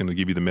shit, I'm just going to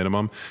give you the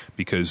minimum,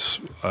 because,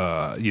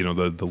 you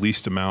know, the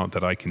least amount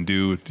that I can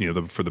do, you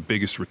know, for the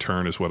biggest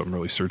return is what I'm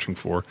really searching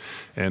for.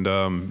 And,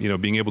 you know,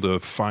 being able to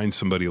find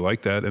somebody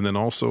like that, and then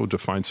also to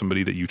find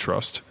somebody that you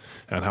trust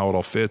and how it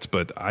all fits.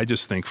 But I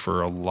just think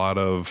for a lot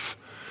of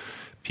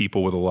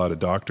people with a lot of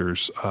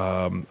doctors,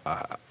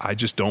 I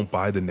just don't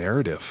buy the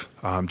narrative,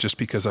 just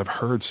because I've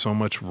heard so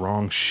much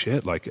wrong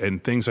shit, like,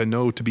 and things I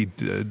know to be,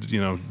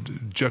 you know,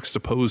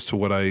 juxtaposed to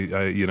what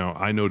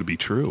I know to be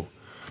true.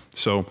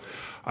 So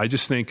I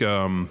just think, you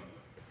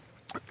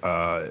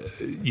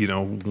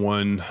know,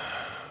 one,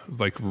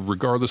 like,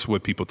 regardless of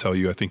what people tell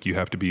you, I think you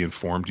have to be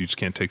informed. You just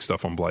can't take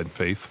stuff on blind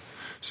faith.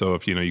 So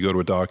if, you know, you go to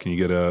a doc and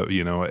you get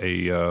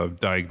a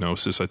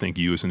diagnosis, I think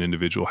you as an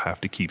individual have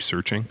to keep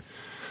searching.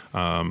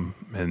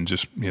 And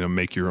just, you know,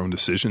 make your own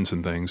decisions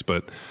and things.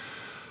 But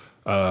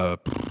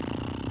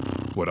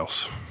what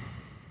else?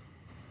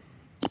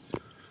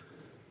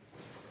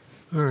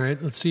 All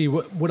right, let's see.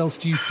 What else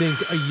do you think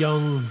a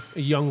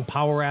young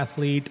power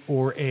athlete,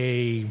 or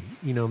a,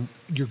 you know,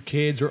 your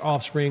kids or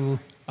offspring?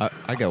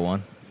 I got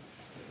one.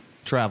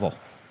 Travel.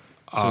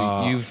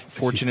 So you've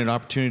fortunate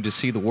opportunity to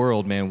see the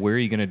world, man. Where are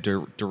you going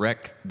to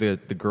direct the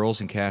girls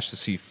and Cash to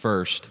see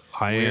first?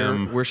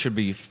 Where should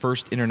be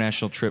first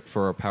international trip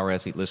for our Power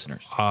Athlete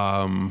listeners?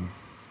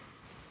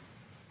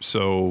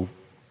 So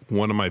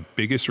one of my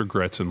biggest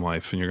regrets in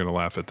life, and you're going to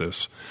laugh at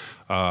this,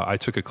 I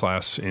took a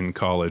class in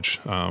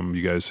college.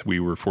 We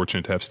were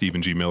fortunate to have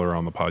Stephen G. Miller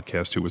on the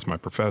podcast, who was my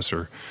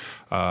professor.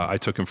 I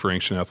took him for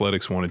Ancient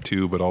Athletics 1 and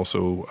 2, but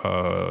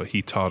also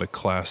he taught a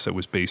class that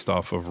was based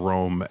off of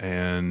Rome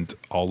and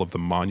all of the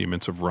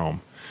monuments of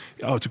Rome.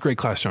 Oh, it's a great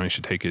class, John. You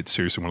should take it.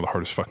 Seriously, one of the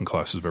hardest fucking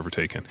classes I've ever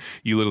taken.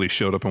 You literally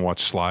showed up and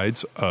watched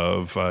slides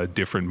of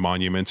different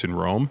monuments in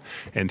Rome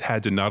and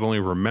had to not only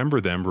remember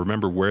them,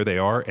 remember where they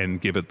are, and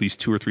give at least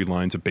 2 or 3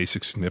 lines of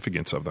basic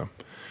significance of them.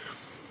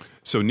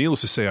 So needless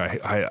to say,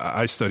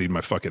 I studied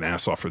my fucking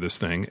ass off for this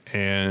thing,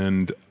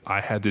 and I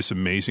had this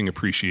amazing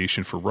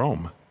appreciation for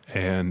Rome.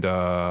 And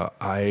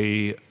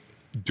during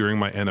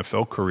my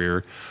NFL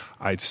career,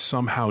 I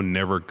somehow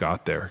never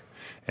got there.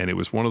 And it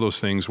was one of those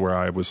things where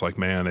I was like,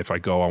 man, if I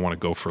go, I want to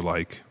go for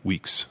like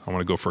weeks. I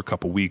want to go for a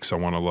couple weeks. I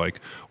want to like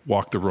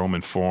walk the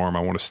Roman Forum. I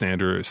want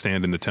to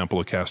stand in the Temple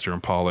of Castor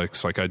and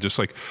Pollux. Like I just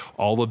like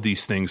all of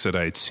these things that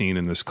I had seen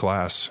in this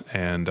class,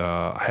 and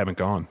I haven't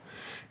gone.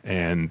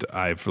 And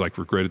I've like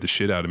regretted the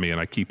shit out of me, and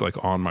I keep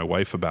like on my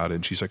wife about it.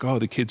 And she's like, oh,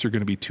 the kids are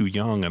going to be too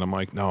young. And I'm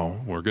like,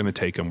 no, we're going to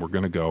take them. We're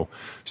going to go.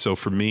 So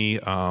for me,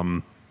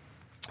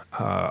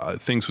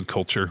 things with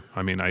culture.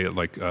 I mean, I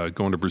like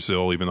going to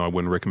Brazil, even though I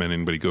wouldn't recommend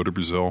anybody go to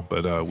Brazil,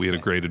 but we had a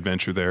great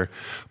adventure there.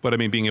 But I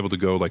mean, being able to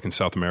go like in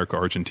South America,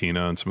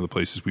 Argentina, and some of the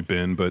places we've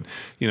been, but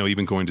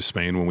even going to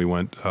Spain when we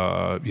went,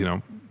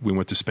 we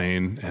went to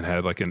Spain and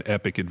had like an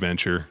epic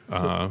adventure.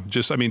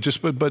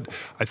 But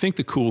I think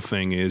the cool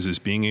thing is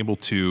being able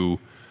to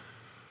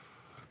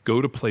go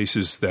to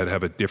places that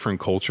have a different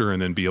culture and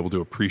then be able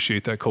to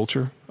appreciate that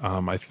culture.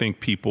 I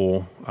think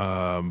people,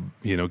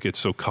 get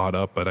so caught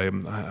up, but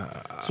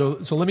So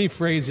let me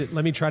phrase it.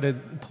 Let me try to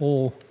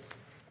pull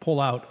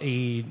out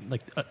a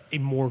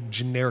more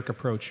generic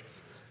approach.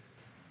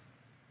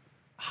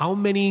 How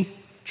many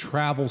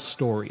travel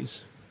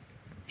stories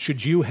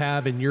should you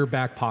have in your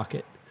back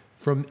pocket?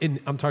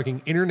 I'm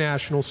talking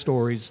international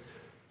stories.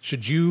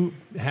 Should you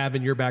have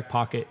in your back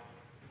pocket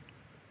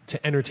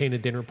to entertain a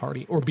dinner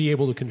party or be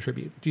able to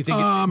contribute? Do you think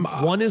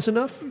one is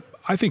enough?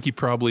 I think you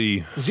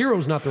probably... 0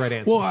 is not the right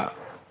answer. Well,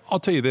 I'll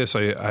tell you this.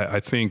 I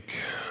think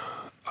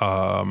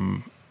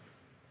some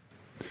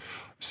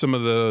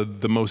of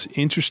the most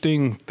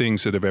interesting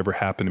things that have ever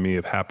happened to me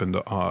have happened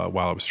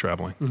while I was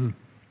traveling. Mm-hmm.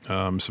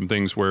 Some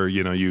things where,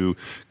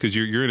 because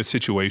you're in a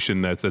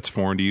situation that's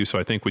foreign to you. So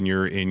I think when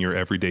you're in your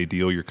everyday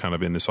deal, you're kind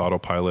of in this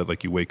autopilot,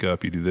 like you wake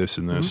up, you do this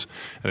and this.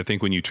 Mm-hmm. And I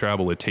think when you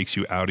travel, it takes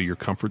you out of your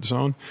comfort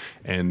zone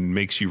and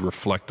makes you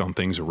reflect on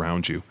things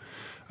around you.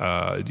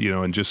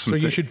 And just so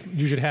you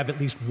should have at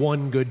least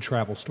one good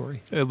travel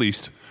story. At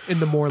least.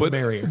 And the more the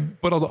merrier.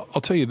 But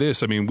I'll tell you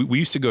this. I mean, we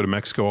used to go to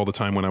Mexico all the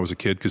time when I was a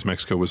kid because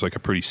Mexico was like a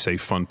pretty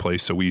safe, fun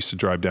place. So we used to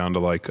drive down to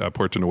like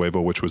Puerto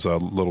Nuevo, which was a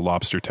little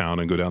lobster town,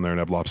 and go down there and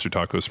have lobster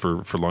tacos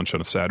for lunch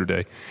on a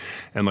Saturday.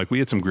 And like we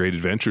had some great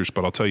adventures.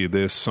 But I'll tell you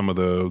this, some of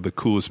the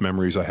coolest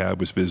memories I had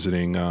was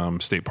visiting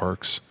state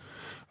parks.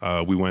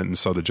 We went and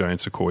saw the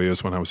giant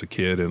sequoias when I was a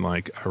kid, and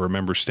like I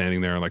remember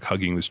standing there and like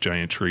hugging this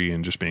giant tree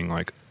and just being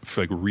like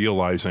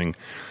realizing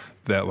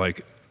that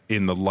like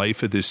in the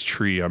life of this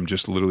tree, I'm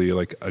just literally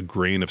like a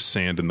grain of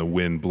sand in the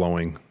wind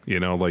blowing.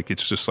 Like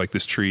it's just like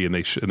this tree, and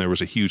and there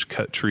was a huge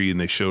cut tree, and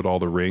they showed all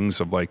the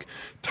rings of like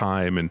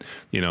time, and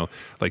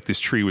like this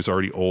tree was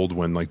already old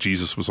when like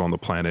Jesus was on the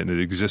planet, and it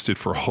existed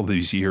for all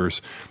these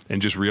years, and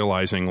just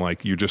realizing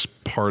like you're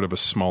just part of a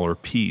smaller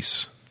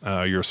piece.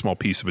 You're a small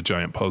piece of a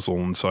giant puzzle.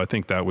 And so I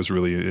think that was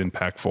really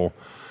impactful.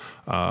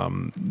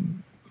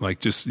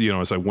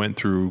 As I went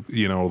through,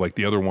 like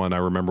the other one, I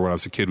remember when I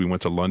was a kid, we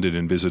went to London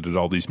and visited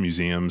all these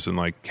museums and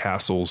like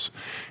castles.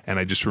 And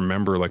I just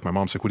remember like my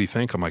mom's like, what do you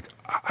think? I'm like,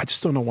 I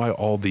just don't know why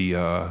all the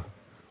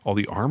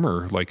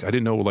armor, like I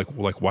didn't know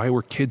like why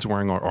were kids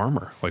wearing our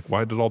armor? Like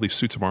why did all these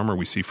suits of armor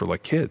we see for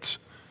like kids?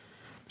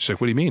 She's like,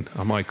 what do you mean?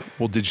 I'm like,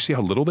 well, did you see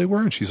how little they were?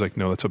 And she's like,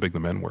 no, that's how big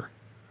the men were.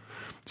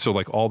 So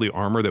like all the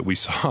armor that we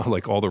saw,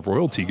 like all the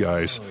royalty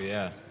guys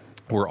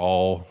were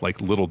all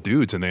like little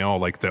dudes, and they all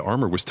like the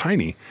armor was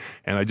tiny.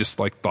 And I just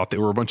like thought they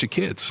were a bunch of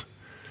kids.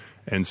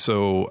 And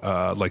so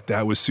like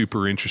that was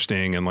super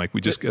interesting. And like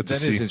we just got to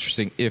see. That is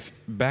interesting. If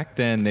back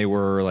then they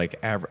were like,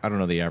 I don't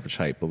know the average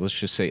height, but let's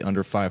just say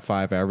under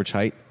 5'5" average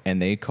height,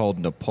 and they called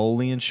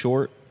Napoleon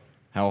short,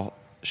 how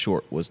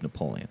short was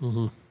Napoleon?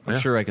 Mm-hmm. I'm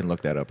sure I can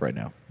look that up right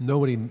now.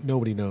 Nobody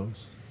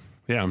knows.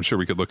 Yeah, I'm sure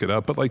we could look it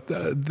up. But like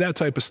that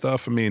type of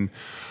stuff, I mean,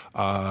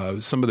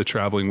 some of the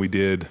traveling we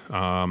did,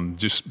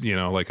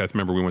 like I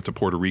remember we went to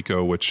Puerto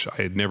Rico, which I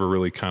had never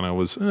really kind of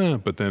was,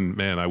 but then,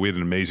 man, we had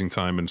an amazing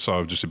time and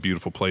saw just a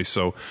beautiful place.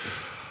 So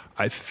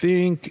I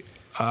think...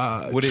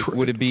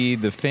 Would it be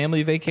the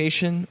family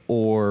vacation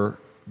or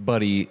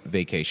buddy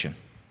vacation?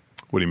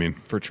 What do you mean?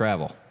 For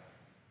travel.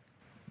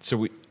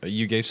 So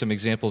you gave some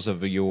examples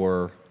of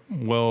your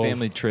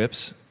family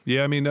trips.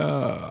 Yeah, I mean...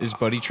 is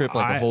buddy trip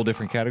like a whole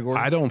different category?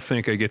 I don't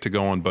think I get to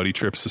go on buddy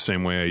trips the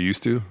same way I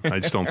used to. I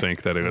just don't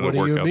think that it'll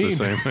work out the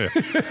same way.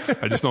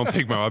 I just don't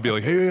think I'd be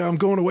like, hey, I'm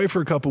going away for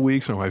a couple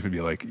weeks. My wife would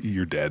be like,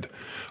 you're dead.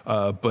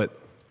 But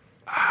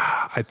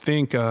I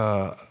think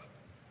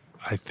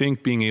I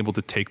think being able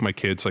to take my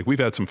kids, like we've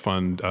had some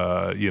fun,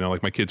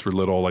 like my kids were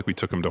little, like we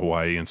took them to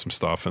Hawaii and some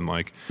stuff, and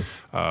like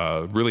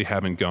really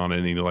haven't gone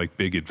any like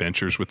big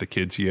adventures with the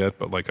kids yet,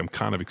 but like I'm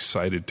kind of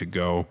excited to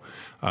go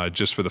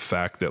just for the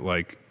fact that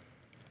like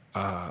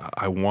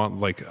I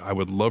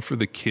would love for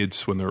the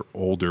kids when they're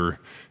older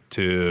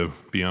to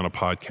be on a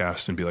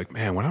podcast and be like,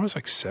 man, when I was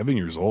like 7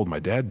 years old, my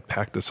dad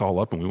packed us all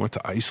up and we went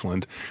to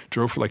Iceland,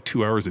 drove for like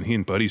 2 hours, and he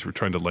and buddies were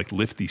trying to like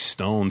lift these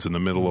stones in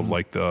the middle of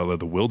like the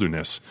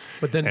wilderness.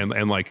 But then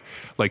and like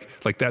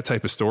that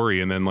type of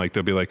story, and then like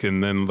they'll be like,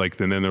 and then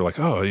they're like,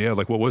 oh yeah,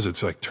 like what was it?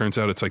 So like turns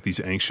out it's like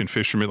these ancient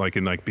fishermen, like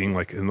and like being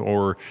like,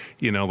 or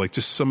like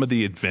just some of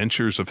the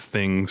adventures of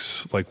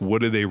things. Like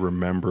what do they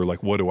remember?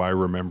 Like what do I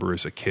remember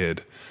as a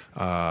kid?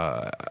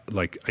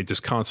 Like I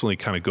just constantly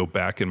kind of go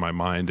back in my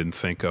mind and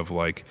think of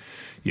like,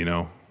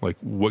 like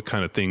what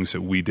kind of things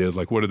that we did,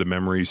 like what are the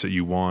memories that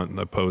you want,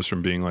 opposed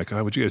from being like, oh,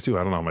 what'd you guys do?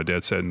 I don't know. My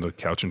dad sat in the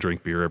couch and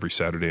drank beer every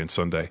Saturday and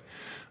Sunday.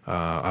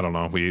 I don't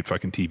know. We ate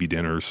fucking TV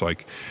dinners.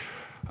 Like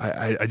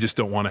I just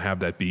don't want to have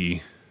that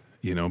be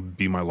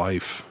my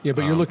life. Yeah.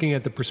 But you're looking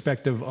at the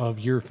perspective of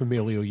your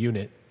familial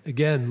unit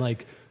again,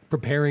 like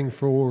preparing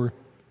for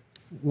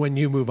when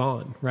you move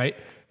on, right?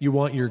 You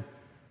want your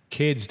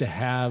kids to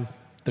have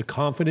the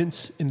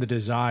confidence and the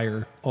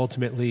desire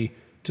ultimately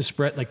to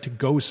spread, like to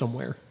go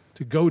somewhere,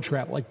 to go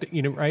travel, like,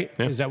 right?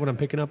 Yeah. Is that what I'm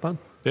picking up on?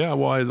 Yeah.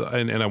 Well,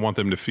 I want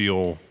them to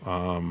feel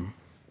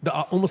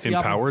almost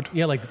empowered.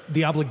 Like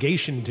the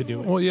obligation to do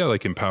it. Well, yeah,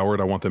 like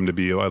empowered. I want them to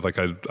be I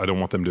don't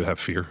want them to have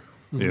fear.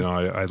 Mm-hmm.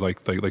 I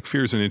like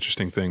fear is an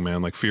interesting thing,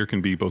 man. Like fear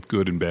can be both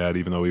good and bad,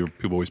 even though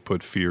people always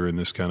put fear in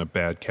this kind of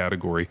bad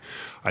category.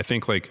 I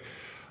think like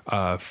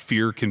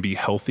fear can be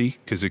healthy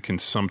because it can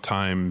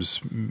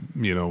sometimes,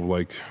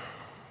 like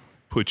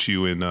put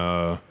you in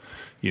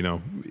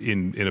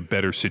in a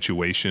better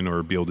situation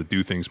or be able to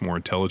do things more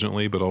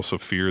intelligently, but also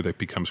fear that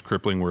becomes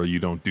crippling where you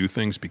don't do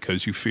things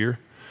because you fear,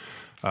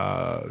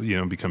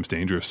 becomes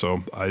dangerous.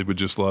 So I would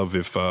just love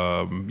if,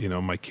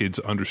 my kids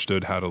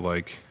understood how to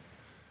like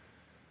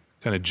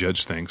kind of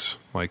judge things.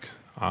 Like,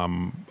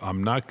 I'm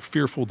not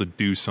fearful to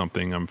do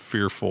something. I'm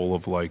fearful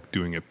of like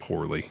doing it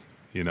poorly,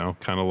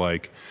 kind of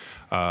like,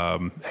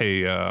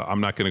 hey,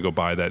 I'm not going to go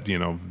buy that,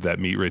 that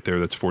meat right there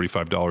that's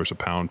 $45 a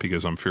pound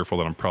because I'm fearful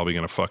that I'm probably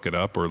going to fuck it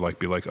up, or like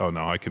be like, oh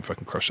no, I can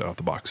fucking crush that out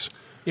the box.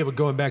 Yeah, but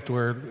going back to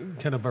where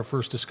kind of our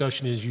first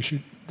discussion is,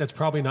 that's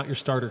probably not your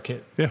starter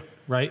kit. Yeah.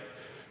 Right?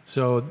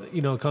 So,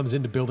 it comes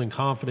into building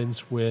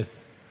confidence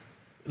with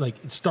like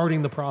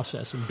starting the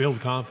process and build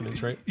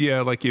confidence, right?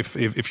 Yeah, like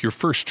if your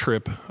first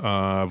trip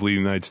of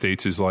leaving the United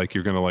States is like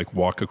you're going to like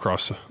walk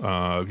across,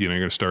 you're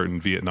going to start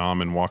in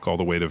Vietnam and walk all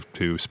the way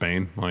to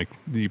Spain, like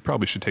you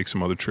probably should take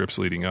some other trips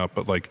leading up,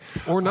 but like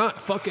or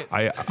not, fuck it.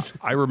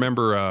 I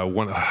remember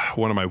one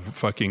of my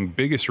fucking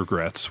biggest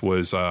regrets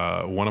was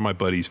one of my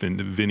buddies,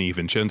 Vinny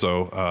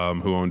Vincenzo,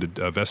 who owned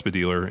a Vespa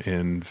dealer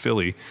in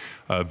Philly.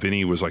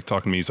 Vinny was like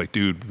talking to me. He's like,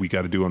 dude, we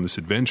got to do on this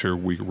adventure.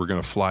 We're going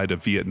to fly to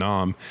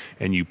Vietnam,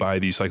 and you buy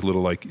these like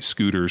little like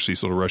scooters,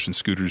 these little Russian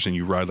scooters, and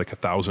you ride like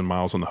 1,000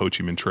 miles on the Ho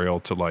Chi Minh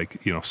Trail to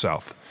like,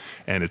 south.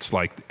 And it's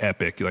like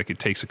epic. Like it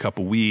takes a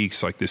couple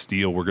weeks, like this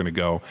deal, we're going to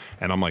go.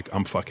 And I'm like,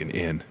 I'm fucking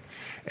in.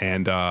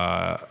 And,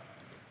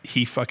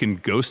 he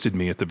fucking ghosted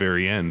me at the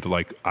very end.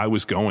 Like I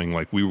was going,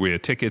 like we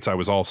had tickets. I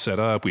was all set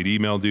up. We'd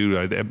emailed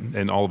dude.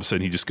 And all of a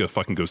sudden he just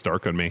fucking goes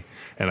dark on me.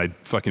 And I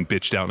fucking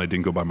bitched out and I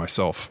didn't go by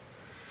myself.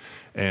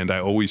 And I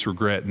always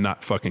regret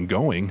not fucking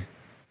going.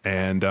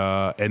 And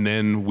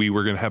then we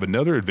were going to have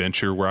another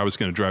adventure where I was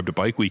going to drive to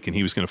Bike Week and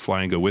he was going to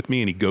fly and go with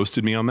me, and he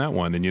ghosted me on that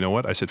one. And you know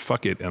what? I said,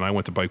 fuck it. And I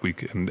went to Bike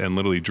Week and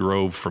literally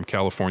drove from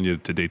California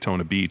to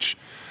Daytona Beach.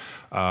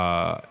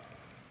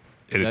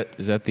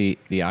 Is that the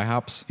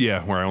IHOPs?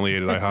 Yeah, where I only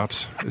ate at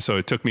IHOPs. So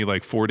it took me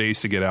like 4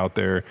 days to get out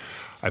there.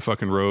 I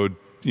fucking rode,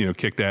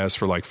 kicked ass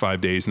for like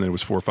 5 days, and then it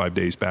was 4 or 5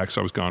 days back.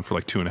 So I was gone for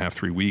like 2.5,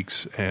 3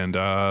 weeks, and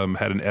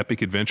had an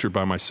epic adventure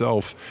by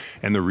myself.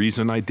 And the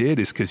reason I did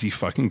is because he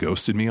fucking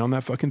ghosted me on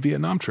that fucking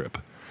Vietnam trip.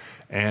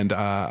 And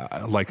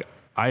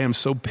I am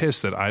so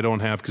pissed that I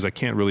don't have, because I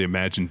can't really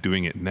imagine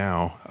doing it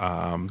now.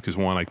 Because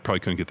one, I probably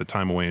couldn't get the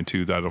time away, and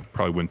two, that I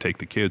probably wouldn't take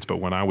the kids. But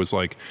when I was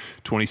like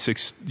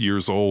 26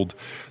 years old,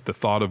 the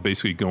thought of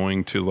basically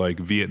going to like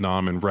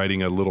Vietnam and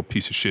riding a little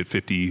piece of shit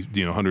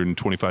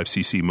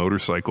 125cc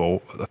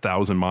motorcycle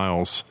 1,000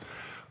 miles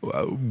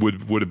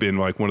would have been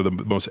like one of the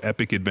most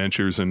epic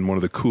adventures and one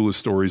of the coolest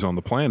stories on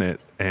the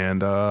planet.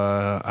 And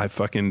I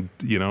fucking,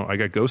 I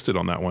got ghosted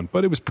on that one.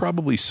 But it was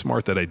probably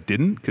smart that I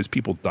didn't, because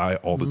people die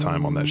all the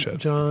time on that shit.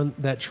 John,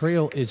 that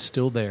trail is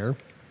still there.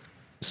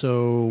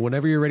 So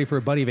whenever you're ready for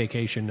a buddy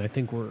vacation, I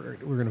think we're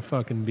gonna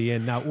fucking be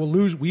in. Now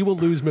we will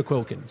lose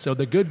McQuilkin. So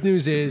the good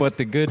news is, but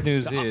the good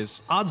news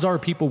is, odds are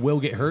people will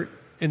get hurt.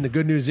 And the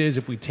good news is,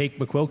 if we take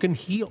McQuilkin,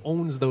 he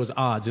owns those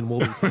odds, and we'll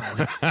be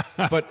fine.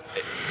 But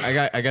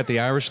I got the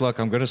Irish luck.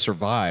 I'm going to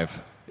survive.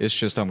 It's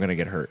just I'm going to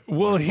get hurt.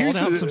 Well, here's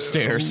down some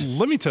stairs.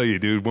 Let me tell you,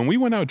 dude. When we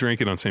went out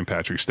drinking on St.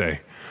 Patrick's Day,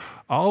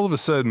 all of a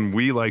sudden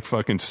we like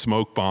fucking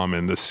smoke bomb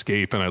and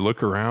escape, and I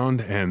look around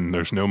and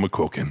there's no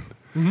McQuilkin.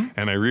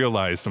 And I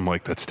realized, I'm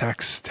like, that's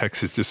Tex.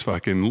 Tex is just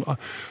fucking...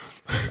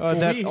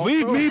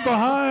 leave me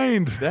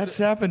behind. That's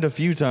happened a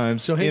few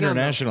times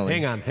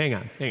internationally. Hang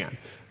on.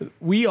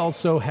 We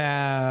also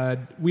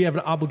we have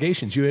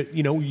obligations. You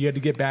had to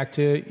get back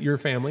to your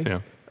family.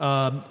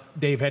 Yeah.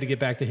 Dave had to get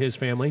back to his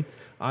family.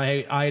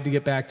 I had to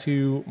get back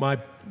to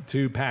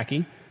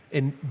Packy.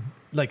 And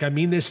like, I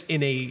mean this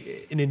in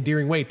an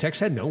endearing way. Tex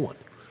had no one.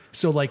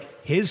 So,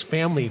 like, his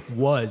family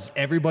was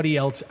everybody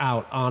else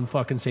out on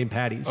fucking St.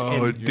 Patty's.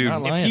 Oh, and dude.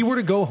 If he were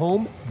to go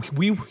home,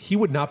 he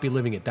would not be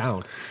living it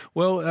down.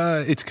 Well,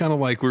 it's kind of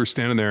like we were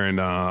standing there, and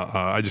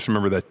I just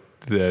remember that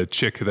the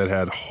chick that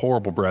had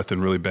horrible breath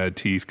and really bad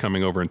teeth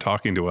coming over and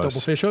talking to us.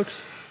 Double fish hooks?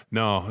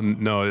 No.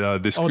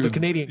 The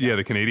Canadian gal. Yeah,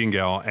 the Canadian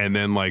gal. And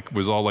then, like,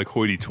 was all, like,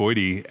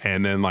 hoity-toity,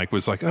 and then, like,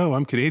 was like, oh,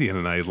 I'm Canadian.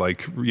 And I,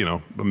 like,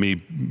 me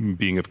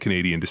being of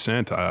Canadian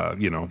descent, I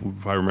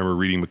remember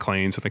reading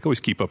Maclean's, and I always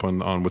keep up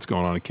on what's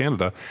going on in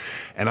Canada.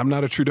 And I'm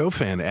not a Trudeau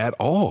fan at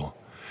all.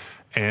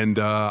 And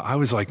I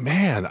was like,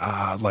 man,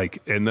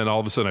 and then all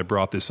of a sudden I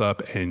brought this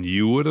up, and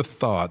you would have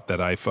thought that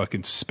I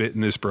fucking spit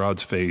in this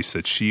broad's face,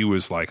 that she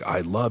was like,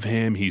 I love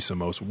him, he's the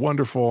most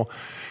wonderful.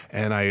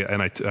 And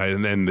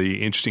then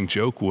the interesting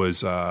joke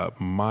was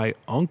my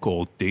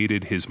uncle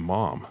dated his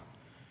mom.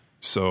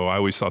 So I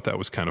always thought that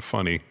was kind of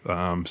funny.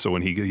 So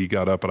when he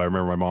got up, and I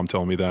remember my mom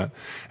telling me that,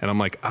 and I'm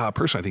like,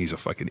 personally, I think he's a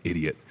fucking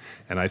idiot.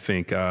 And I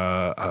think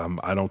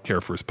I don't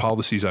care for his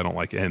policies. I don't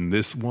like it. And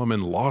this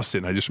woman lost it.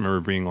 And I just remember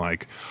being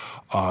like,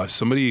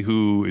 somebody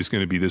who is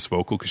going to be this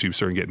vocal because she was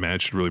starting to get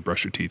mad should really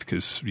brush her teeth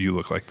because you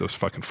look like those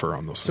fucking fur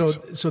on those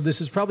things. So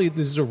this is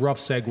a rough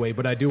segue,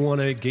 but I do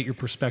want to get your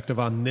perspective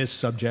on this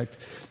subject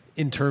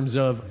in terms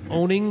of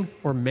owning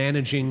or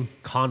managing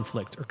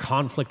conflict or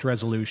conflict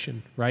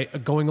resolution,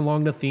 right? Going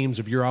along the themes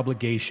of your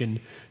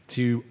obligation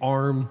to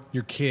arm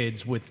your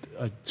kids with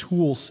a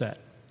tool set.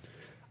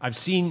 I've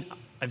seen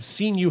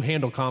you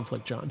handle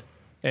conflict, John,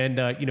 and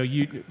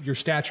your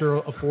stature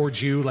affords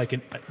you like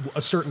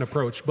a certain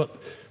approach. But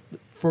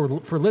for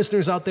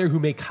listeners out there who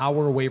may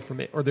cower away from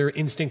it, or their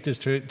instinct is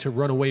to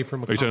run away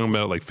from a conflict. Are you talking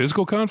about like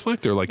physical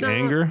conflict or like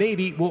anger?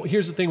 Maybe. Well,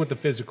 here's the thing with the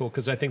physical,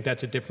 because I think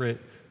that's a different.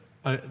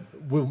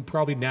 We'll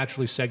probably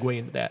naturally segue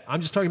into that. I'm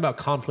just talking about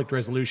conflict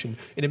resolution,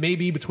 and it may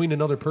be between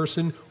another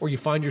person, or you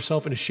find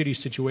yourself in a shitty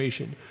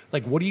situation.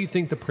 Like, what do you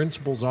think the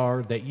principles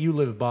are that you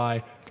live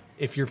by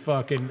if you're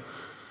fucking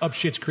up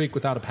shit's creek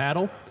without a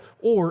paddle,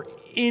 or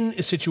in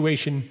a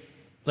situation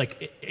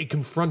like a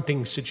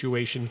confronting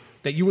situation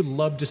that you would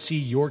love to see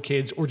your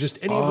kids or just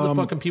any of the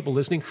fucking people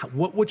listening?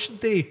 What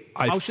should they?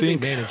 How should they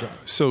manage it?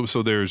 So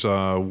there's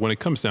when it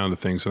comes down to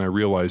things, and I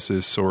realize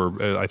this,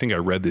 or I think I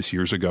read this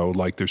years ago.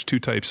 Like, there's two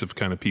types of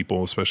kind of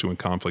people, especially when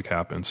conflict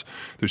happens.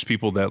 There's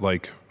people that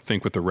like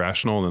think with the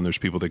rational, and then there's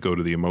people that go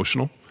to the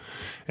emotional.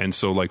 And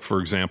so, like, for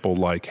example,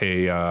 like,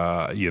 hey,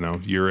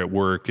 you're at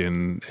work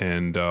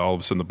and all of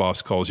a sudden the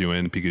boss calls you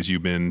in because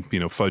you've been,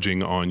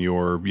 fudging on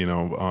your,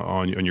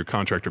 on your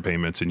contractor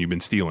payments, and you've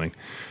been stealing,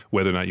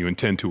 whether or not you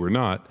intend to or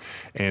not.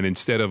 And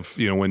instead of,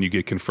 when you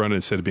get confronted,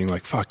 instead of being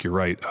like, fuck, you're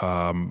right,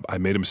 I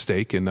made a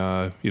mistake, and,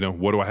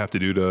 what do I have to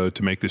do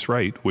to make this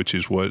right? Which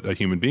is what a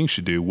human being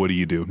should do. What do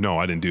you do? No,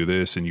 I didn't do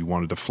this. And you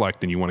want to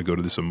deflect, and you want to go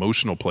to this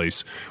emotional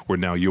place where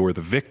now you're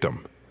the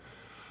victim.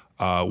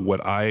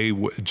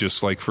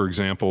 Just like, for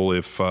example,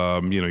 if,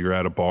 you're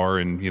at a bar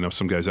and,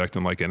 some guy's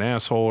acting like an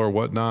asshole or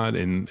whatnot.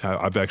 And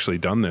I've actually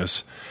done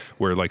this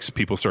where like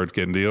people start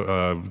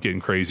getting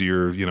crazy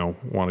or,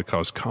 want to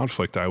cause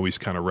conflict. I always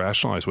kind of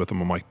rationalize with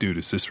them. I'm like, dude,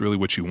 is this really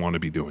what you want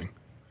to be doing?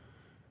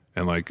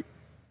 And like,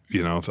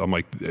 I'm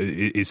like,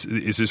 is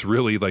this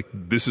really like,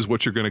 this is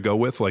what you're going to go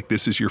with? Like,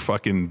 this is your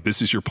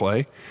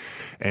play.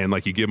 And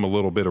like, you give them a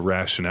little bit of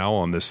rationale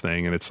on this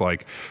thing. And it's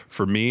like,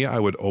 for me, I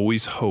would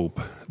always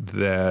hope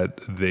that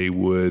they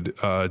would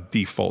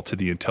default to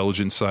the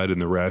intelligence side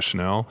and the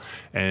rationale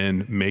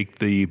and make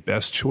the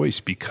best choice,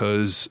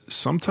 because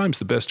sometimes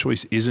the best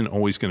choice isn't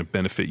always going to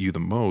benefit you the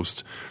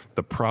most.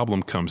 The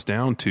problem comes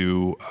down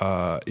to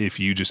if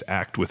you just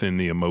act within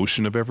the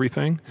emotion of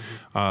everything,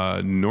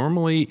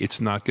 normally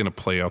it's not going to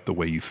play out the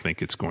way you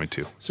think it's going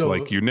to. So,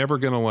 like, you're never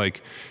going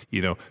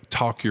to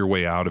talk your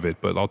way out of it.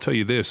 But I'll tell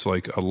you this,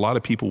 like, a lot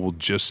of people will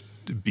just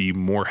be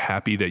more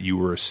happy that you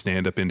were a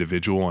stand-up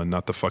individual and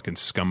not the fucking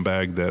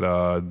scumbag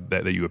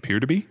that you appear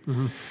to be.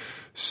 Mm-hmm.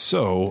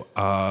 So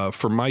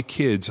for my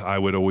kids, I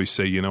would always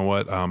say, you know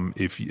what,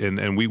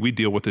 we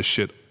deal with this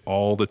shit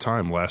all the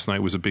time. Last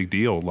night was a big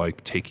deal,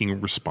 like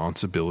taking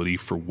responsibility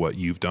for what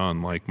you've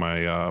done. Like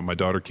my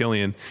daughter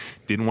Killian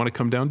didn't want to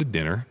come down to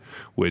dinner,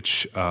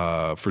 which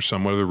for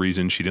some other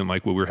reason she didn't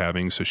like what we were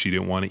having, so she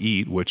didn't want to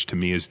eat, which to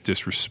me is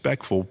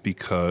disrespectful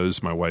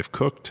because my wife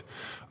cooked.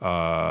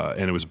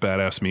 And it was a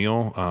badass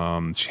meal.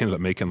 She ended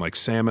up making like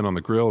salmon on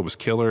the grill. It was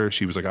killer.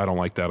 She was like, I don't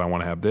like that. I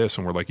want to have this.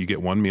 And we're like, you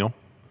get one meal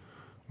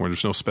where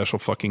there's no special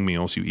fucking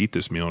meals. You eat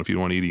this meal. And if you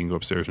don't want to eat it, you can go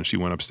upstairs. And she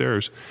went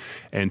upstairs.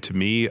 And to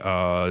me,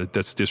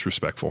 that's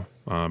disrespectful.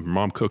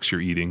 Mom cooks, you're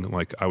eating.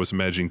 Like, I was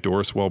imagining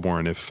Doris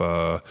Wellborn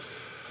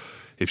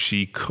if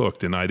she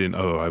cooked and I didn't,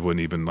 I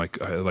wouldn't even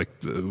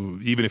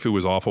even if it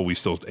was awful, we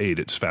still ate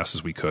it as fast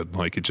as we could.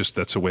 Like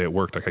that's the way it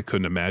worked. Like I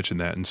couldn't imagine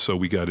that. And so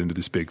we got into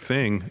this big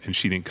thing and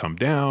she didn't come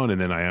down.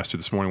 And then I asked her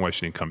this morning why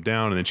she didn't come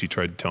down. And then she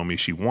tried to tell me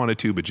she wanted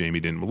to, but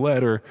Jamie didn't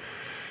let her.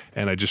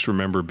 And I just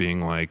remember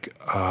being like,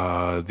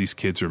 these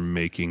kids are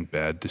making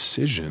bad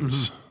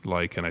decisions.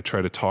 Like, and I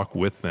try to talk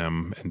with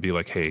them and be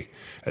like, hey,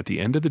 at the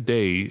end of the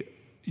day,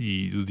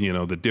 you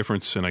know, the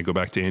difference, and I go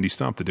back to Andy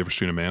Stump, the difference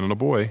between a man and a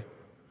boy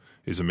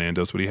is a man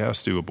does what he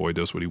has to, a boy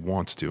does what he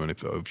wants to. And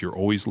if you're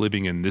always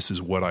living in this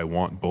is what I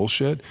want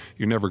bullshit,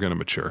 you're never going to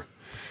mature.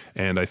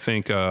 And I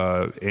think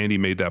Andy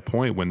made that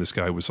point when this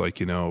guy was like,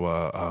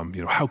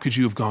 how could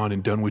you have gone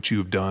and done what you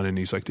have done? And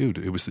he's like, dude,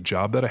 it was the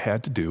job that I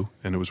had to do,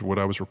 and it was what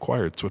I was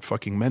required. It's what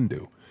fucking men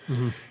do.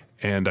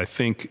 And I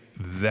think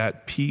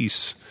that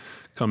piece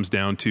comes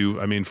down to,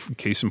 I mean,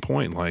 case in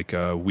point, like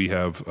we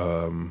have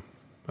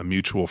a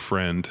mutual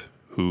friend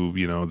who,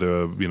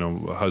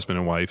 a husband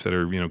and wife that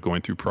are,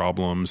 going through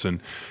problems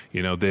and,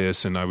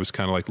 this. And I was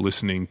kind of like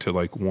listening to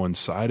like one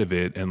side of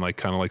it and like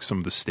kind of like some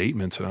of the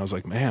statements. And I was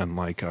like, man,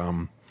 like,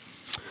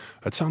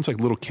 that sounds like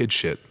little kid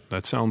shit.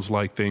 That sounds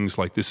like things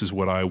like this is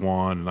what I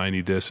want and I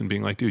need this, and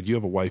being like, dude, you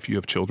have a wife, you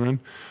have children.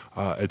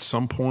 At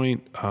some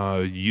point,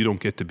 you don't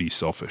get to be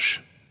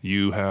selfish.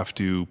 You have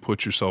to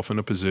put yourself in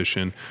a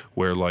position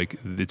where like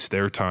it's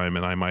their time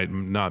and I might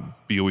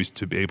not be always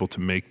to be able to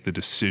make the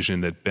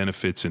decision that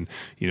benefits, and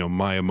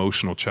my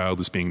emotional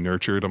child is being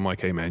nurtured. I'm like,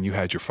 hey man, you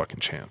had your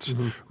fucking chance.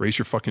 Raise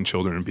your fucking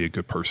children and be a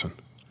good person.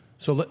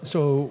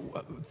 So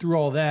through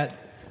all that,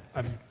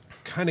 I've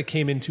kind of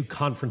came into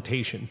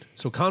confrontation.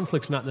 So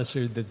conflict's not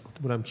necessarily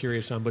what I'm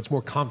curious on, but it's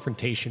more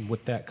confrontation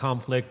with that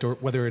conflict, or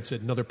whether it's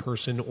another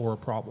person or a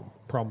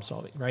problem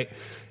solving, right?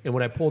 And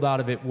what I pulled out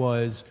of it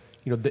was,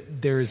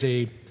 there's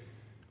I'm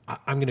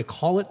going to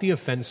call it the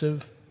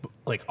offensive,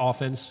 like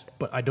offense,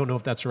 but I don't know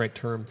if that's the right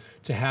term,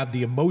 to have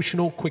the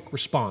emotional quick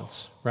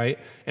response, right?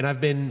 And I've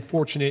been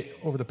fortunate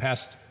over the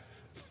past,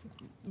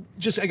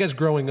 just I guess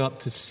growing up,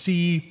 to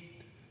see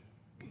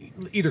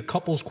either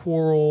couples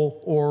quarrel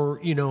or,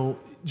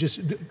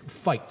 just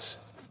fights,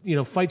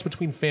 fights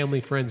between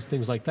family, friends,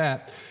 things like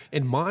that.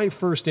 And my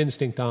first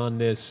instinct on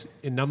this,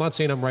 and I'm not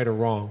saying I'm right or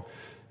wrong,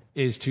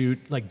 is to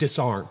like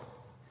disarm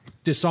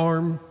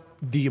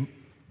the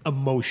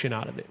emotion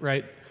out of it,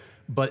 right?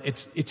 But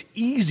it's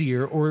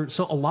easier, or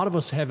so a lot of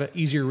us have an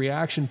easier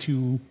reaction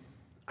to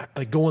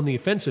like go on the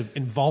offensive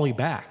and volley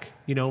back,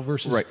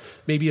 versus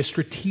maybe a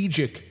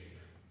strategic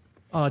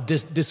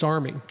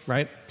disarming,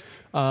 right?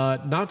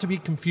 Not to be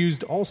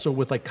confused also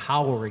with like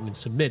cowering and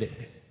submitting,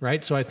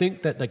 right? So I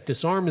think that like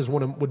disarm is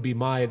would be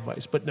my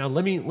advice. But now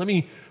let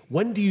me.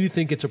 When do you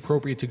think it's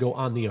appropriate to go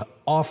on the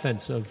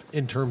offensive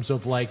in terms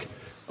of like,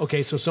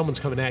 okay, so someone's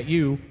coming at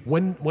you.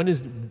 When are you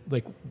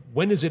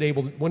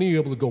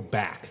able to go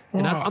back?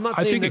 And I'm not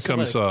saying I think it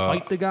comes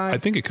fight the guy. I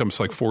think it comes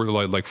like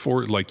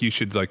you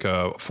should like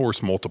a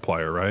force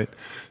multiplier, right?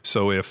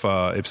 So if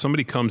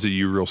somebody comes at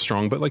you real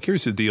strong, but like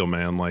here's the deal,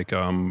 man. Like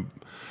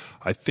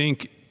I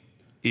think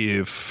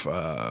if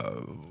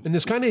and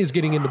this kind of is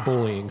getting into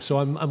bullying, so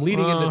I'm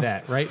leading into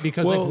that, right?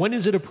 Because like when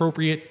is it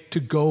appropriate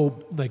to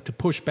go like to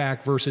push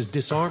back versus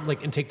disarm,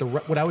 like and take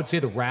what I would say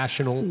the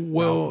rational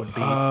route would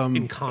be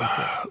in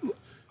conflict?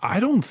 I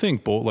don't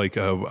think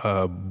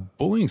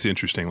bullying's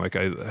interesting. Like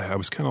I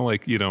was kind of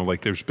like,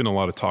 like there's been a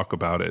lot of talk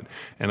about it,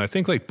 and I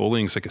think like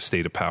bullying's like a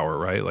state of power,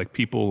 right? Like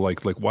people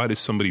like why does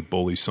somebody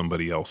bully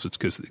somebody else? It's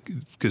because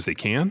they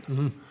can.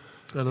 Mm-hmm.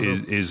 I don't know.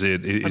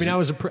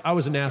 I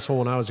was an asshole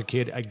when I was a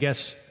kid. I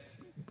guess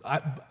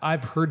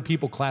I've heard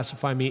people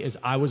classify me as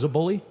I was a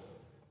bully,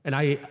 and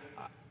I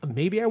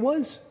maybe I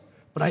was,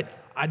 but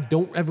I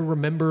don't ever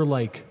remember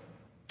like,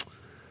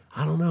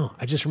 I don't know.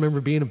 I just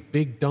remember being a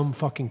big dumb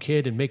fucking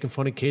kid and making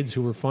fun of kids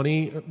who were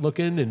funny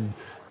looking and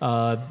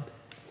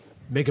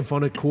making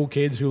fun of cool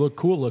kids who look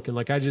cool looking.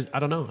 Like I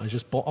don't know. I was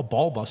just a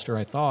ball buster,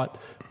 I thought.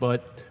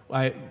 But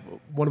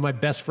one of my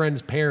best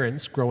friend's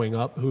parents growing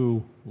up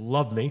who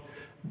loved me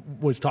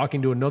was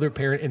talking to another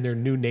parent in their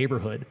new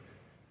neighborhood,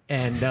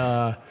 and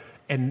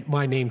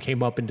my name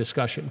came up in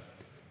discussion,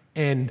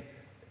 and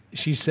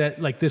she said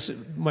like this,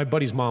 my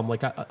buddy's mom,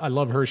 like I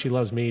love her, she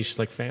loves me, she's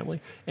like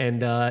family,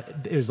 and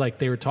it was like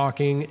they were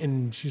talking,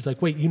 and she's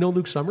like, wait, you know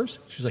Luke Summers?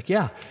 She's like,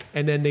 yeah.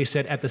 And then they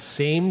said at the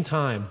same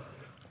time,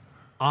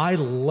 I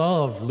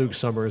love Luke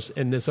Summers,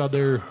 and this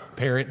other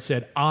parent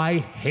said, I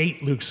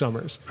hate Luke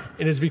Summers.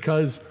 And it's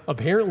because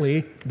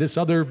apparently this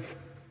other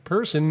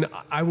person,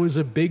 I was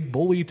a big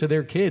bully to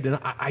their kid, and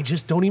I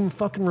just don't even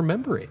fucking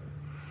remember it.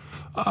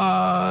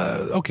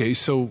 Okay,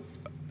 so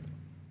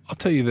I'll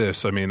tell you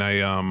this. I mean, I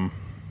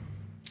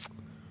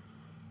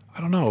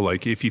don't know.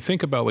 Like, if you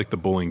think about like the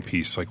bullying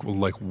piece, like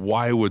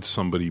why would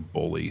somebody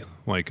bully?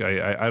 Like,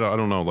 I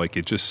don't know. Like,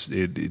 it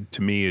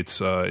to me, it's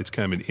kind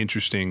of an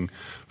interesting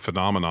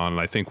phenomenon,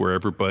 and I think where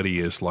everybody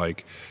is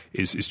like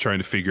is trying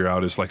to figure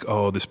out is like,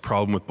 oh, this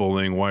problem with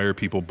bullying. Why are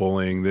people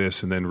bullying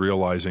this? And then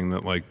realizing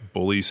that like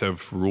bullies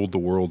have ruled the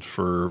world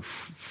for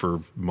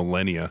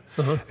millennia,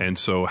 and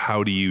so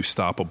how do you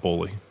stop a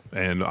bully?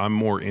 And I'm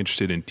more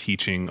interested in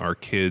teaching our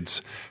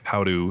kids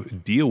how to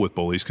deal with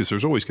bullies, because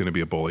there's always going to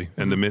be a bully.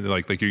 And the minute,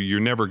 like you're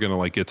never going to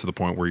like get to the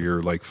point where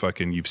you're like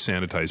fucking, you've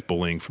sanitized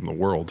bullying from the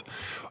world.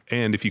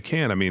 And if you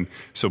can, I mean,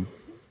 so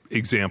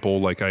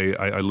example, like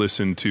I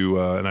listened to,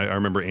 and I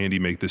remember Andy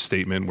make this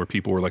statement where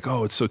people were like,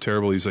 oh, it's so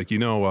terrible. He's like,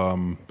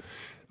 there's,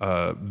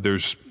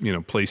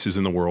 places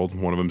in the world,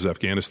 one of them is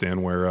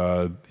Afghanistan,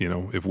 where,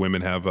 if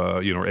women have,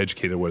 are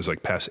educated,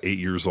 like past 8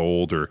 years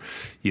old, or,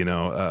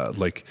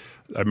 like,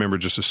 I remember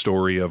just a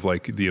story of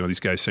like,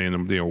 these guys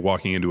saying,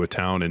 walking into a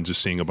town and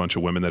just seeing a bunch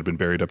of women that had been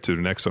buried up to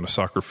their necks on a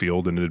soccer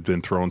field and had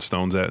been thrown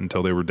stones at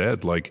until they were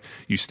dead. Like,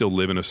 you still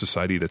live in a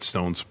society that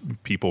stones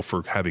people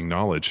for having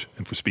knowledge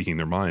and for speaking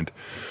their mind.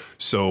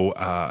 So,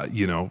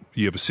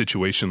 you have a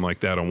situation like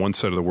that on one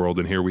side of the world,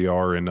 and here we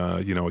are, and,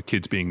 a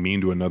kid's being mean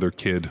to another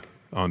kid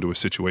onto a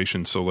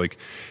situation. So like,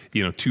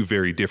 two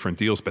very different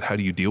deals, but how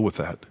do you deal with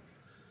that?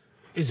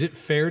 Is it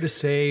fair to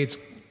say it's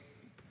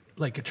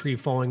like a tree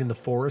falling in the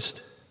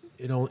forest?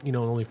 It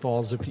only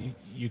falls if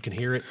you can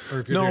hear it, or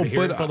if you're there to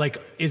hear it. But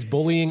like, is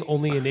bullying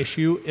only an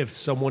issue if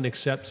someone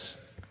accepts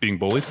being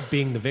bullied,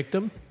 being the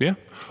victim? Yeah.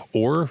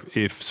 Or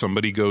if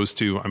somebody goes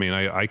to,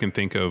 I can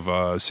think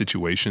of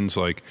situations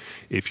like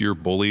if you're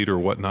bullied or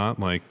whatnot,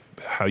 like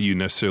how you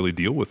necessarily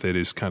deal with it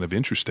is kind of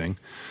interesting.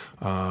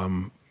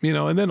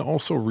 And then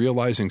also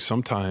realizing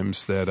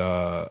sometimes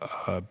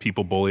that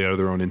people bully out of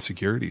their own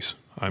insecurities.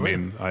 I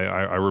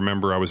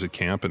remember I was at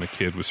camp and a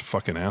kid was a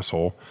fucking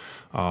asshole.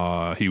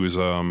 He was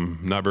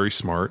not very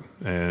smart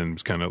and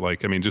was kind of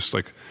like, just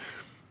like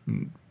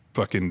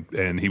fucking,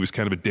 and he was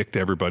kind of a dick to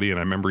everybody. And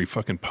I remember he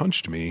fucking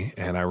punched me.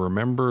 And I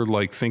remember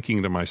like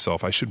thinking to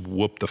myself, I should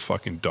whoop the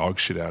fucking dog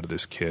shit out of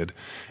this kid.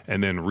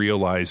 And then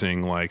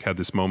realizing, like, had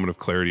this moment of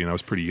clarity, and I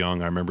was pretty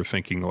young. I remember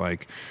thinking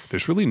like,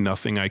 there's really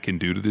nothing I can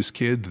do to this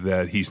kid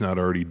that he's not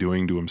already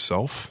doing to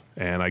himself.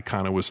 And I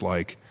kind of was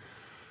like,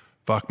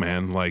 fuck,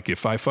 man, like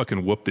if I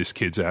fucking whoop this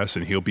kid's ass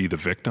and he'll be the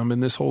victim in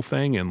this whole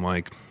thing, and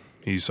like,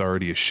 he's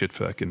already a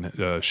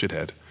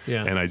shithead.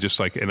 Yeah. And I just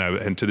like,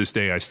 and to this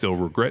day, I still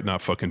regret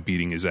not fucking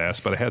beating his ass,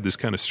 but I had this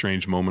kind of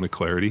strange moment of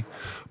clarity.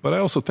 But I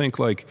also think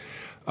like,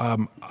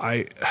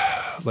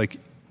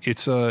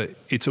 it's a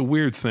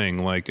weird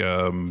thing. Like,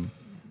 and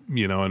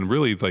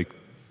really like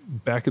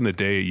back in the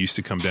day, it used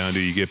to come down to,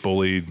 you get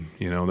bullied,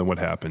 then what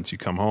happens? You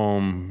come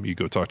home, you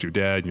go talk to your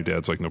dad, and your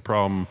dad's like, no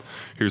problem.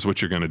 Here's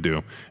what you're going to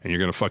do. And you're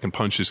going to fucking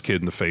punch this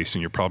kid in the face,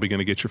 and you're probably going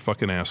to get your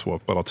fucking ass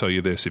whooped. But I'll tell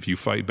you this, if you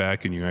fight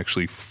back and you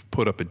actually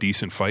put up a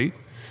decent fight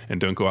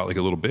and don't go out like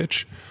a little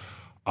bitch,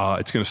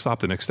 it's going to stop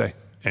the next day.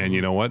 And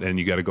you know what? And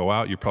you got to go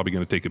out. You're probably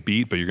going to take a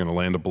beat, but you're going to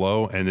land a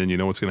blow. And then you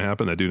know what's going to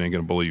happen? That dude ain't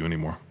going to bully you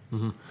anymore.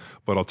 Mm-hmm.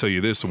 But I'll tell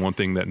you this, the one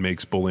thing that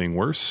makes bullying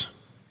worse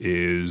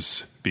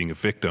is being a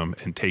victim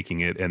and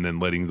taking it and then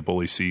letting the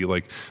bully see.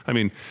 Like,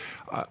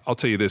 I'll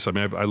tell you this. I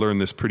learned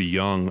this pretty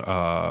young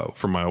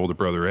from my older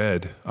brother,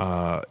 Ed.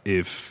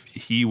 If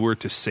he were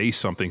to say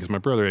something, because my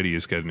brother Eddie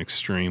has got an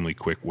extremely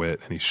quick wit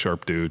and he's a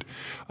sharp dude.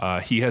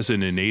 He has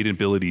an innate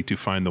ability to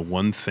find the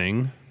one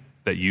thing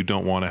that you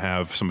don't want to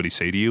have somebody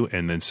say to you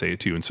and then say it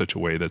to you in such a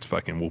way that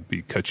fucking will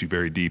cut you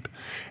very deep.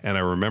 And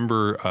I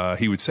remember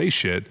he would say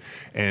shit,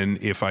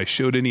 and if I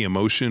showed any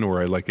emotion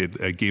or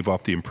I gave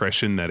off the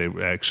impression that it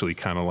actually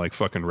kind of like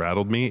fucking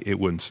rattled me, it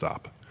wouldn't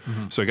stop.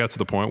 Mm-hmm. So I got to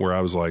the point where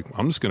I was like,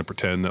 I'm just going to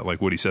pretend that like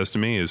what he says to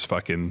me is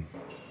fucking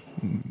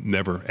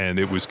never. And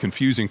it was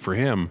confusing for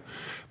him,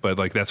 but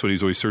like that's what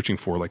he's always searching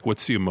for. Like,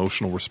 what's the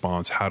emotional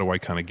response? How do I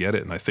kind of get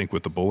it? And I think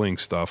with the bullying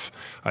stuff,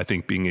 I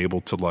think being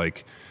able to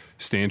like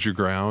stand your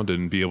ground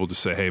and be able to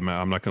say, hey,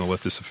 man, I'm not going to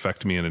let this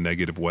affect me in a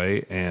negative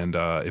way. And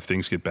if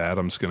things get bad,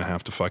 I'm just going to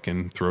have to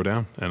fucking throw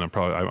down. And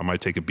I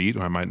might take a beat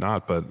or I might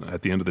not. But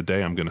at the end of the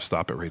day, I'm going to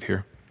stop it right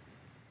here.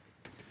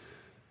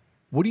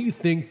 What do you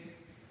think?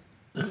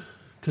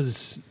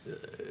 Because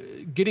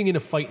getting in a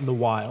fight in the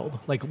wild,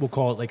 like we'll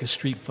call it like a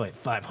street fight,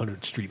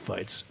 500 street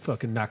fights,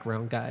 fucking knock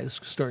around guys,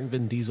 starring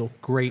Vin Diesel,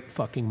 great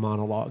fucking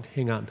monologue.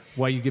 Hang on.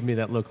 Why you give me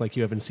that look like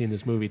you haven't seen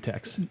this movie,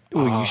 Tex?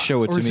 Oh, you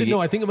show it to me. No,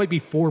 I think it might be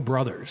Four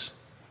Brothers.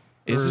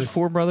 Is it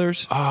Four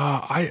Brothers?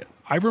 I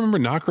remember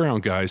knock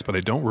around guys, but I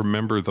don't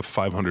remember the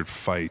 500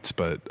 fights.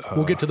 But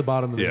we'll get to the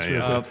bottom of this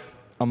real quick.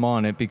 I'm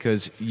on it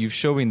because you've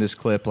shown me this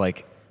clip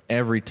like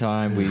every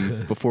time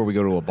before we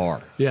go to a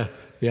bar. Yeah.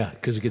 Yeah,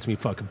 because it gets me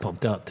fucking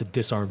pumped up to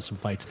disarm some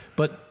fights.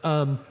 But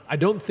I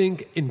don't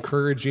think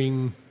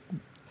encouraging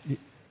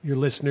your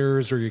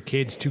listeners or your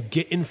kids to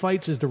get in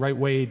fights is the right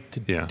way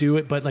to do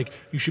it. But like,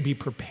 you should be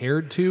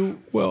prepared to.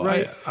 Well,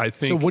 right? I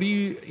think. So what do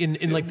you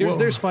in like?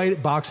 There's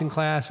fight boxing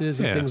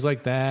classes and things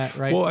like that,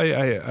 right? Well,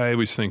 I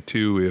always think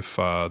too, if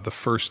the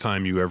first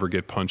time you ever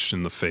get punched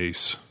in the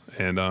face.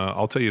 And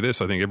I'll tell you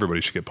this, I think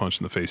everybody should get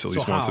punched in the face at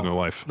least once in their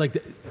life. Like,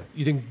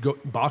 you think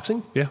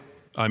boxing? Yeah.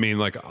 I mean,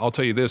 like, I'll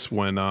tell you this: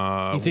 when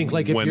you think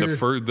like when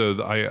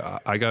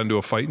I got into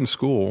a fight in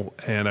school,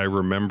 and I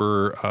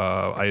remember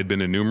I had been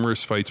in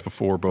numerous fights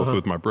before, both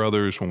with my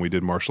brothers when we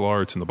did martial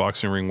arts in the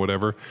boxing ring,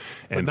 whatever.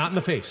 And but not in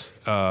the face.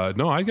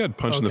 No, I got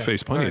punched in the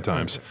face plenty of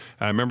times.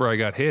 I remember I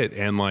got hit,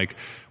 and like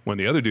when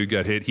the other dude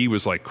got hit, he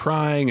was like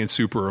crying and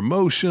super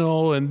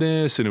emotional and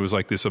this, and it was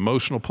like this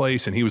emotional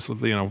place, and he was,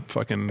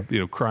 fucking,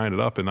 crying it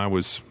up, and I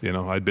was,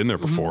 I'd been there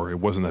before. It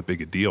wasn't that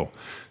big a deal.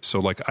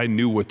 So like I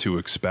knew what to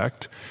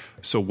expect.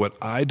 So what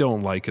I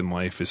don't like in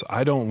life is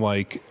I don't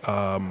like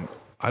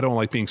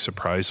being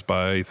surprised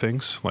by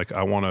things. Like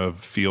I want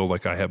to feel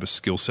like I have a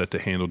skill set to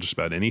handle just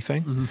about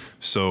anything.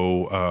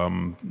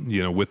 So,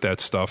 with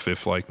that stuff,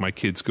 if like my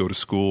kids go to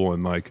school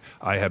and like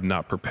I have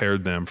not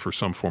prepared them for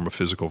some form of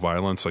physical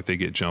violence, like they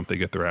get jumped, they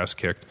get their ass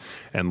kicked,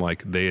 and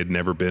like they had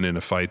never been in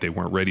a fight, they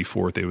weren't ready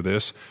for it, they were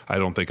this, I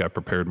don't think I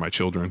prepared my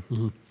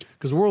children.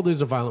 Because the world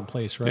is a violent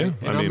place, right?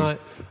 Yeah, and like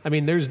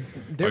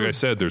I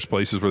said, there's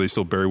places where they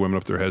still bury women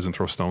up their heads and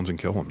throw stones and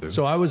kill them, dude.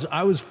 So I was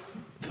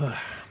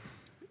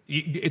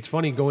it's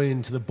funny going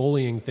into the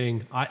bullying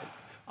thing.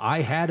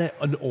 I had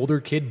an older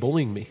kid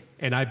bullying me,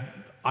 and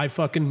I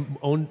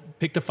fucking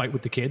picked a fight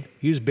with the kid.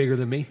 He was bigger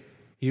than me.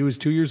 He was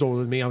 2 years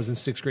older than me. I was in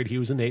 6th grade. He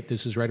was in 8th.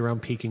 This is right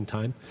around peaking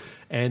time.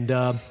 And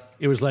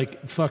it was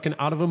like fucking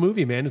out of a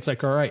movie, man. It's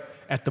like, all right,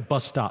 at the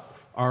bus stop,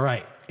 all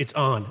right, it's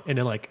on. And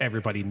then like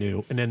everybody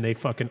knew. And then they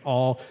fucking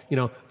all,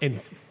 and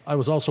I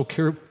was also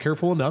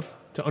careful enough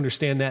to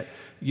understand that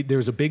there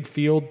was a big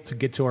field to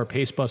get to our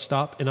Pace bus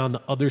stop. And on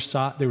the other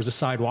side, there was a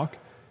sidewalk.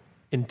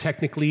 And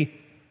technically,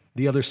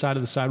 the other side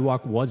of the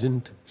sidewalk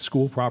wasn't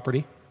school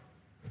property.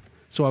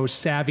 So I was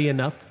savvy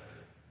enough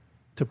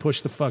to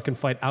push the fucking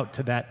fight out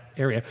to that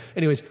area.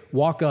 Anyways,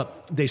 walk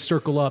up, they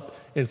circle up,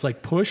 and it's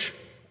like push,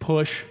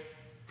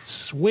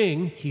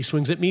 swing. He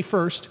swings at me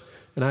first,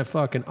 and I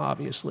fucking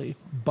obviously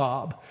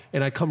bob.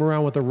 And I come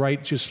around with a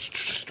right just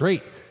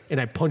straight, and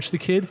I punch the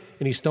kid,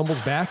 and he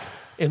stumbles back,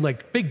 and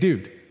like big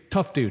dude,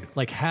 tough dude,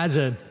 like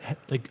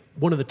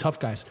one of the tough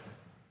guys,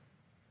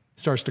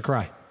 starts to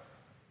cry.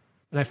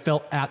 And I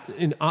felt,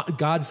 in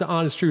God's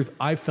honest truth,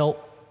 I felt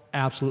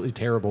absolutely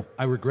terrible.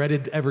 I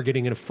regretted ever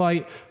getting in a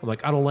fight. I'm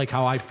like, I don't like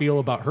how I feel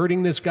about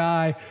hurting this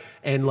guy.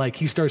 And like,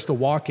 he starts to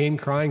walk in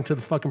crying to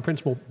the fucking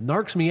principal,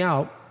 narcs me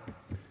out,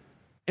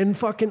 and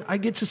fucking I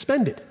get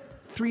suspended.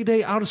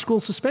 3-day out of school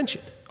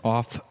suspension.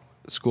 Off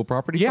school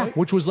property? Yeah, fight?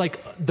 Which was like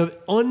the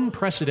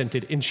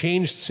unprecedented and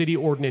changed city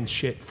ordinance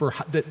shit for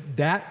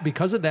that.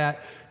 Because of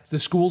that, the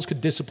schools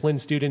could discipline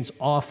students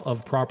off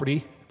of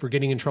property for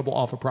getting in trouble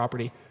off of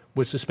property.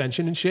 With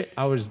suspension and shit,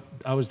 I was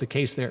the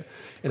case there.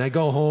 And I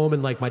go home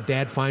and like my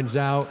dad finds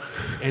out,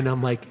 and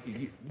I'm like,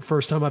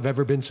 first time I've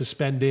ever been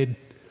suspended,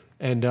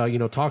 and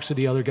talks to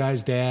the other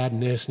guy's dad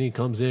and this, and he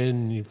comes in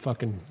and he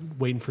fucking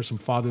waiting for some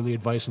fatherly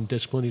advice and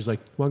discipline. He's like,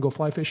 want to go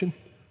fly fishing?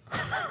 I'm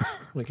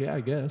like, yeah,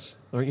 I guess.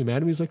 Aren't you mad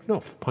at me? He's like,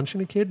 no,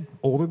 punching a kid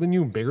older than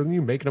you and bigger than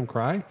you, making him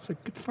cry. It's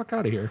like, get the fuck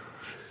out of here.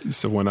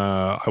 So when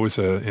I was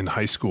in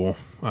high school,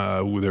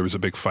 there was a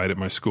big fight at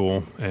my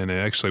school, and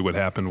actually what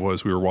happened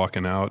was we were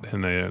walking out,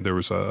 and there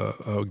was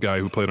a guy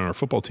who played on our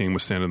football team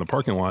was standing in the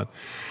parking lot,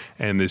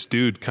 and this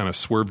dude kind of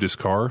swerved his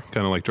car,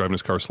 kind of like driving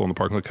his car slow in the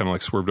parking lot, kind of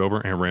like swerved over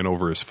and ran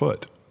over his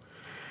foot.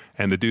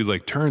 And the dude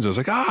like turns, and I was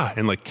like, ah,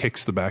 and like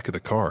kicks the back of the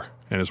car.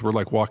 And as we're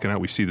like walking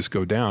out, we see this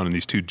go down, and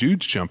these two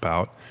dudes jump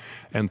out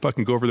and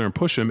fucking go over there and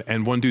push him,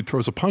 and one dude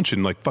throws a punch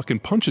and like fucking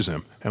punches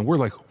him. And we're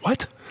like,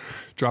 what?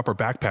 Drop our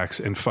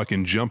backpacks and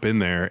fucking jump in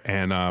there,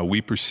 and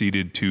we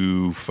proceeded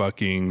to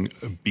fucking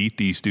beat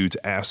these dudes'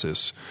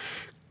 asses.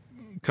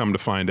 Come to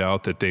find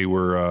out that they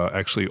were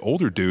actually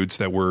older dudes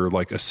that were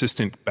like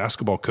assistant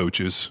basketball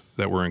coaches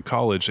that were in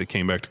college. They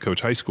came back to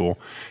coach high school,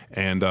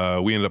 and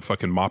we ended up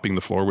fucking mopping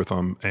the floor with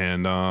them.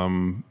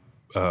 And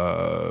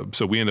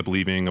so we ended up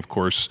leaving, of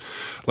course,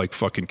 like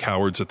fucking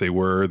cowards that they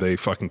were. They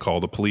fucking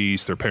called the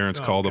police. Their parents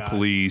called the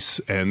police,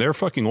 and they're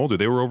fucking older.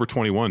 They were over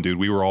 21, dude.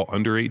 We were all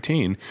under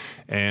 18,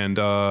 and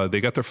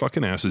they got their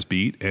fucking asses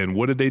beat. And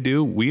what did they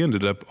do? We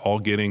ended up all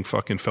getting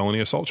fucking felony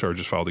assault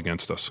charges filed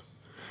against us.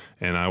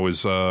 And I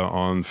was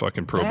on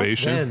fucking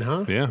probation. Back then,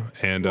 huh? Yeah.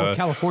 And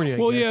California.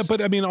 Well, I guess. yeah,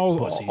 but I mean,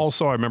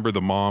 also I remember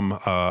the mom, one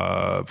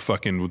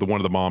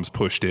of the moms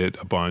pushed it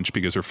a bunch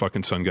because her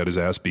fucking son got his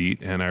ass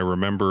beat. And I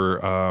remember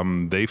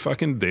they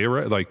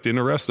didn't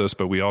arrest us,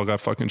 but we all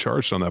got fucking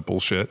charged on that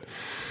bullshit.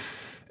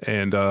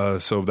 And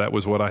so that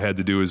was what I had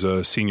to do as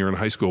a senior in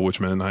high school, which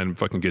meant I didn't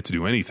fucking get to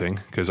do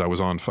anything because I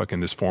was on fucking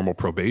this formal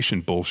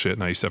probation bullshit,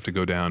 and I used to have to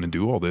go down and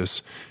do all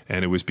this.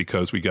 And it was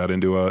because we got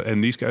into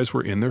and these guys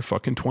were in their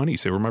fucking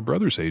 20s. They were my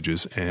brother's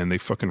ages, and they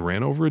fucking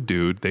ran over a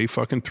dude. They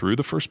fucking threw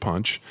the first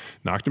punch,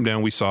 knocked him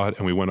down. We saw it,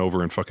 and we went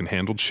over and fucking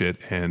handled shit.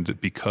 And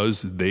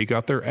because they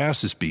got their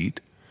asses beat,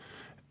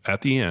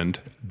 at the end,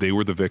 they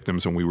were the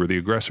victims and we were the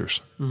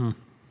aggressors. Mm-hmm.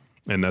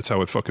 And that's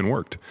how it fucking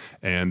worked.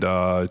 And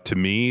to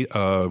me,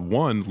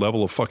 one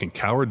level of fucking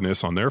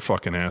cowardness on their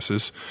fucking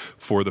asses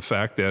for the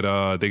fact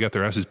that they got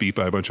their asses beat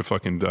by a bunch of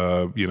fucking,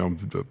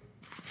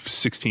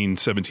 16,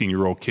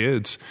 17-year-old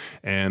kids,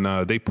 and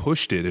they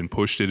pushed it, and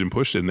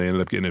they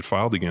ended up getting it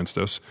filed against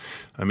us.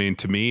 I mean,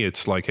 to me,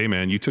 it's like, hey,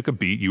 man, you took a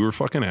beat. You were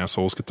fucking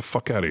assholes. Get the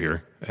fuck out of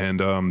here. And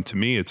to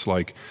me, it's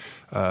like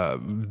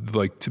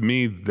to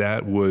me,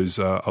 that was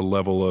a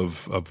level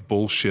of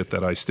bullshit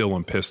that I still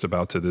am pissed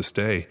about to this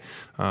day.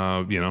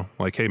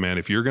 Like, hey, man,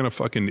 if you're going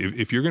to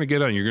if you're going to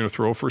get on, you're going to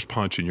throw a first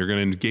punch and you're going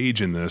to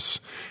engage in this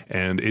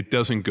and it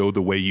doesn't go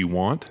the way you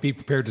want. Be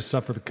prepared to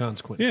suffer the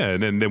consequences. Yeah.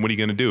 And then what are you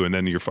going to do? And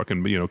then you're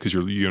fucking, because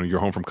you're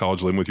home from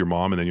college living with your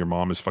mom, and then your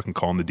mom is fucking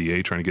calling the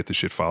DA trying to get the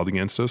shit filed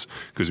against us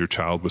because your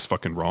child was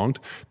fucking wronged.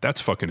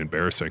 That's fucking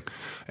embarrassing.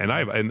 And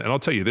I'll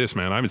tell you this,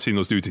 man, I haven't seen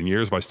those dudes in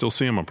years. If I still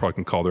see them, I'm probably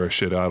going to call their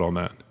shit out on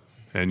that.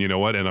 And you know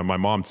what? And my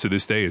mom to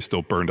this day is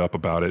still burned up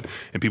about it.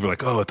 And people are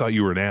like, oh, I thought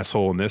you were an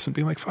asshole in this. And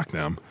being like, fuck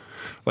them.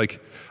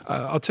 Like,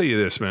 I'll tell you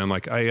this, man.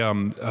 Like,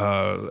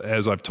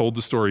 as I've told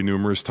the story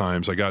numerous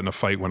times, I got in a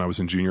fight when I was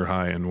in junior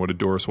high. And what did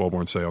Doris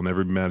Wellborn say? I'll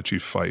never be mad at you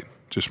to fight.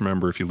 Just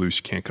remember, if you lose,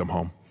 you can't come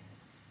home.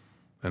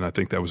 And I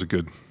think that was a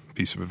good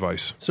piece of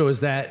advice. So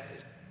is that,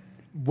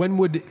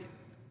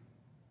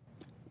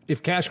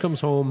 if Cash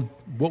comes home,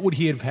 what would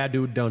he have had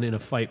to have done in a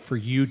fight for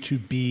you to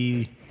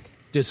be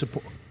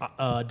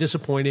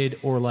disappointed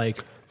or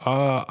like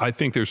I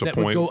think there's a that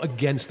point would go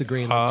against the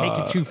grain, like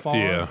take it too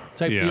far,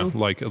 type deal?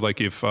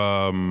 Like if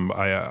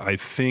I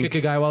think kick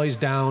a guy while he's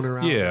down or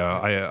out.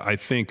 Yeah, I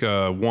think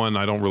one,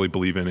 I don't really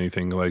believe in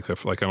anything like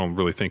I don't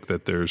really think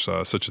that there's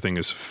such a thing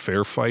as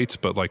fair fights.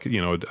 But like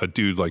a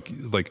dude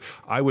like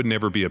I would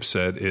never be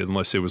upset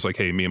unless it was like,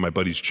 hey, me and my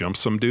buddies jumped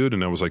some dude,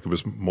 and it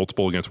was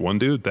multiple against one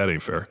dude. That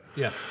ain't fair.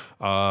 Yeah.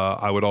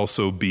 I would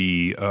also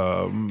be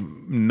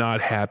not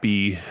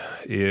happy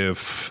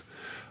if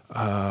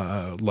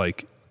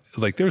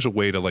like there's a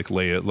way to like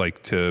lay it,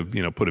 like to,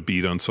 put a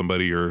beat on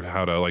somebody or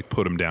how to like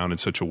put them down in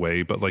such a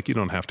way, but like you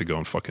don't have to go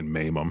and fucking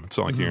maim them. It's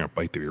not like you're going to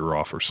bite their ear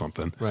off or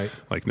something. Right.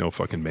 Like no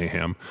fucking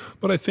mayhem.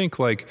 But I think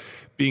like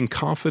being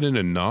confident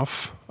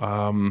enough,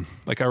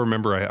 like I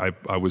remember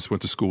I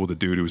went to school with a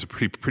dude who was a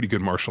pretty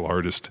good martial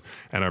artist.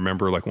 And I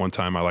remember like one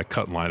time I like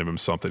cut in line of him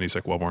something. He's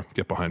like, Wellborn,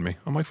 get behind me.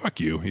 I'm like, fuck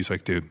you. He's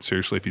like, dude,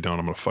 seriously, if you don't,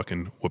 I'm going to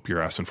fucking whoop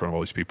your ass in front of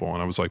all these people.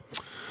 And I was like,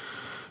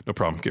 no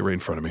problem. Get right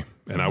in front of me.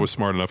 And I was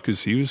smart enough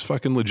because he was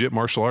fucking legit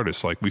martial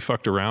artist. Like we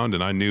fucked around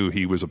and I knew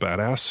he was a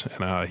badass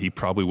and he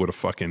probably would have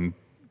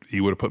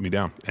put me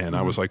down. And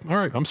I was like, all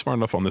right, I'm smart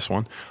enough on this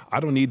one. I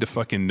don't need to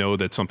fucking know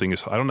that something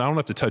is, I don't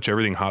have to touch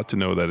everything hot to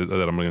know that I'm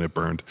going to get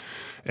burned.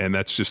 And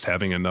that's just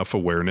having enough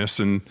awareness.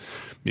 And,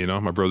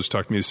 my brothers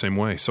talk to me the same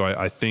way. So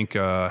I think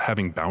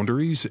having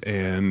boundaries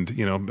and,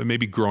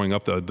 maybe growing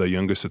up the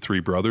youngest of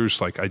three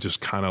brothers, like I just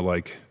kind of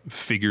like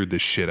figured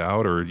this shit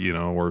out or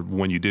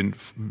when you didn't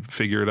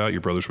figure it out,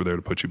 your brothers were there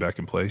to put you back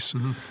in place.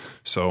 Mm-hmm.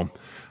 So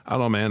I don't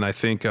know, man. I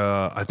think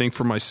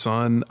for my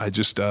son, I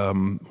just, I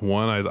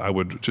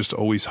would just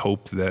always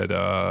hope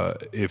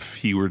that if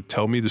he would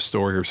tell me the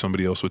story or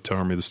somebody else would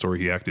tell me the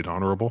story, he acted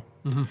honorable.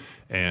 Mm-hmm.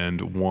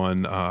 And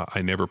one,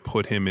 I never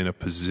put him in a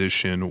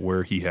position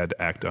where he had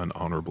to act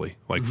unhonorably.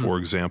 Like, for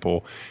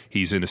example,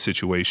 he's in a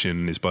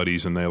situation, his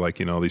buddies, and they're like,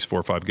 these 4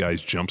 or 5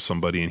 guys jump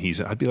somebody,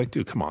 and I'd be like,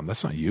 dude, come on,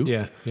 that's not you.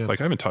 Yeah.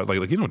 Like, I haven't taught,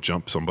 like you don't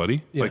jump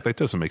somebody. Yeah. Like, that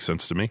doesn't make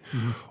sense to me.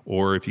 Mm-hmm.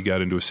 Or if you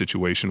got into a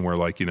situation where,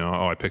 like,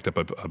 I picked up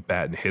a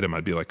bat and hit him,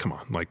 I'd be like, come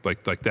on, like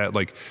that,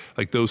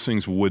 like those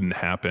things wouldn't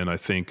happen. I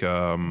think.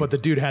 But the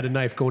dude had a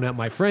knife going at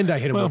my friend. I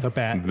hit him with a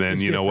bat.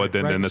 Then you know what?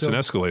 Then that's an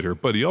escalator.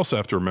 But you also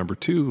have to remember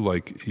too,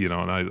 like,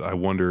 and I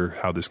wonder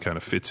how this kind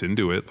of fits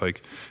into it.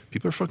 Like,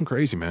 people are fucking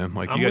crazy, man.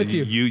 Like,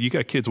 you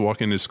got kids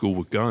walking into school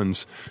with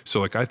guns. So,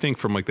 like, I think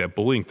from like that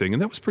bullying thing,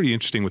 and that was pretty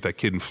interesting with that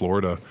kid in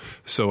Florida.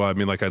 So, I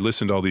mean, like, I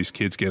listened to all these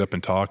kids get up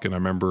and talk, and I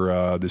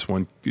remember this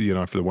one,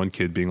 for the one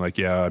kid being like,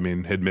 yeah, I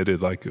mean,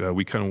 admitted like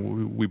we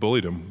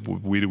bullied him.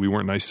 We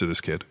weren't nice to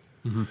this kid,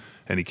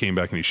 and he came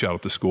back and he shot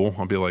up the school.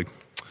 I'll be like,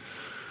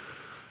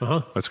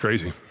 that's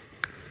crazy.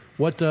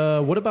 What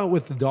about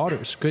with the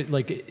daughters?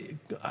 Like,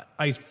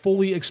 I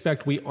fully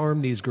expect we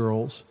arm these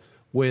girls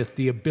with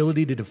the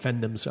ability to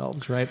defend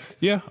themselves, right?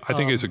 Yeah, I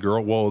think as a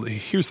girl. Well,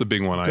 here's the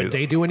big one. Could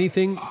they do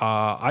anything?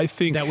 I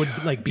think that would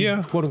like be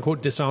quote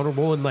unquote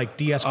dishonorable and like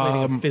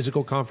de-escalating a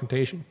physical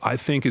confrontation. I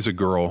think as a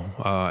girl,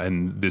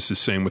 and this is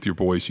same with your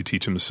boys. You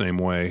teach them the same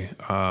way.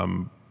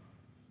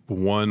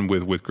 One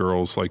with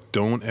girls, like,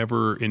 don't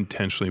ever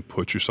intentionally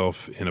put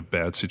yourself in a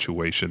bad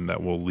situation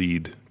that will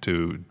lead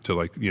to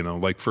like,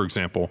 like, for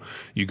example,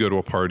 you go to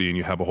a party and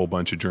you have a whole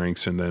bunch of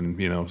drinks and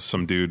then,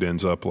 some dude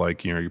ends up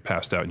like, you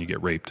passed out and you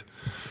get raped.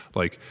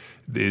 Like,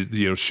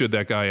 should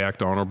that guy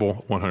act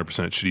honorable?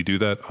 100%. Should he do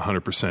that?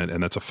 100%.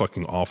 And that's a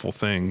fucking awful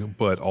thing.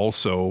 But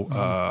also,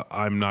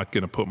 I'm not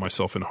going to put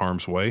myself in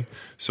harm's way.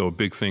 So a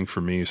big thing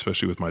for me,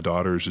 especially with my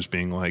daughters, is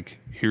being like,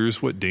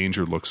 here's what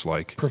danger looks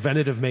like.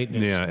 Preventative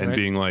maintenance. Yeah. And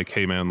being like,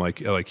 hey man,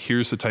 like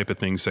here's the type of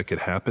things that could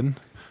happen.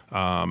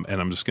 And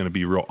I'm just going to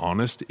be real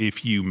honest.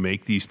 If you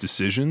make these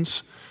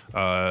decisions,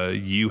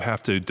 you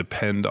have to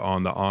depend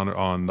on the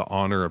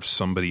honor of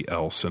somebody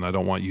else. And I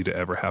don't want you to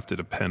ever have to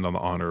depend on the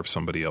honor of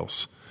somebody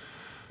else.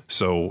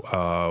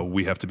 So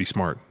we have to be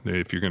smart.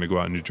 If you're going to go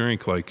out and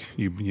drink, like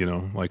you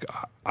know, like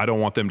I don't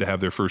want them to have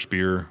their first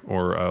beer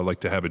or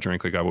like to have a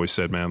drink. Like I've always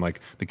said, man, like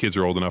the kids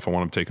are old enough. I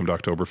want them to take them to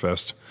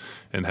Oktoberfest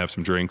and have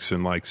some drinks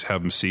and like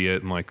have them see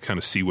it and like kind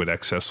of see what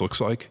excess looks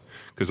like.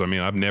 Because I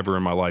mean, I've never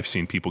in my life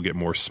seen people get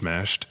more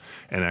smashed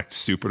and act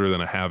stupider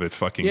than I have at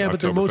fucking Yeah, but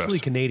they're Oktoberfest. mostly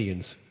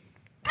Canadians.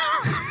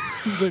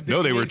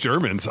 No, they were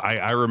Germans.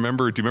 I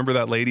remember. Do you remember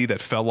that lady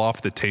that fell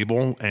off the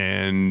table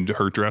and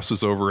her dress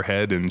was over her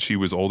head and she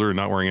was older and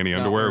not wearing any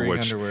underwear?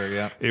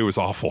 It was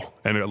awful.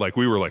 And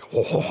we were like,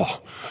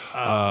 oh.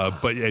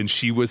 And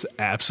she was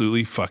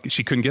absolutely fucking.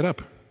 She couldn't get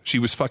up. She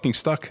was fucking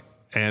stuck.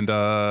 And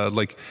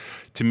like,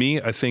 to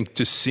me, I think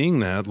just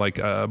seeing that, like,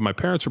 my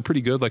parents were pretty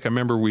good. Like, I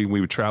remember we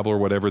would travel or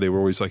whatever. They were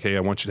always like, hey,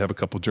 I want you to have a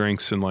couple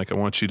drinks. And like, I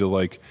want you to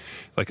like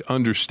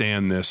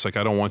understand this. Like,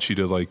 I don't want you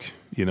to like,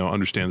 you know,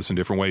 understand this in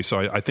different ways. So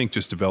I think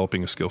just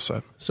developing a skill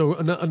set. So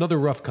another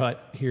rough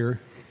cut here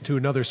to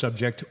another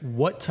subject.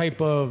 What type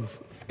of,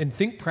 and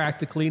think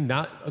practically,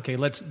 not, okay,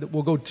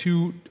 we'll go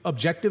to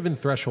objective and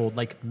threshold,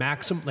 like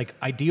maximum, like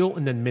ideal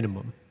and then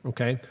minimum.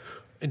 Okay.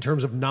 In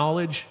terms of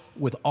knowledge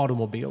with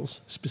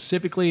automobiles,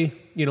 specifically,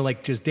 you know,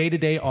 like just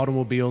day-to-day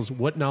automobiles,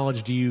 what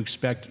knowledge do you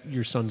expect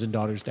your sons and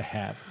daughters to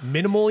have?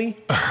 Minimally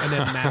and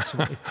then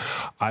maximally?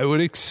 I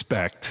would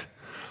expect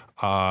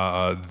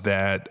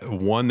that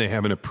one, they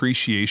have an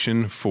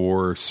appreciation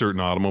for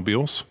certain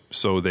automobiles,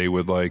 so they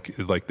would like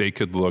they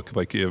could look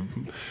like if,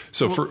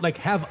 so well, for like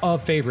have a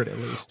favorite at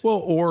least. Well,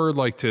 or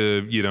like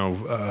to, you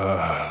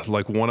know,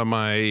 like one of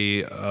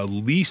my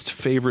least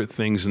favorite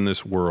things in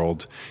this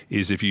world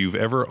is if you've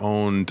ever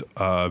owned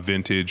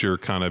vintage or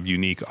kind of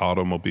unique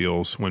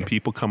automobiles, when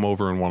people come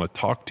over and want to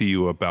talk to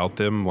you about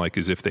them, like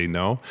as if they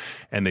know,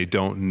 and they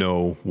don't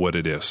know what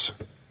it is.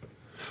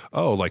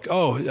 Oh, like,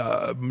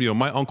 you know,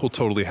 my uncle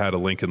totally had a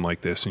Lincoln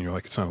like this. And you're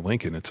like, it's not a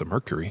Lincoln, it's a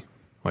Mercury.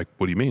 Like,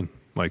 what do you mean?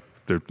 Like,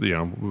 they're, you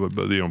know,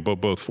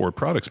 both Ford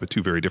products, but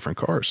two very different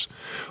cars.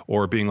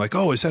 Or being like,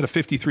 oh, is that a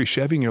 53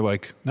 Chevy? And you're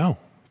like, no,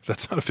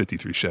 that's not a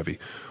 53 Chevy.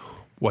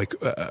 Like,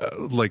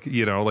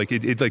 you know, like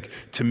it like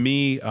to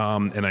me,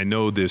 and I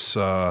know this.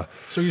 So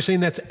you're saying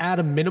that's at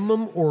a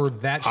minimum, or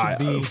that should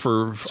be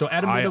so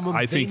at a minimum?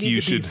 I think you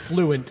should be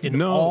fluent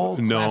in all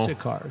classic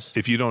cars.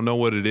 If you don't know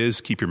what it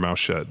is, keep your mouth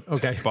shut.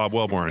 Okay, Bob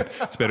Wellborn.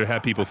 It's better to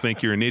have people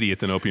think you're an idiot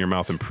than open your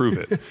mouth and prove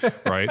it,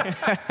 right?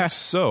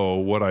 So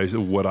what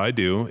I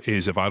do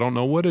is if I don't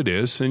know what it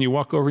is, and you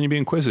walk over and you be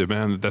inquisitive,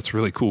 man, that's a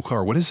really cool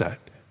car. What is that?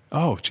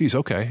 Oh, geez,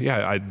 okay.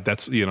 Yeah,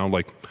 that's, you know,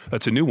 like,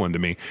 that's a new one to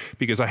me.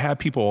 Because I have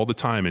people all the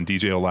time, and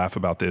DJ will laugh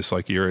about this,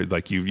 like, you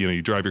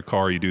drive your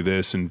car, you do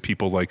this, and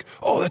people like,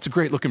 oh, that's a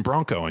great-looking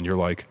Bronco. And you're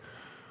like,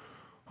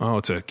 oh,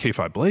 it's a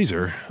K5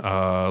 Blazer.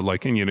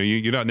 Like, and, you know,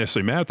 you're not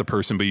necessarily mad at the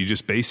person, but you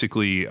just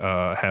basically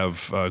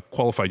have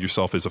qualified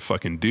yourself as a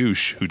fucking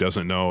douche who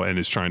doesn't know and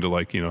is trying to,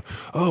 like, you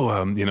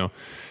know, you know,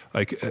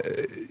 like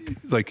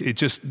it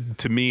just,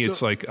 to me,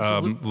 it's like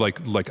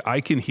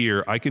I can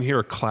hear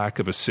a clack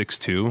of a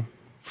 6.2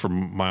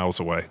 from miles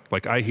away.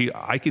 Like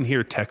I can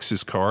hear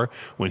Tex's car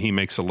when he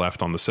makes a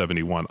left on the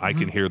 71. I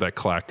can hear that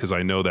clack because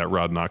I know that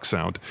Rod Knox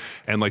sound.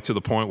 And like to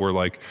the point where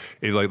like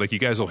you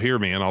guys will hear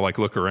me and I'll like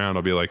look around.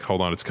 I'll be like,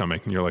 hold on, it's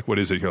coming. And you're like, what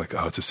is it? You're like,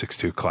 oh, it's a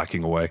 6.2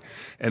 clacking away.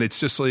 And it's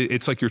just like,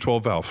 it's like your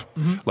 12 valve.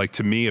 Like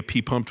to me, a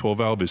P-pump 12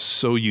 valve is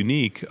so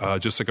unique,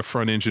 just like a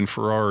front engine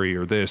Ferrari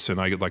or this. And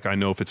I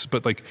know if it's,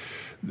 but like.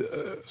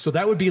 So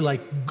that would be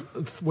like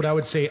what I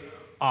would say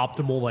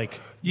optimal, like,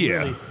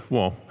 yeah,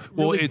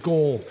 really it's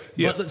goal.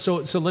 Yeah. But,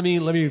 so let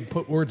me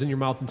put words in your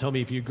mouth and tell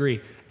me if you agree.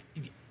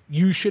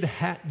 You should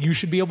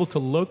be able to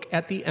look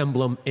at the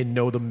emblem and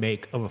know the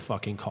make of a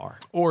fucking car.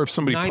 Or if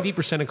somebody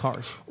 90% of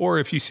cars. Or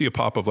if you see a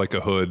pop of like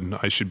a hood,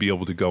 I should be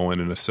able to go in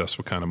and assess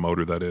what kind of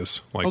motor that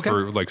is.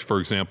 Like for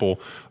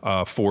example,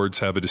 Fords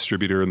have a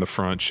distributor in the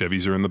front,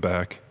 Chevys are in the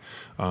back.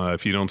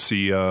 If you don't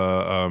see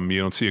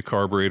a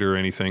carburetor or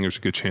anything, there's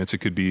a good chance it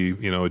could be,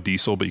 you know, a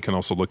diesel. But you can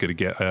also look at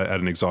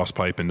an exhaust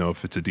pipe and know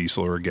if it's a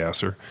diesel or a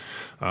gasser.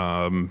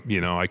 You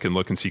know, I can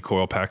look and see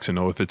coil packs and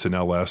know if it's an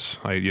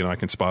LS. I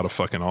can spot a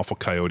fucking awful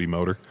Coyote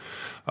motor.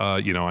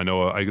 You know, I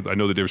know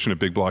the difference between a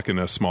big block and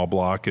a small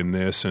block and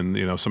this, and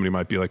you know, somebody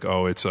might be like,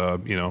 oh, it's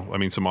you know, I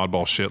mean, some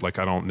oddball shit. Like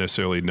I don't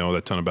necessarily know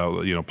that ton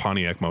about, you know,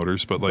 Pontiac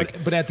motors, but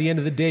like, but at the end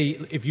of the day,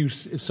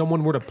 if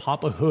someone were to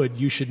pop a hood,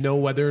 you should know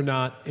whether or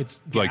not it's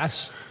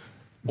gas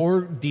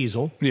or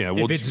diesel. Yeah,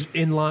 well, if it's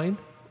inline,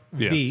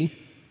 V,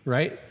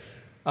 right?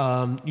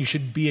 You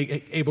should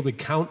be able to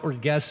count or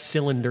guess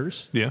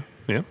cylinders. Yeah.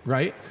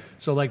 Right?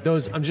 So like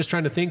those, I'm just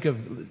trying to think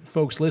of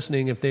folks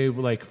listening if they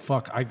were like,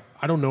 fuck,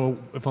 I don't know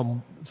if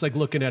it's like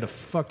looking at a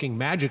fucking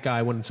magic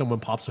eye when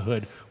someone pops a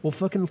hood. Well,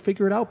 fucking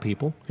figure it out,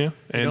 people. Yeah.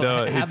 And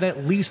have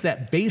at least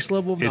that base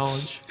level of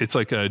knowledge. It's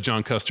like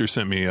John Custer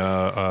sent me,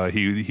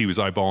 he was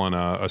eyeballing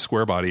a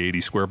square body,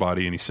 80 square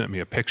body, and he sent me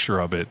a picture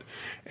of it.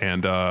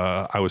 And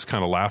I was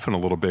kind of laughing a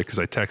little bit because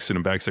I texted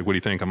him back. He's like, what do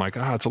you think? I'm like,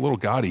 it's a little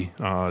gaudy.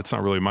 It's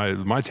not really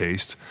my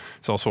taste.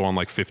 It's also on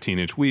like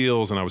 15-inch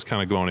wheels. And I was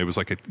kind of going, it was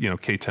like a, you know,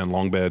 K10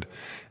 long bed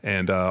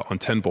and on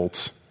 10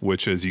 volts.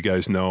 which, as you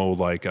guys know,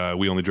 like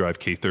we only drive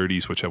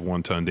K30s, which have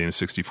 1-ton Dana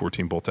 60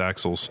 14-bolt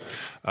axles.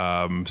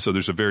 So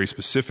there's a very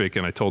specific,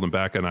 and I told him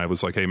back, and I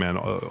was like, hey, man,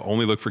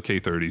 only look for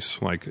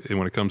K30s. Like,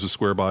 when it comes to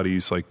square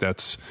bodies, like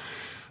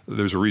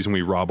there's a reason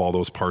we rob all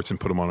those parts and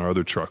put them on our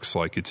other trucks.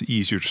 Like, it's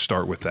easier to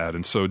start with that.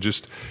 And so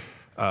just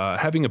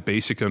having a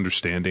basic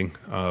understanding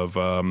of,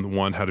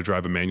 one, how to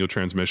drive a manual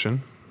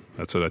transmission.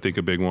 That's, I think,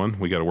 a big one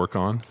we got to work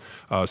on.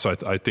 So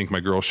I think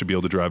my girls should be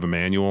able to drive a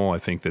manual. I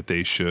think that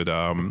they should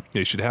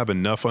have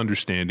enough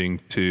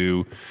understanding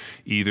to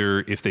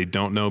either, if they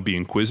don't know, be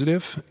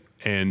inquisitive,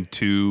 and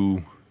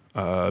to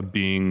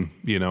being,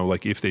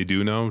 like, if they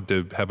do know,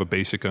 to have a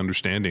basic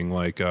understanding.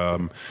 Like,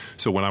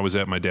 so when I was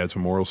at my dad's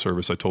memorial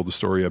service, I told the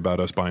story about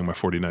us buying my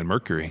 49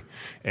 Mercury.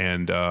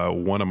 And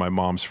one of my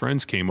mom's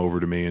friends came over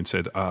to me and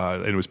said,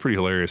 and it was pretty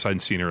hilarious. I hadn't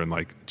seen her in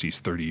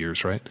 30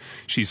 years, right?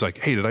 She's like,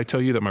 hey, did I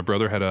tell you that my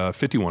brother had a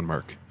 51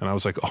 Merc? And I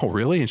was like, oh,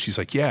 really? And she's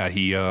like, yeah,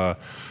 he got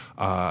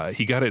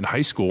it in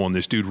high school, and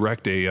this dude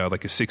wrecked a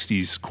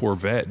 60s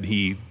Corvette, and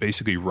he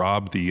basically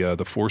robbed the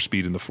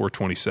 4-speed in the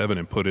 427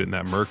 and put it in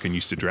that Merc and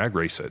used to drag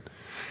race it.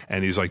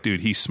 And he's like,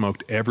 dude, he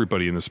smoked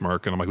everybody in this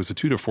Merc. And I'm like, was it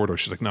a 2-door, 4-door?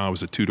 She's like, no, it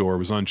was a 2-door. It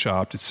was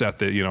unchopped. It sat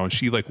there, and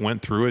she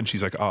went through it, and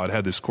she's like, oh, it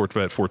had this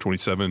Corvette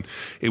 427.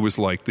 It was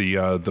like the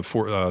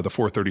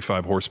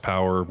 435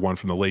 horsepower one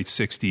from the late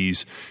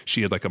 60s.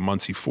 She had like a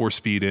Muncie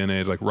 4-speed in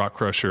it, like Rock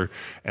Crusher.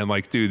 And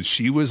dude,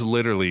 she was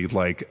literally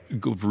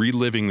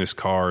reliving this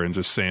car and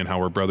just saying how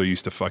her brother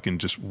used to fucking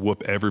just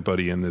whoop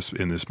everybody in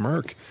this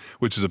Merc,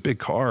 which is a big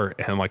car.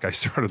 And I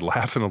started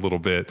laughing a little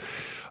bit.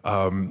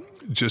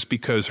 Just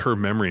because her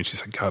memory, and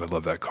she's like, God, I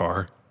love that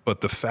car.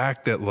 But the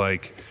fact that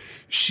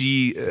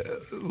she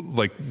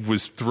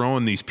was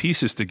throwing these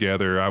pieces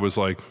together, I was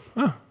like,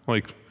 huh,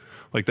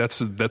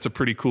 that's a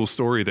pretty cool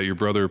story that your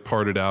brother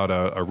parted out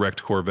a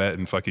wrecked Corvette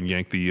and fucking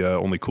yanked the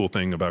only cool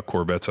thing about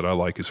Corvettes that I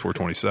like is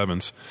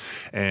 427s,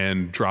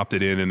 and dropped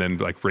it in and then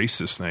raced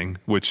this thing,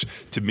 which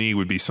to me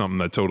would be something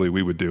that totally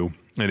we would do.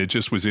 And it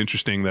just was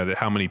interesting that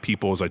how many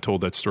people, as I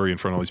told that story in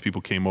front of all these people,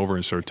 came over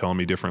and started telling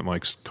me different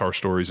car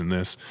stories and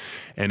this.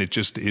 And it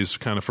just is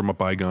kind of from a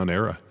bygone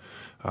era.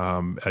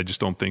 I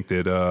just don't think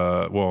that,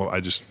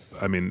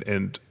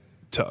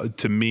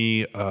 to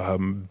me,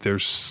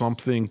 there's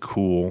something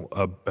cool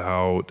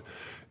about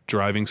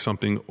driving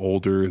something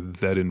older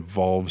that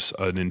involves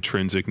an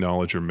intrinsic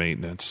knowledge or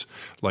maintenance.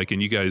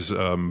 And you guys,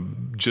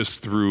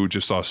 just through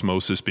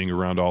osmosis being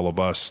around all of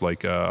us,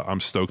 I'm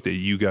stoked that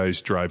you guys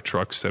drive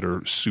trucks that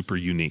are super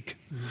unique.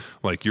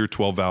 Mm-hmm. Your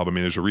 12 valve,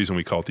 there's a reason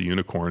we call it the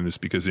unicorn, is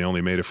because they only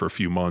made it for a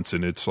few months.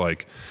 And it's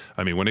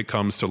when it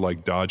comes to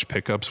Dodge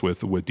pickups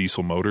with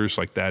diesel motors,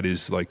 that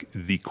is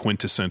the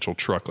quintessential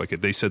truck.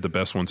 If they said the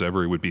best ones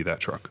ever, it would be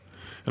that truck.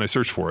 And I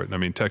searched for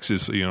it.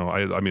 Texas,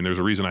 there's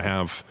a reason I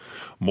have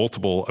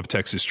multiple of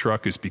Texas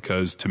truck, is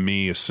because to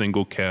me, a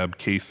single cab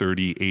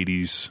K30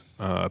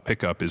 80s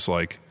pickup is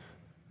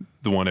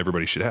the one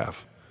everybody should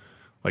have.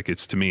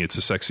 To me, it's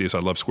the sexiest. I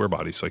love square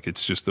bodies.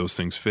 It's just those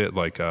things fit.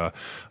 You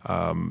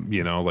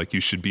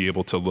should be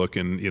able to look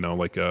and,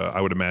 I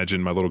would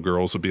imagine my little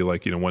girls would be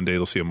one day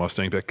they'll see a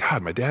Mustang, but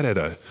God, my dad had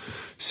a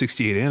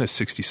 68 and a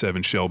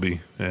 67 Shelby,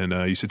 and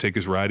used to take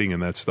us riding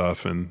and that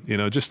stuff. And,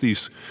 just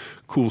these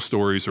cool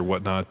stories or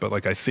whatnot.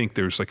 But I think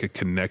there's a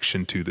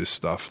connection to this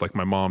stuff.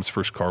 My mom's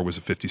first car was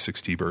a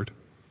 56 T-Bird.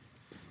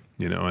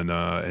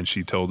 And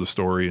she told the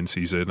story and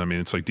sees it.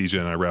 It's like DJ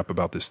and I rap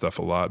about this stuff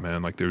a lot,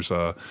 man. There's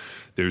an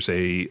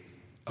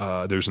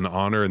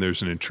honor and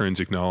there's an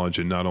intrinsic knowledge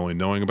in not only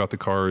knowing about the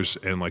cars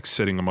and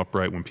setting them up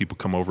right when people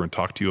come over and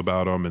talk to you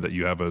about them, and that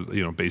you have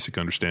a basic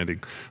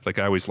understanding.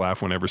 I always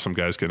laugh whenever some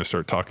guy's going to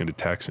start talking to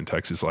Tex, and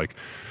Tex is like,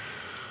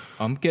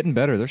 I'm getting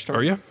better. They're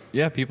starting. Are you?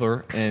 Yeah, people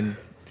are, and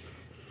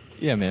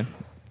yeah, man,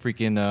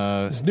 freaking.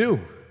 It's new.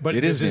 But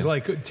it this is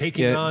new.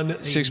 Taking on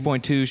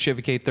 6.2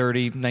 Chevy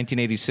K30,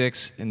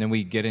 1986, and then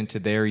we get into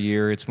their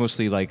year. It's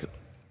mostly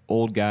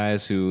old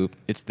guys who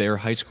it's their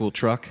high school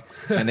truck,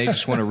 and they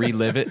just want to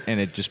relive it, and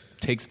it just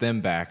takes them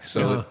back.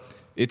 So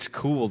it's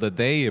cool that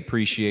they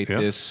appreciate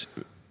this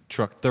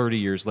truck 30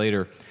 years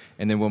later.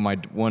 And then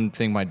one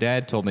thing my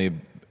dad told me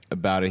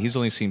about it, he's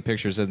only seen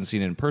pictures, hasn't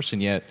seen it in person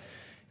yet.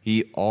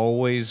 He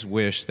always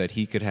wished that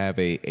he could have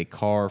a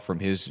car from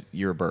his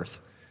year of birth.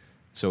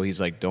 So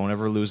he's like, don't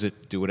ever lose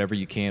it. Do whatever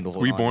you can to hold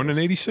on. Were you born in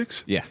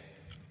 86? Yeah.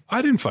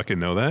 I didn't fucking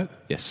know that.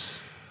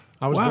 Yes.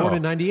 I was born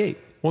in 98.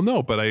 Well,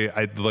 no, but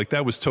I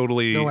that was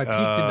totally... No, I peaked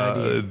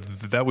in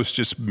 98. That was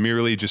just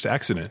merely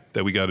accident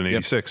that we got in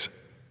 86. Yep.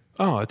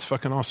 Oh, that's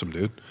fucking awesome,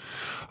 dude.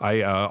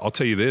 I'll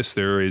tell you this.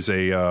 There is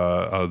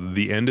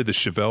the end of the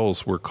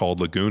Chevelles were called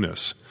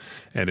Lagunas.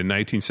 And in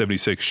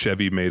 1976,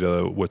 Chevy made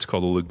what's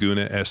called a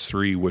Laguna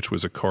S3, which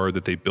was a car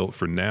that they built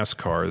for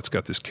NASCAR. It's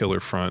got this killer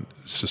front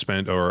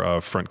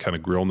front kind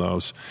of grill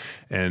nose.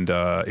 And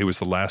it was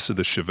the last of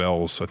the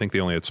Chevelles. I think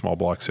they only had small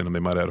blocks in them. They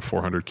might have had a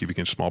 400 cubic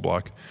inch small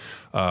block.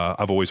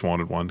 I've always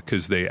wanted one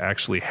because they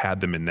actually had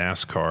them in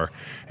NASCAR,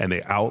 and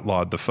they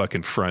outlawed the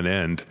fucking front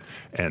end.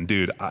 And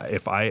dude,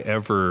 if I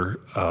ever,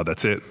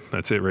 that's it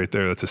right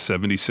there. That's a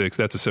 76.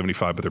 That's a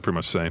 75, but they're pretty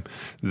much the same.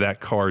 That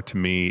car to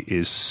me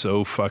is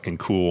so fucking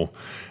cool,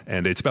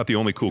 and it's about the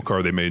only cool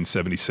car they made in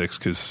 76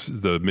 because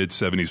the mid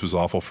 70s was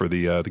awful for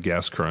the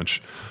gas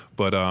crunch.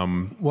 But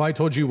well, I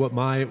told you what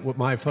my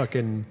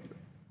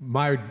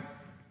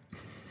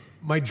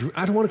I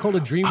don't want to call it a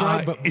dream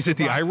ride, but is it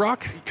the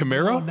IROC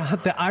Camaro? No,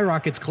 not the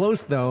IROC. It's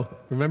close though.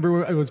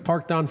 Remember, it was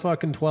parked on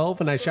fucking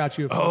 12, and I shot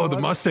you. The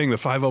Mustang, the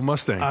 50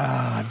 Mustang.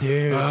 Ah,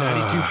 dude,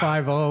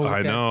 9250.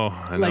 I know.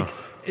 Like,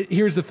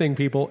 here's the thing,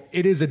 people.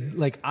 It is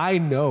I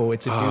know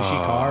it's a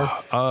douchey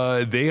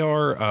car. They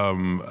are.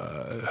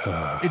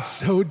 It's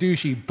so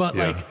douchey, but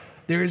yeah. like.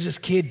 There is this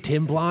kid,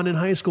 Tim Blonde, in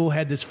high school,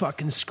 had this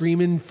fucking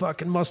screaming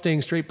fucking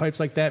Mustang, straight pipes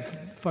like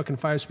that, fucking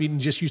 5-speed,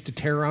 and just used to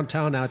tear around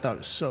town. And I thought it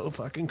was so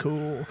fucking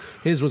cool.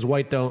 His was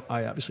white, though.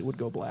 I obviously would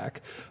go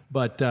black.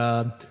 But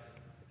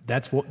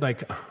that's what,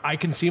 like, I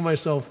can see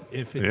myself,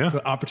 if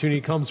the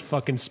opportunity comes,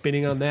 fucking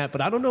spinning on that.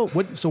 But I don't know.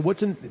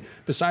 What's in,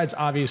 besides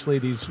obviously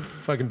these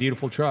fucking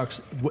beautiful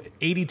trucks,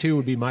 82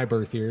 would be my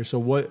birth year. So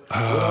what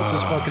else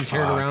is fucking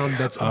tearing around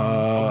that's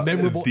a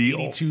memorable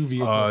 82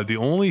 vehicle? The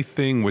only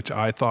thing which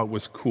I thought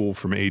was cool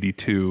from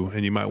 82,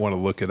 and you might want to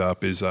look it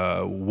up, is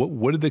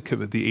what did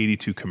the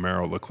 82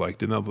 Camaro look like?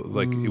 Didn't that,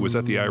 like, was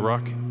that the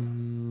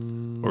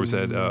IROC? Or was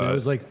that? That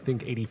was like, I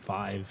think,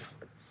 85.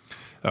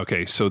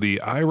 Okay, so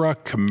the IROC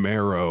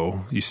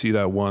Camaro, you see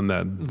that one?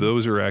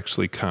 Those are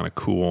actually kind of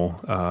cool.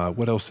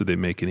 What else did they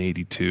make in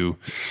 82?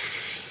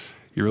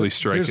 You're really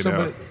striking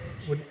out.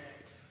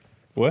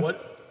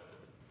 What?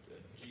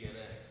 GNX.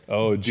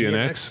 Oh,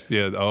 GNX?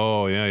 Yeah.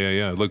 Oh,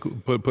 yeah.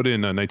 Look, put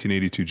in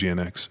 1982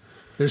 GNX.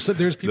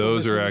 There's people.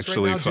 Those are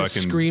actually right now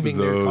fucking. Screaming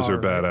those car,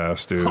 are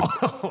badass, dude.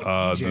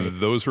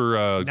 Those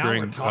were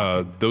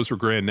those were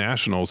Grand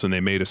Nationals, and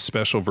they made a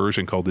special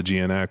version called the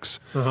GNX.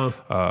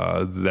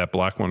 That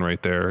black one right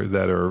there.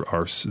 That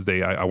are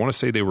they? I want to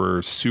say they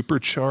were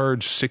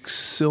supercharged 6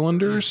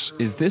 cylinders.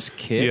 Is this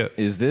kit? Yeah.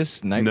 Is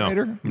this Knight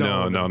Rider?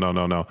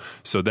 No.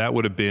 So that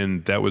was a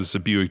Buick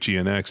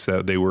GNX.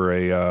 That they were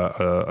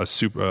a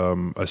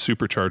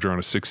supercharger on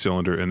a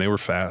 6-cylinder, and they were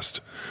fast.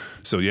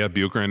 So yeah,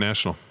 Buick Grand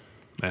National.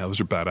 Yeah,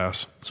 those are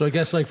badass. So I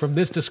guess, like, from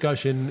this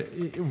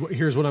discussion,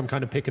 here's what I'm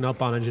kind of picking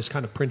up on, and just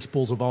kind of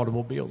principles of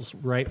automobiles,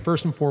 right?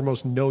 First and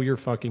foremost, know your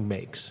fucking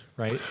makes,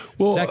 right?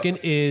 Well, second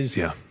is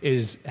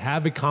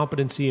have a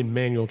competency in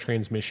manual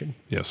transmission.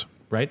 Yes.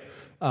 Right?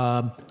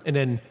 And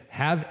then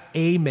have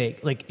a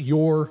make, like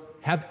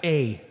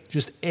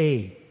just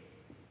a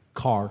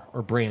car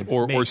or brand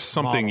or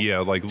something, model. Yeah,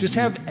 like just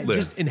have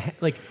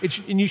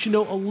and you should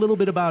know a little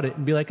bit about it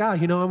and be like,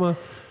 I'm a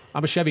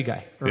Chevy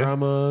guy, or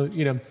I'm a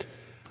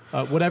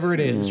whatever it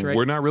is, right?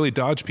 We're not really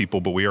Dodge people,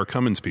 but we are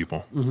Cummins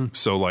people. Mm-hmm.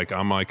 So, like,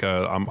 I'm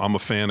a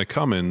fan of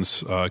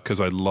Cummins because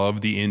I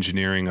love the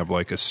engineering of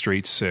like a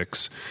straight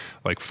 6,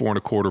 like 4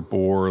 1/4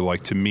 bore.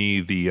 Like, to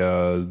me, the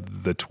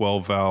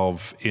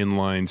 12-valve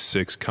inline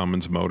 6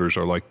 Cummins motors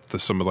are like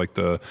some of like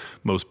the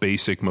most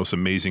basic, most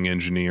amazing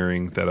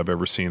engineering that I've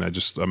ever seen.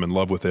 I'm in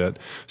love with it.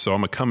 So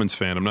I'm a Cummins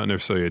fan. I'm not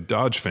necessarily a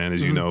Dodge fan,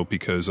 as you know,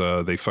 because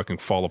they fucking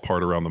fall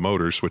apart around the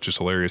motors, which is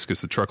hilarious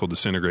because the truck will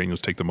disintegrate and you'll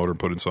take the motor and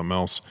put it in something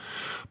else.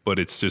 But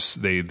it's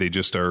just they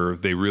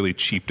really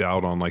cheaped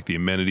out on like the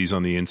amenities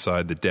on the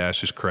inside. The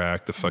dash is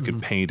cracked. The fucking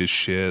paint is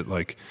shit.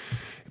 Like,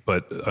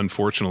 but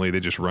unfortunately,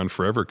 they just run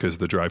forever because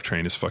the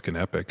drivetrain is fucking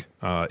epic.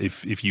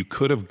 If you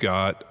could have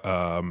got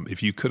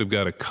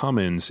a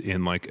Cummins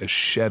in like a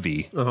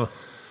Chevy.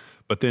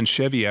 But then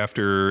Chevy,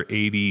 after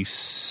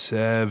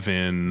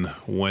 87,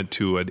 went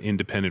to an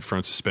independent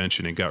front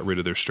suspension and got rid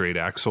of their straight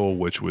axle,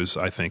 which was,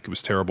 I think, it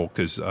was terrible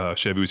because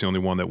Chevy was the only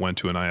one that went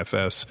to an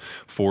IFS.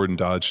 Ford and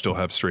Dodge still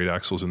have straight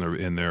axles in their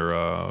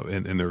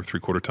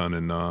 3/4 ton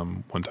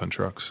and 1 ton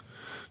trucks.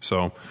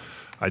 So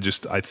I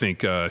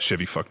think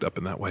Chevy fucked up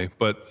in that way.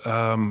 But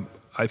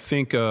I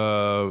think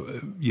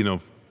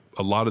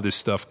a lot of this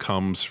stuff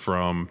comes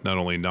from not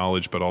only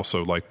knowledge, but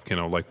also like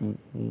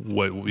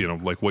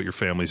what your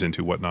family's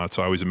into, whatnot.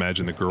 So I always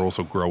imagine the girls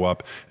will grow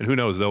up, and who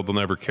knows, they'll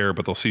never care,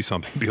 but they'll see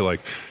something, be like,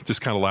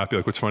 just kind of laugh, be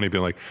like, what's funny? Be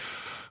like,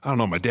 I don't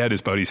know, my dad,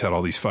 his buddies had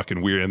all these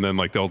fucking weird, and then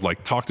like they'll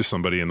like talk to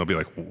somebody, and they'll be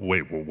like,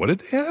 wait, well, what did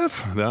they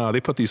have? No, they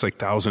put these like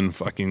 1,000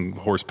 fucking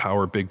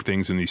horsepower big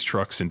things in these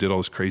trucks and did all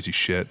this crazy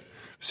shit.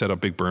 Set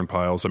up big burn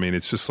piles. I mean,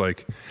 it's just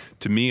like,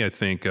 to me, I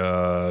think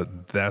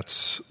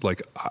that's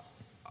like.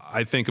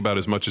 I think about,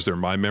 as much as they're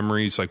my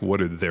memories, like,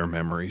 what are their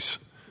memories,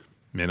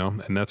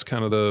 and that's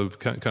kind of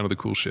the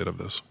cool shit of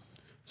this.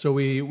 So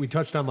we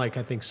touched on, like,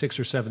 I think 6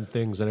 or 7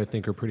 things that I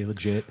think are pretty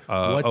legit.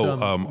 What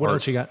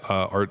else you got?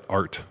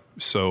 Art.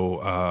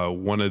 So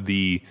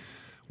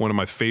one of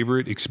my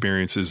favorite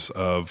experiences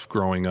of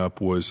growing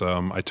up was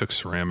I took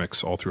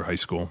ceramics all through high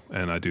school,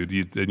 and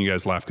you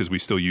guys laugh because we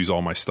still use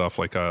all my stuff.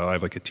 Like I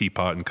have like a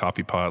teapot and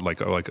coffee pot,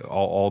 like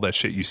all that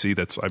shit you see.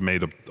 I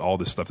made all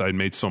this stuff. I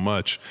made so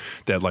much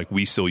that like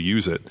we still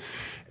use it,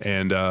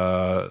 and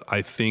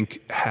I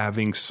think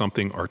having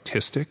something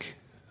artistic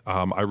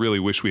I really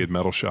wish we had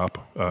metal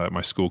shop at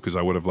my school because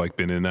I would have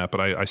been in that.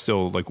 But I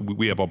still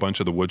we have a bunch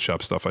of the wood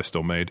shop stuff I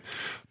still made.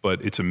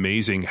 But it's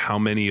amazing how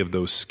many of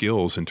those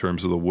skills in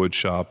terms of the wood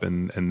shop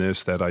and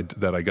this that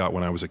I got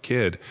when I was a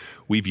kid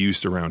we've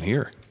used around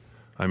here.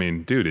 I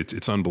mean, dude,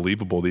 it's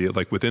unbelievable.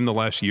 Within the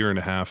last year and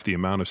a half, the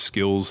amount of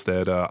skills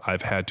that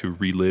I've had to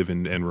relive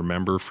and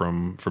remember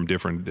from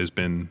different has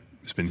been.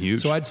 It's been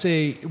huge. So I'd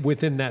say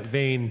within that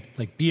vein,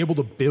 be able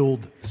to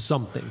build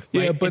something.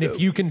 Right? Yeah, but and if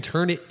you can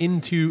turn it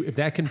into, if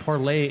that can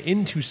parlay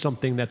into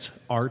something that's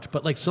art,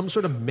 but some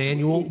sort of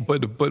manual.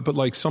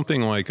 But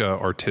something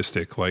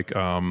artistic,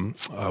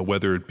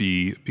 whether it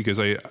be, because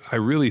I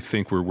really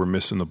think we're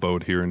missing the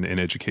boat here in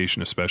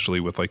education, especially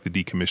with the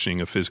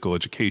decommissioning of physical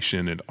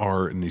education and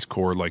art and these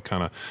core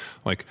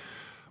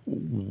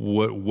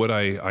what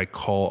I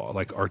call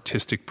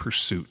artistic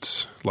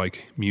pursuits,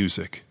 like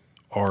music,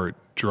 art,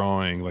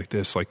 drawing,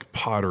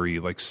 pottery,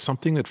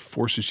 something that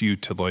forces you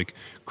to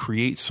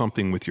create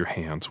something with your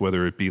hands,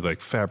 whether it be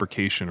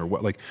fabrication or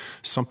what,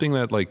 something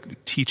that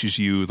teaches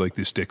you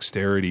this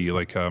dexterity,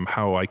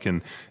 how I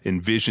can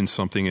envision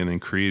something and then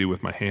create it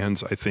with my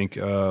hands. I think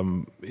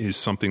is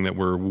something that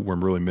we're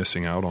really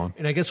missing out on.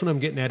 And I guess what I'm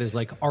getting at is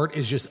art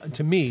is just,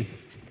 to me,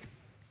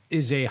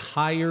 is a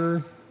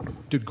higher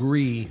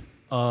degree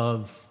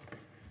of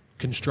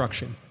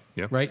construction.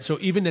 Yeah. Right. So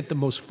even at the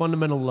most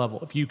fundamental level,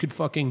 if you could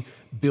fucking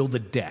build a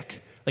deck,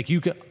 you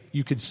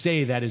could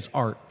say that is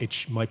art.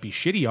 It might be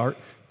shitty art,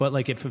 but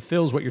it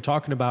fulfills what you're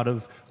talking about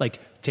of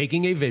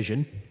taking a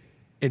vision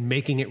and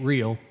making it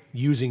real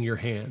using your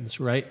hands.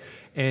 Right.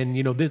 And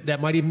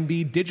that might even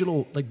be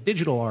digital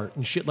art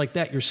and shit like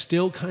that. You're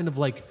still kind of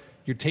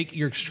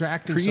you're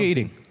extracting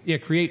creating. Something. Yeah,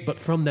 create, but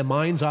from the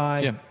mind's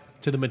eye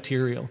to the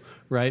material.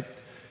 Right.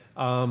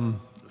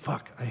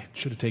 Fuck, I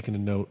should have taken a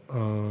note.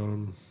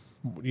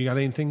 You got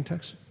anything,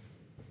 Tex?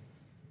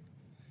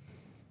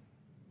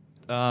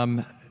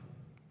 My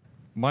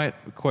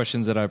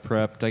questions that I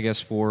prepped, I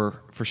guess,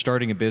 for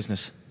starting a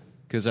business,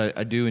 because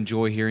I do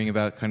enjoy hearing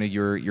about kind of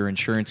your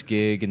insurance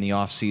gig in the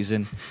off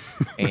season,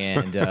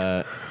 and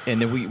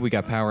then we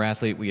got Power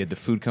Athlete, we had the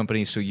food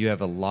company, so you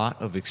have a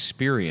lot of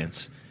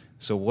experience.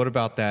 So what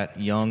about that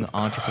young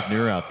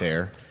entrepreneur out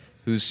there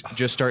who's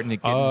just starting to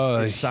get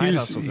his side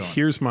hustle going?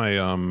 Here's my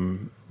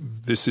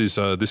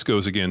this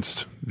goes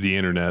against the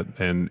internet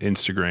and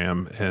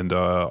Instagram and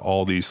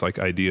all these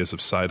ideas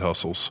of side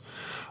hustles.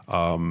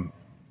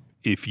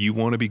 If you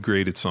want to be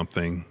great at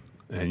something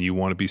and you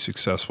want to be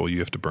successful, you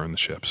have to burn the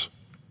ships.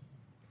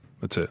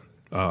 That's it.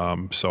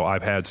 So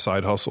I've had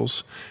side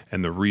hustles,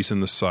 and the reason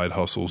the side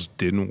hustles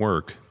didn't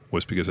work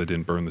was because I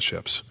didn't burn the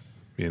ships.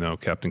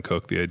 Captain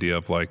Cook, the idea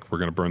of we're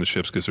going to burn the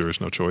ships because there is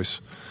no choice.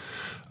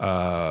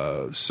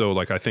 So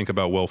I think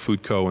about Well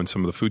Food Co. and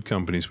some of the food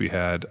companies we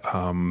had,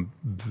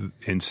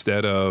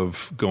 instead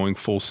of going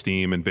full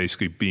steam and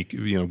basically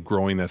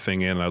growing that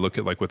thing in, and I look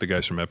at what the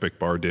guys from Epic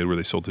Bar did, where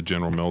they sold to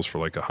General Mills for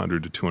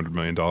 $100 to $200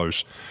 million.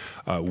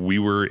 We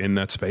were in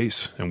that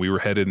space and we were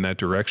headed in that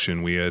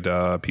direction. We had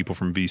people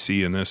from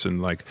VC in this,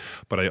 and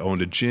but I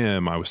owned a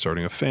gym, I was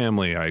starting a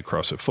family, I had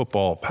CrossFit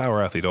football,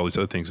 Power Athlete, all these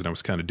other things, and I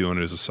was kind of doing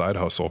it as a side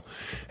hustle.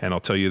 And I'll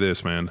tell you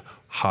this, man.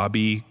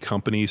 Hobby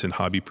companies and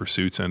hobby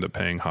pursuits end up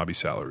paying hobby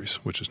salaries,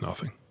 which is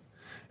nothing.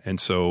 And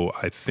so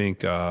I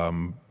think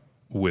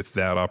with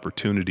that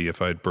opportunity,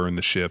 if I had burned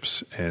the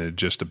ships and had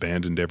just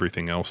abandoned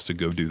everything else to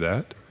go do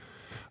that,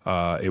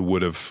 it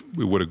would have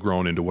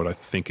grown into what I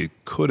think it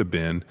could have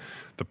been.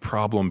 The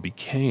problem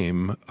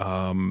became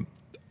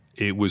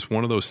it was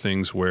one of those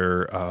things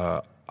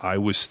where I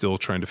was still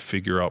trying to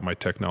figure out my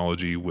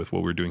technology with what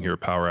we were doing here at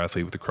Power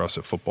Athlete with the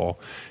CrossFit football,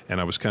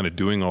 and I was kind of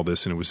doing all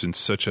this, and it was in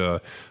such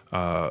a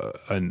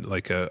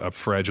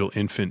fragile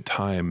infant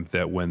time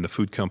that when the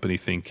food company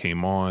thing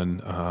came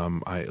on,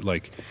 I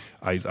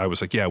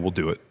was like, yeah, we'll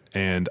do it,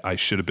 and I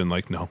should have been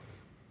like, no.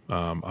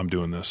 I'm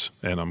doing this,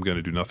 and I'm going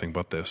to do nothing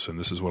but this, and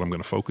this is what I'm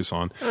going to focus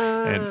on.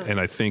 And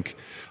I think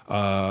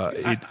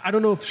I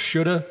don't know if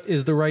shoulda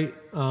is the right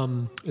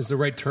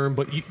term,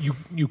 but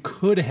you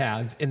could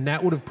have, and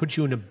that would have put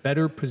you in a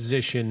better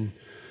position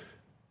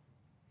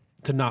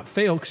to not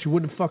fail because you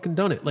wouldn't have fucking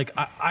done it.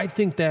 I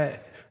think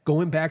that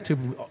going back to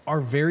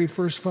our very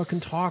first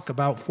fucking talk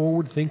about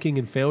forward thinking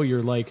and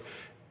failure,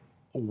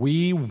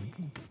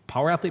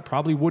 Power Athlete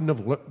probably wouldn't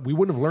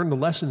have learned the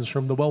lessons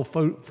from the Well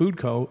Food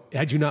Co.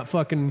 had you not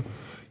fucking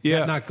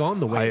not gone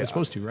the way it was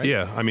supposed to, right?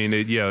 Yeah,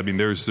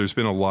 there's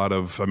been a lot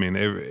of,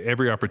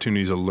 every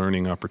opportunity is a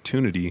learning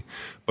opportunity,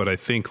 but I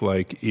think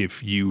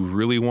if you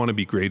really want to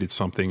be great at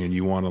something and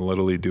you want to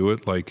literally do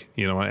it,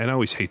 and I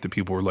always hate that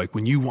people are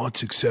when you want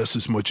success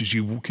as much as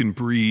you can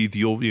breathe,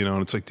 you'll,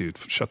 and it's dude,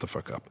 shut the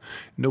fuck up.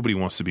 Nobody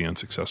wants to be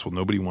unsuccessful.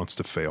 Nobody wants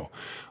to fail.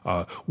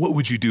 What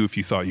would you do if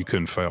you thought you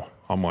couldn't fail?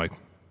 I'm I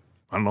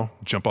don't know,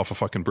 jump off a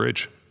fucking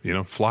bridge,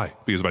 fly.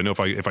 Because I know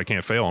if I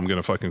can't fail, I'm going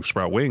to fucking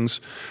sprout wings.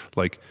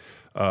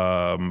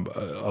 A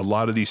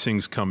lot of these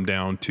things come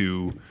down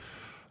to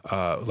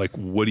like,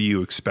 what do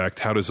you expect?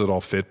 How does it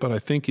all fit? But I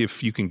think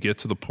if you can get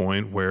to the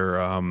point where,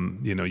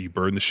 you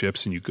burn the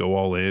ships and you go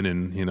all in,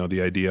 and,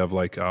 the idea of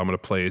like, I'm going to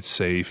play it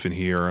safe in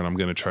here and I'm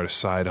going to try to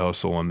side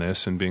hustle on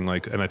this, and being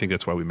like, and I think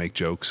that's why we make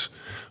jokes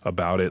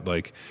about it.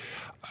 Like,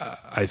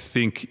 I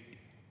think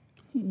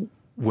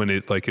when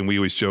it like, and we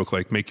always joke,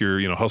 like, make your,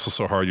 hustle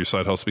so hard, your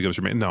side hustle becomes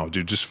your main. No,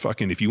 dude, just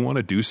fucking, if you want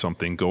to do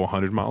something, go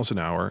 100 miles an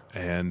hour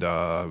and,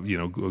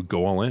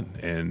 go all in.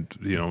 And,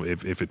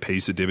 if it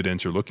pays the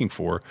dividends you're looking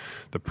for,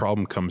 the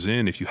problem comes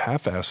in if you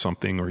half-ass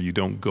something or you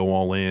don't go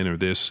all in or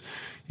this,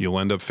 you'll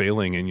end up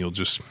failing and you'll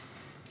just,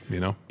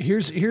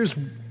 Here's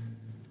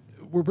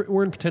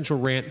we're in potential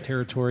rant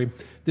territory.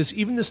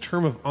 This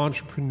term of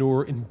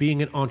entrepreneur and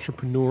being an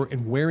entrepreneur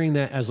and wearing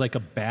that as like a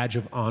badge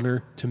of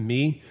honor, to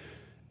me,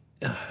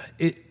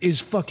 it is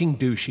fucking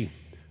douchey.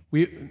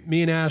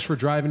 Me and Ash were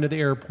driving to the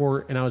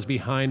airport, and I was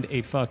behind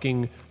a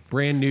fucking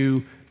brand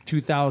new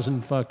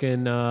 2000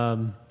 fucking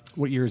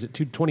what year is it?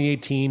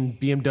 2018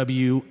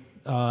 BMW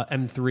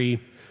M3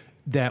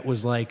 that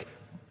was like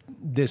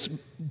this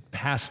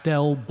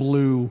pastel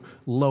blue,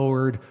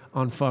 lowered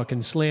on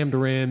fucking slammed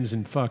rims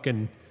and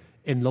fucking.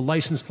 And the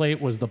license plate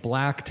was the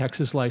black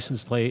Texas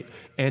license plate,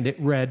 and it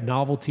read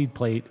novelty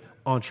plate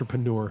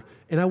entrepreneur.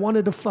 And I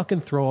wanted to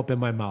fucking throw up in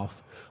my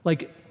mouth.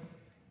 Like,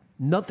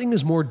 nothing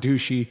is more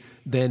douchey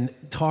than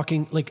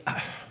talking, like,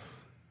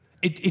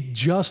 it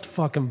just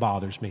fucking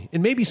bothers me.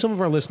 And maybe some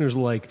of our listeners are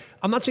like,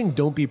 I'm not saying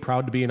don't be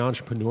proud to be an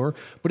entrepreneur,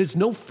 but it's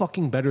no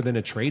fucking better than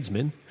a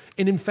tradesman.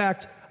 And in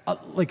fact,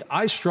 like,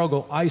 I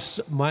struggle.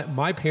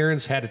 My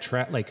parents had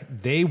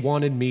they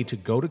wanted me to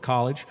go to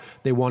college.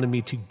 They wanted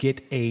me to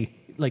get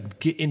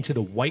into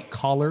the white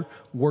collar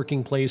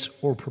working place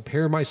or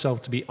prepare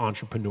myself to be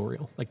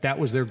entrepreneurial. Like, that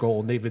was their goal,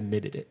 and they've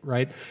admitted it,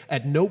 right?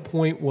 At no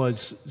point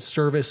was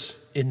service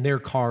in their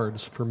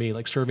cards for me,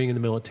 like serving in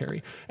the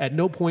military. At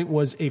no point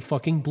was a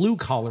fucking blue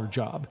collar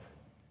job,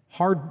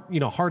 hard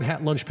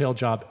hat lunch pail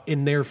job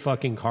in their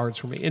fucking cards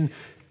for me.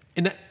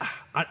 And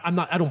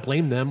I don't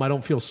blame them. I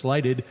don't feel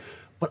slighted,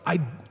 but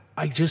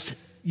I just,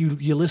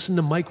 you listen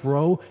to Mike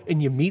Rowe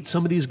and you meet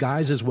some of these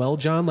guys as well,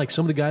 John, like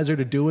some of the guys that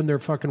are doing their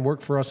fucking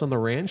work for us on the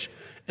ranch,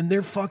 and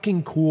they're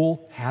fucking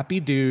cool, happy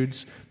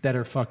dudes that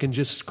are fucking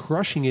just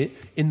crushing it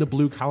in the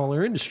blue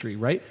collar industry,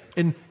 right?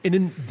 And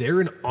they're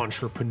an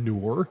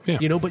entrepreneur,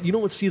 but you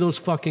don't see those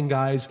fucking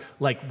guys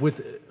like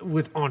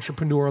with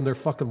entrepreneur on their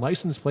fucking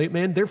license plate,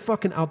 man. They're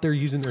fucking out there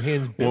using their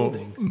hands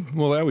building.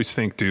 Well, I always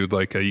think, dude,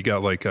 like you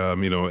got like,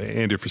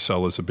 Andy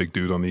Frisella is a big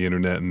dude on the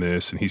internet and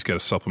this, and he's got a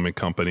supplement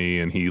company,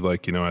 and he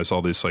has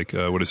all this like,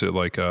 what is it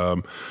like,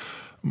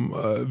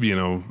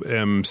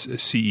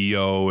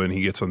 CEO, and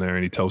he gets on there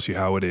and he tells you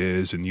how it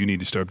is, and you need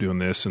to start doing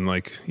this, and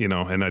like,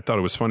 and I thought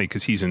it was funny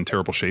because he's in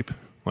terrible shape.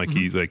 Like,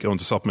 he like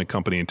owns a supplement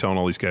company and telling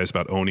all these guys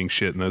about owning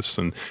shit and this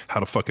and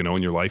how to fucking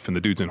own your life. And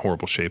the dude's in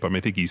horrible shape. I mean,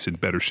 I think he's in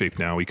better shape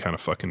now. He kind of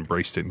fucking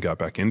embraced it and got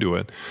back into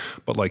it.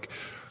 But like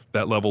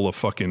that level of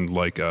fucking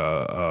like,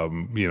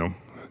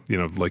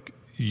 like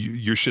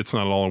your shit's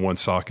not all in one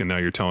sock, and now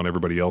you're telling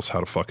everybody else how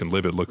to fucking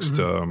live it looks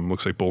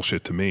like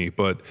bullshit to me.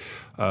 But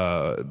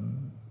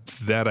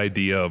that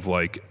idea of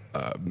like,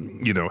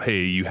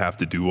 hey, you have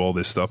to do all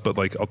this stuff. But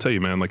like, I'll tell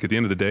you, man, like at the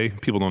end of the day,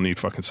 people don't need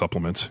fucking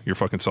supplements. Your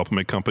fucking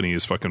supplement company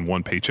is fucking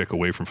one paycheck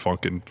away from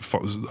fucking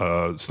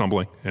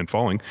stumbling and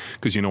falling.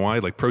 Because you know why?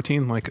 Like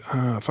protein, like,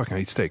 fucking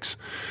I eat steaks,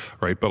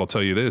 right? But I'll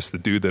tell you this, the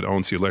dude that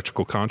owns the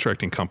electrical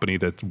contracting company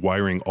that's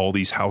wiring all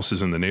these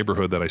houses in the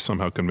neighborhood that I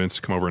somehow convinced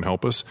to come over and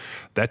help us,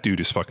 that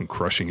dude is fucking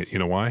crushing it. You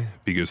know why?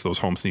 Because those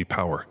homes need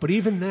power. But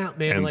even that,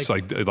 man. And it's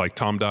like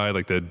Tom Dye,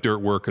 like the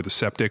dirt work or the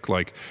septic,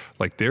 like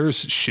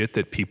there's shit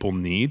that people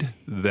need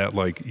that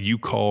like you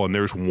call, and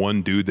there's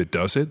one dude that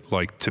does it.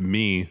 Like to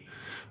me,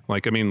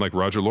 like, I mean, like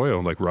Roger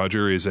Loyal, like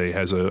Roger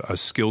has a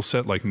skill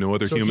set like no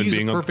other human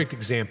being. He's a perfect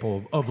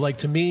example of like,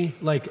 to me,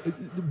 like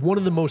one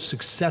of the most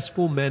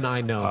successful men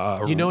I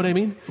know. You know what I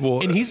mean?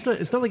 Well, and it's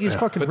not like he's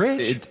fucking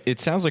rich.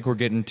 It sounds like we're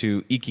getting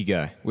to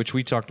Ikigai, which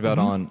we talked about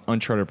on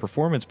Uncharted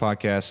Performance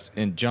podcast.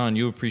 And John,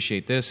 you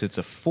appreciate this. It's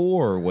a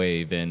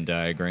 4-way Venn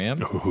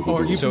diagram. Oh,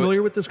 are you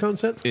familiar with this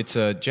concept? It's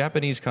a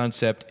Japanese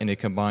concept, and it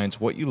combines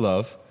what you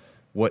love,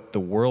 what the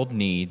world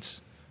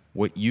needs,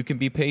 what you can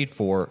be paid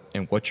for,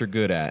 and what you're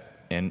good at.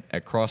 And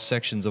at cross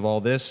sections of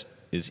all this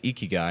is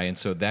Ikigai. And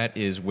so that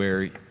is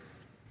where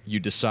you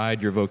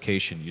decide your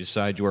vocation, you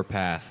decide your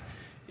path.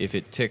 If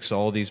it ticks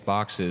all these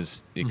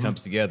boxes, it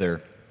comes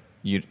together,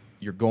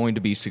 you're going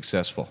to be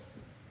successful.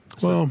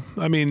 So, well,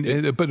 I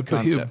mean,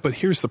 but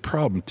here's the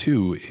problem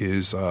too,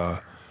 is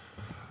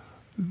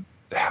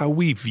how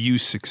we view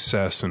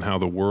success and how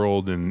the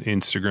world and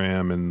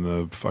Instagram and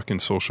the fucking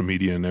social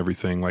media and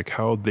everything, like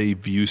how they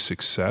view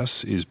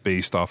success is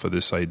based off of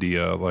this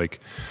idea. Like,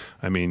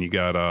 I mean, you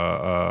got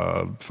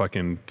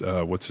fucking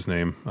what's his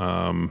name?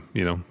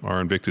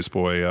 Our Invictus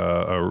boy,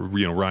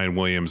 Ryan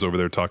Williams over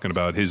there talking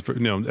about his.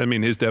 I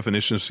mean, his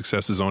definition of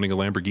success is owning a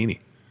Lamborghini.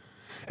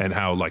 and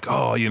how like,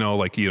 oh,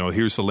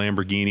 here's the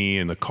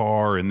Lamborghini and the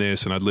car and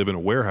this, and I'd live in a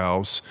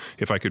warehouse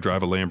if I could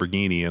drive a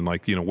Lamborghini, and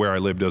like, where I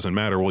live doesn't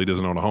matter. Well, he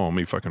doesn't own a home,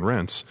 he fucking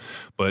rents,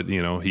 but he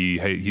have a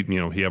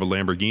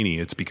Lamborghini.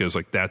 It's because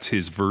like that's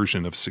his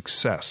version of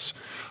success.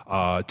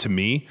 To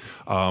me,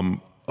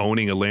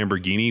 owning a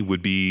Lamborghini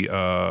would be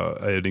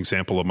an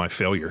example of my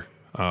failure.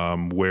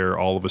 Where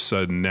all of a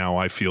sudden now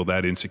I feel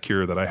that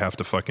insecure that I have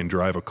to fucking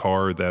drive a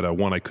car that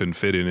one, I couldn't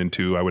fit in, and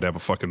two, I would have a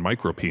fucking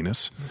micro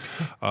penis.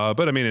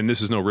 But I mean, and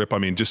this is no rip, I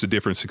mean, just a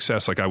different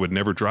success. Like I would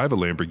never drive a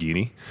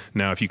Lamborghini.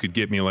 Now, if you could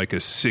get me like a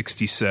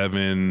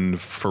 67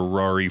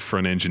 Ferrari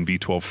front engine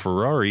V12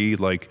 Ferrari,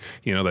 like,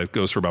 that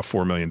goes for about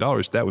 $4 million,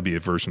 that would be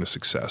a version of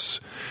success.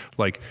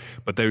 Like,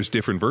 but there's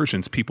different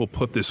versions. People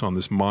put this on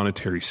this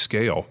monetary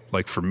scale.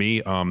 Like for me,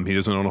 he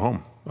doesn't own a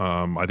home.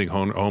 I think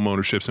home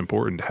ownership's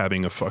important.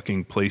 Having a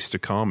fucking place to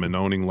come and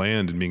owning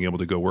land and being able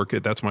to go work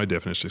it, that's my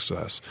definition of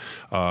success.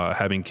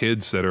 Having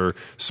kids that are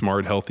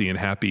smart, healthy, and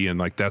happy, and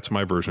like that's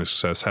my version of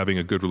success. Having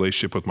a good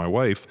relationship with my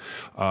wife,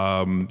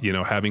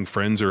 having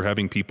friends or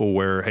having people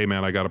where, hey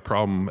man, I got a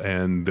problem,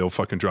 and they'll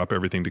fucking drop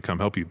everything to come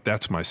help you.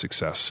 That's my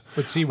success.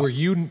 But see, where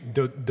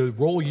the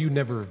role you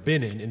never have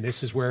been in, and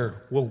this is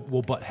where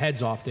we'll butt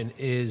heads often,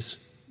 is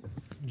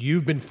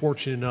you've been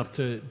fortunate enough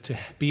to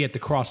be at the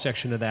cross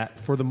section of that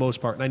for the most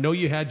part. And I know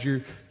you had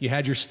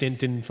your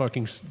stint in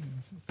fucking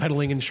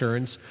peddling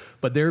insurance,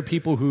 but there are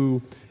people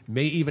who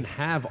may even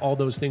have all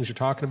those things you're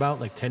talking about,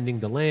 like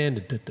tending the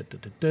land,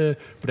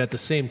 but at the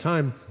same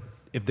time,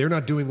 if they're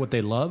not doing what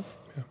they love,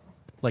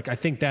 like I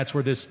think that's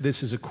where this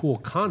is a cool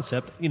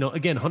concept.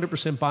 Again,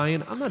 100%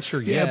 buy-in. I'm not sure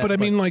yet. Yeah, but I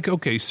mean, like,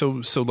 okay,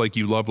 so like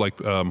you love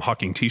like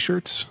hawking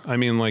T-shirts. I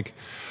mean, like,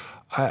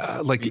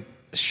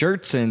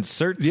 shirts and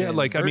certs. Yeah, and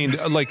like I mean,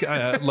 like.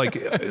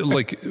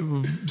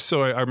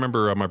 So I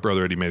remember my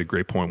brother Eddie made a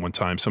great point one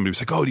time. Somebody was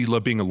like, "Oh, do you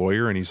love being a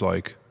lawyer?" And he's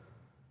like,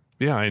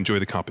 "Yeah, I enjoy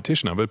the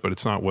competition of it, but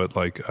it's not what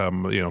like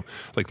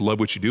love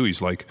what you do."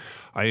 He's like,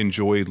 "I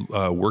enjoy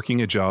working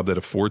a job that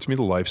affords me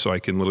the life, so I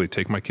can literally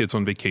take my kids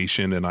on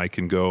vacation and I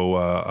can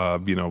go,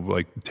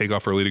 like take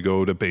off early to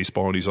go to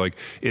baseball." And he's like,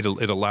 "It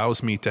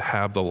allows me to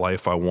have the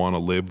life I want to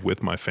live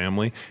with my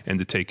family and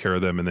to take care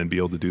of them and then be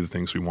able to do the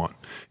things we want."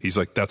 He's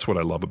like, "That's what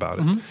I love about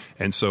it." Mm-hmm.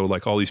 And so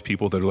like all these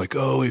people that are like,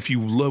 "Oh, if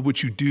you love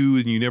what you do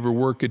and you never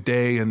work a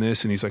day and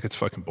this," and he's like, "It's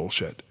fucking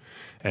bullshit."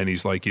 And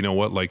he's like, you know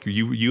what? Like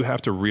you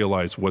have to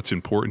realize what's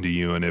important to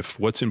you. And if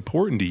what's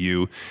important to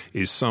you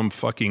is some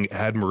fucking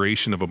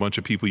admiration of a bunch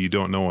of people you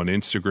don't know on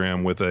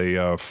Instagram with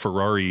a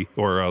Ferrari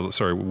or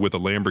with a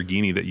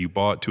Lamborghini that you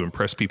bought to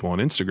impress people on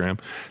Instagram,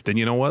 then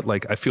you know what?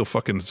 Like I feel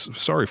fucking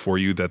sorry for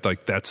you that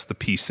like that's the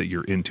piece that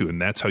you're into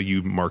and that's how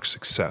you mark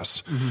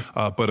success.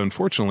 Mm-hmm. But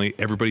unfortunately,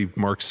 everybody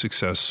marks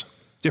success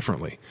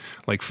differently.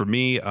 Like for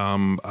me,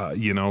 none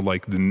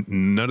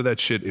of that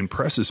shit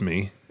impresses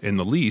me in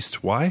the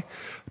least. Why?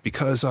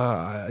 Because,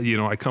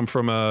 I come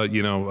from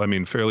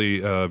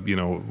fairly,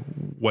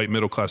 white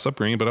middle class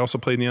upbringing, but I also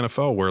played in the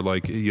NFL where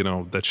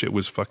that shit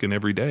was fucking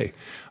every day.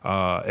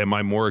 Am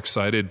I more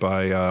excited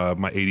by,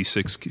 my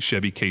 86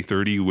 Chevy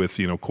K30 with,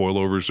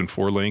 coilovers and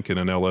 4-link and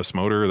an LS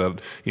motor that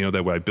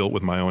I built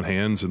with my own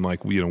hands and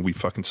we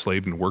fucking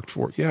slaved and worked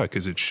for? Yeah.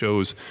 Cause it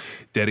shows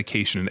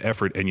dedication and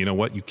effort. And you know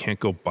what? You can't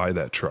go buy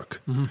that truck,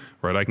 mm-hmm.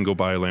 right? I can go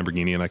buy a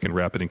Lamborghini and I can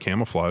wrap it in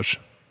camouflage.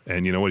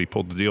 And you know what? He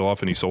pulled the deal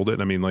off and he sold it.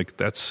 And I mean,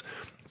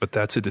 but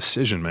that's a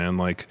decision, man.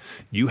 Like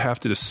you have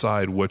to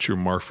decide what your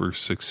mark for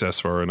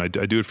success are. And I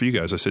do it for you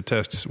guys. I said,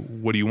 Tex,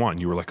 what do you want?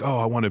 And you were like, oh,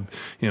 I want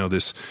to,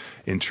 this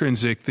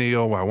intrinsic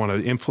deal. I want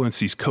to influence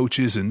these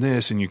coaches and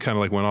this. And you kind of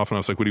like went off and I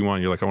was like, what do you want?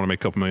 And you're like, I want to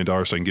make a couple $1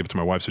 million so I can give it to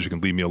my wife so she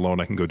can leave me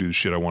alone. I can go do the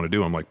shit I want to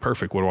do. I'm like,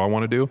 perfect. What do I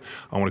want to do?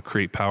 I want to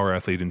create Power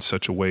Athlete in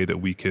such a way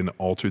that we can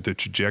alter the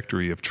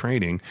trajectory of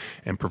training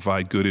and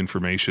provide good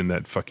information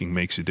that fucking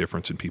makes a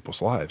difference in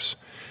people's lives.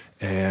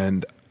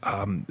 And,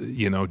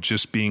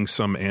 just being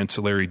some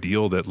ancillary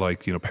deal that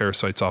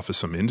parasites off of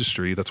some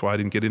industry. That's why I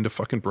didn't get into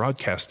fucking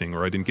broadcasting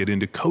or I didn't get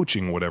into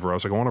coaching or whatever. I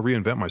was like, I want to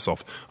reinvent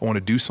myself. I want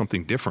to do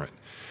something different.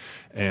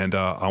 And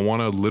I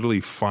want to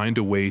literally find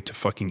a way to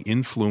fucking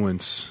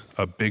influence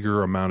a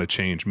bigger amount of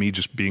change. Me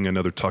just being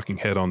another talking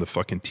head on the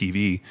fucking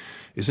TV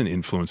isn't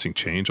influencing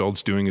change. All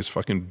it's doing is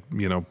fucking,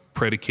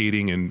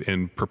 predicating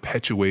and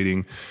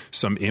perpetuating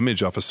some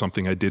image off of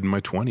something I did in my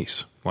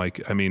 20s.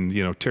 Like, I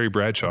mean, Terry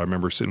Bradshaw, I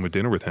remember sitting with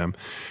dinner with him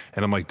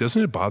and I'm like, doesn't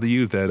it bother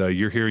you that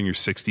you're here in your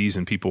 60s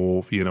and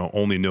people,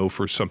 only know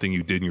for something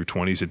you did in your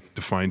 20s, it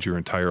defines your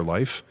entire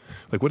life?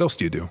 Like, what else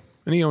do you do?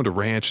 And he owned a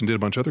ranch and did a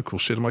bunch of other cool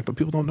shit. I'm like, but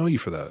people don't know you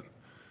for that.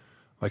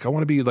 Like, I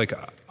want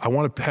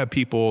to have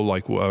people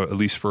at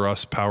least for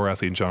us, Power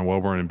Athlete and John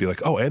Welborn, and be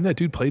like, oh, and that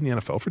dude played in the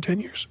NFL for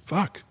 10 years.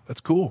 Fuck, that's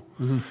cool.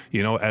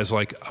 Mm-hmm. As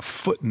like a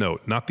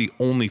footnote, not the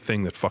only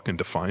thing that fucking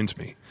defines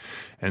me.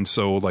 And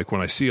so like when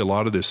I see a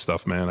lot of this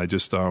stuff, man, I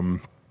just,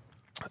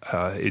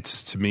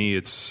 it's to me,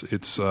 it's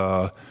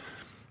people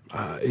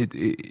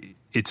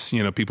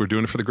are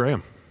doing it for the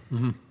gram.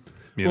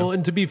 Mm-hmm. Well,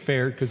 and to be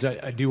fair, because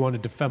I do want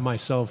to defend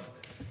myself,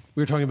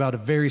 we were talking about a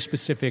very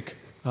specific,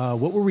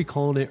 what were we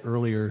calling it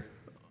earlier?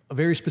 A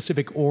very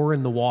specific ore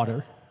in the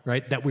water,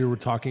 right? That we were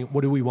talking,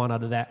 what do we want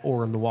out of that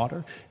or in the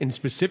water? And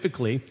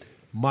specifically,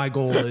 my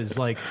goal is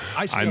like,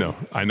 I know,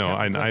 but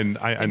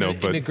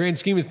in the grand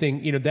scheme of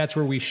thing, that's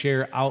where we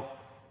share out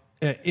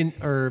I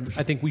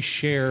think we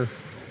share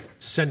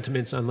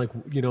sentiments on, like,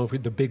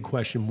 the big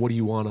question, what do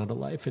you want out of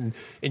life? And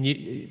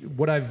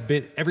what I've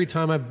been, every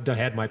time I've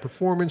had my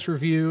performance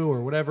review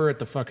or whatever at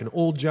the fucking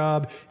old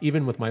job,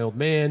 even with my old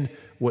man,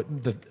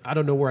 I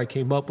don't know where I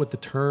came up with the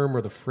term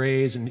or the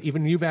phrase, and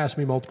even you've asked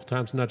me multiple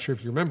times, I'm not sure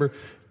if you remember,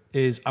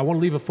 is I want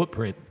to leave a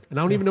footprint. And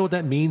I don't even know what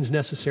that means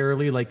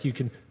necessarily. Like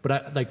but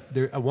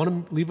I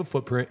want to leave a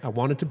footprint. I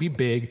want it to be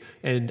big,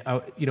 and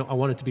I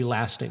want it to be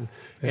lasting.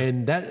 Yeah.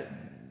 And that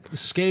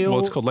scale. Well,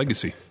 it's called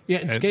legacy. Yeah,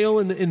 and scale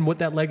and what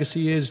that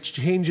legacy is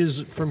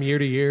changes from year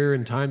to year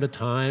and time to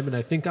time. And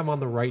I think I'm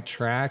on the right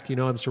track.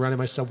 I'm surrounding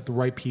myself with the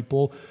right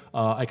people.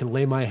 I can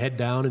lay my head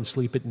down and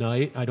sleep at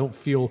night. I don't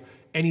feel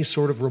any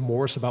sort of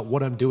remorse about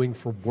what I'm doing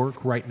for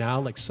work right now.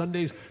 Like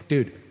Sundays,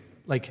 dude,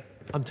 like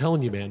I'm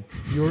telling you, man,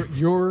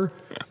 you're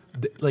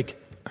like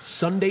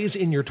Sundays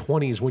in your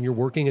 20s when you're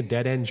working a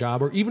dead-end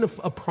job or even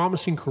a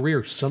promising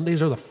career,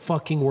 Sundays are the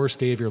fucking worst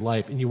day of your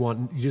life, and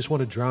you just want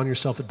to drown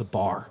yourself at the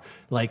bar,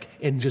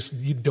 and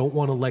you don't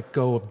want to let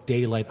go of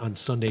daylight on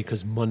Sunday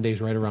because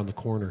Monday's right around the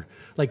corner.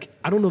 Like,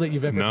 I don't know that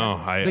you've ever. No,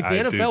 the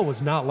NFL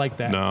was not like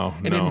that. No,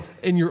 and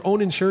in your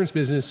own insurance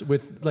business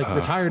with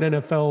retired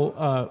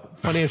NFL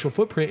financial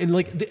footprint, and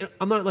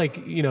I'm not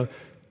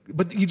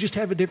but you just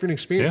have a different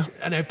experience.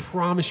 Yeah. And I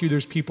promise you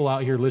there's people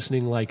out here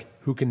listening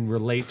who can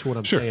relate to what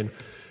I'm saying.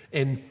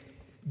 And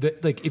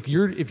if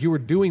you were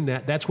doing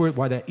that, that's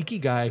why that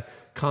Ikigai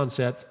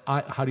concept,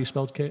 how do you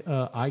spell it?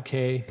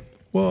 IK?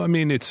 Well, I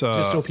mean, it's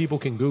just so people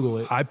can Google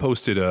it. I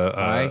posted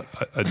a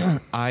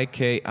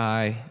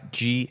IKIGAI.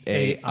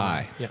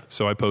 Yeah.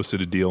 So I posted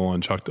a deal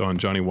on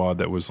Johnny Wad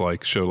that was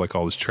showed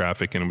all this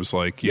traffic, and it was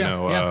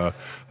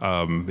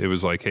it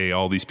was like, hey,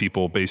 all these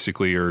people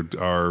basically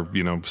are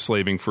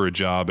slaving for a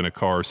job in a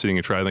car, sitting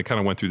and trying. They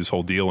kind of went through this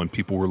whole deal, and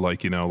people were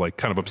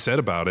kind of upset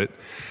about it.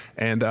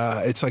 And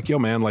it's like, yo,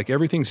 man,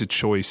 everything's a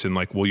choice. And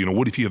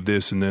what if you have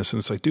this and this? And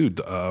it's like, dude,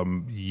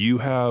 you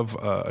have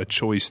a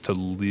choice to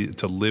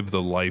live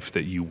the life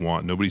that you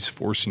want. Nobody's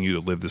forcing you to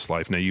live this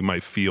life. Now, you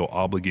might feel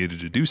obligated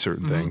to do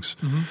certain things.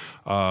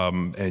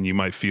 Mm-hmm. And you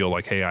might feel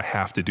like, hey, I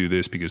have to do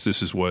this because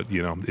this is what,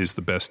 is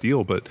the best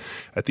deal. But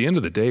at the end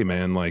of the day,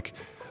 man, as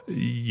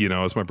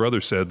my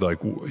brother said,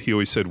 he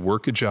always said,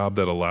 work a job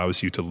that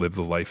allows you to live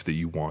the life that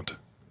you want.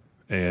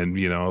 And,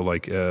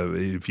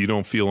 if you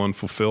don't feel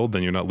unfulfilled,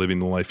 then you're not living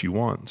the life you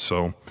want.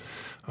 So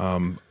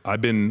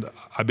I've been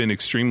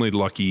extremely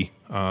lucky,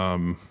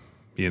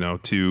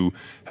 to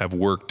have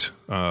worked,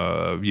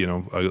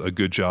 a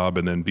good job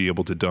and then be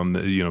able to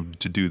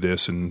to do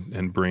this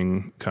and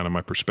bring kind of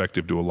my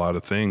perspective to a lot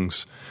of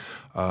things.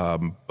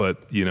 But,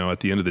 at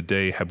the end of the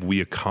day, have we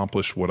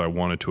accomplished what I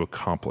wanted to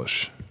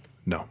accomplish?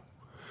 No.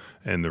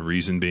 And the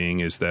reason being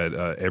is that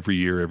every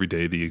year, every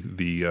day,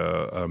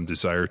 the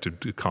desire to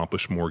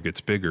accomplish more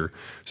gets bigger.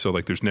 So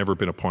there's never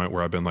been a point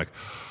where I've been like,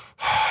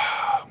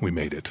 we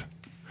made it.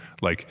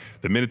 The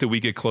minute that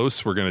we get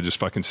close, we're going to just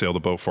fucking sail the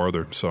boat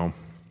farther. So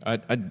I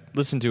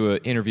listened to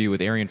an interview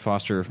with Arian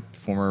Foster,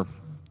 former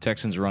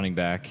Texans running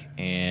back,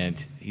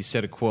 and he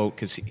said a quote,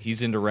 because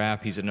he's into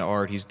rap, he's into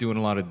art, he's doing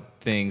a lot of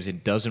things,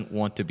 and doesn't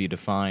want to be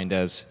defined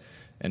as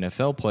an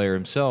NFL player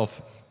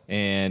himself.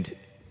 And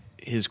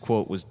his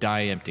quote was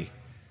 "die empty,"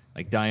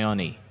 die on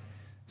E.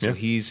 So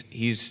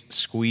he's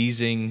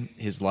squeezing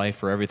his life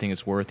for everything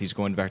it's worth. He's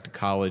going back to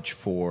college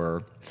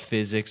for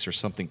physics or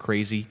something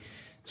crazy.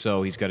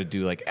 So he's got to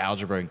do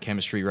algebra and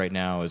chemistry right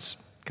now. Is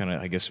kind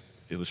of, I guess,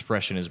 it was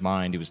fresh in his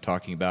mind. He was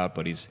talking about,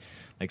 but he's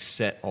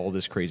set all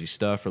this crazy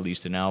stuff,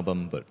 released an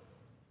album, but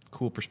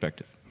cool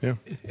perspective. Yeah,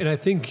 and I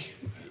think.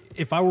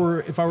 If I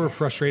were a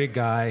frustrated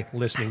guy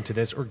listening to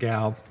this or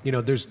gal,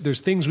 there's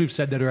things we've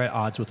said that are at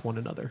odds with one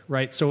another,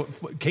 right? So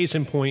case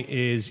in point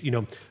is,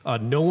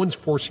 no one's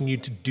forcing you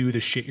to do the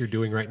shit you're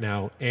doing right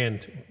now.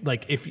 And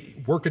if you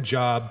work a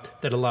job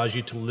that allows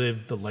you to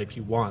live the life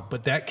you want,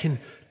 but that can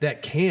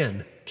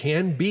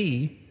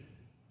be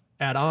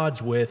at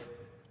odds with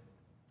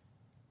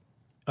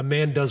a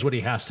man does what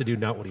he has to do,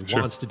 not what he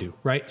wants to do,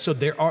 right? So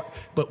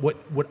but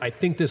what I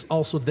think this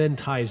also then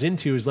ties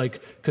into is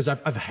because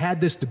I've had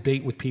this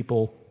debate with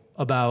people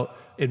about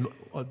in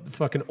a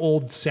fucking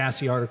old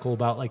sassy article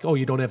about oh,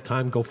 you don't have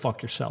time, go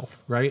fuck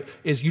yourself, right?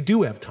 Is you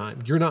do have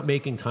time, you're not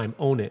making time,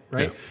 own it,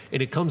 right? Yeah.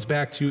 And it comes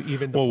back to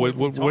even. Well,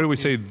 what do we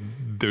say?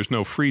 There's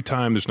no free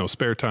time, there's no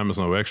spare time, there's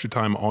no extra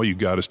time. All you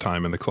got is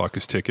time, and the clock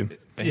is ticking.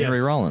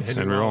 Henry Rollins.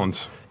 Henry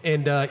Rollins.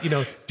 And do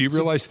you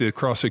realize the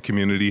CrossFit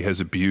community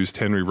has abused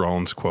Henry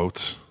Rollins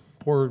quotes?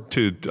 Poor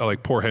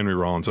Henry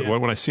Rollins. Yeah.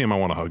 When I see him, I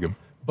want to hug him.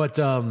 But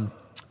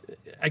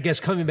I guess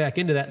coming back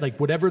into that,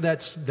 whatever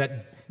that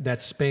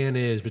span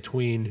is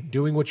between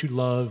doing what you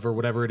love or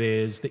whatever it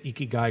is, the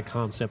Ikigai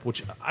concept,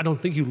 which I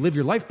don't think you live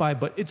your life by,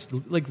 but it's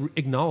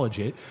acknowledge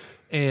it.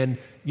 And,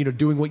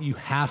 doing what you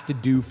have to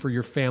do for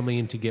your family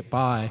and to get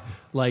by,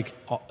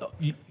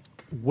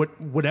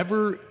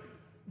 whatever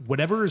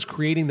is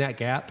creating that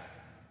gap,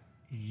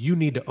 you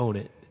need to own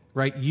it,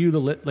 right?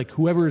 Like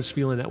whoever is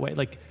feeling that way,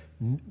 like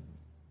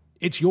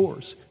it's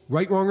yours.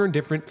 Right, wrong, or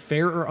indifferent,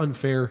 fair or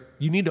unfair,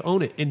 you need to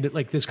own it. And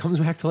like this comes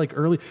back to like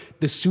early,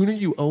 the sooner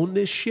you own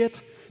this shit,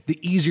 the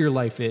easier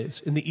life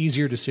is and the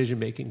easier decision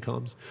making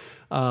comes.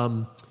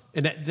 And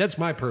that's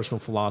my personal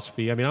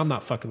philosophy. I mean, I'm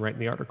not fucking writing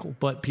the article,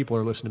 but people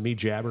are listening to me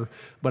jabber.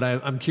 But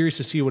I'm curious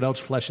to see what else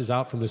fleshes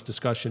out from this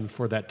discussion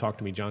for that Talk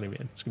to Me Johnny,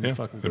 man. It's going to be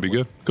fucking good. That'd be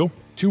good. Cool.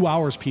 2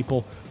 hours,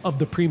 people, of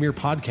the premier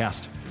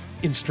podcast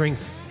in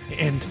strength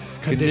and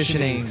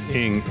conditioning.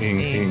 Ing.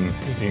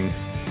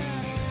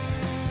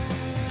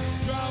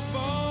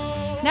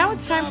 Now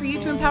it's time for you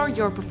to empower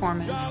your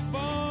performance.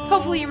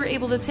 Hopefully you were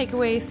able to take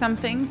away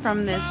something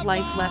from this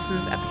Life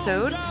Lessons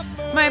episode.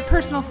 My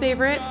personal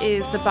favorite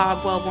is the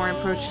Bob Wellborn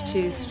approach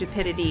to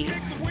stupidity.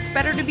 It's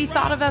better to be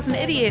thought of as an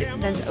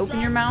idiot than to open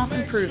your mouth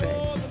and prove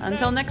it.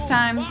 Until next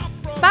time,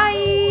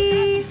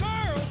 bye!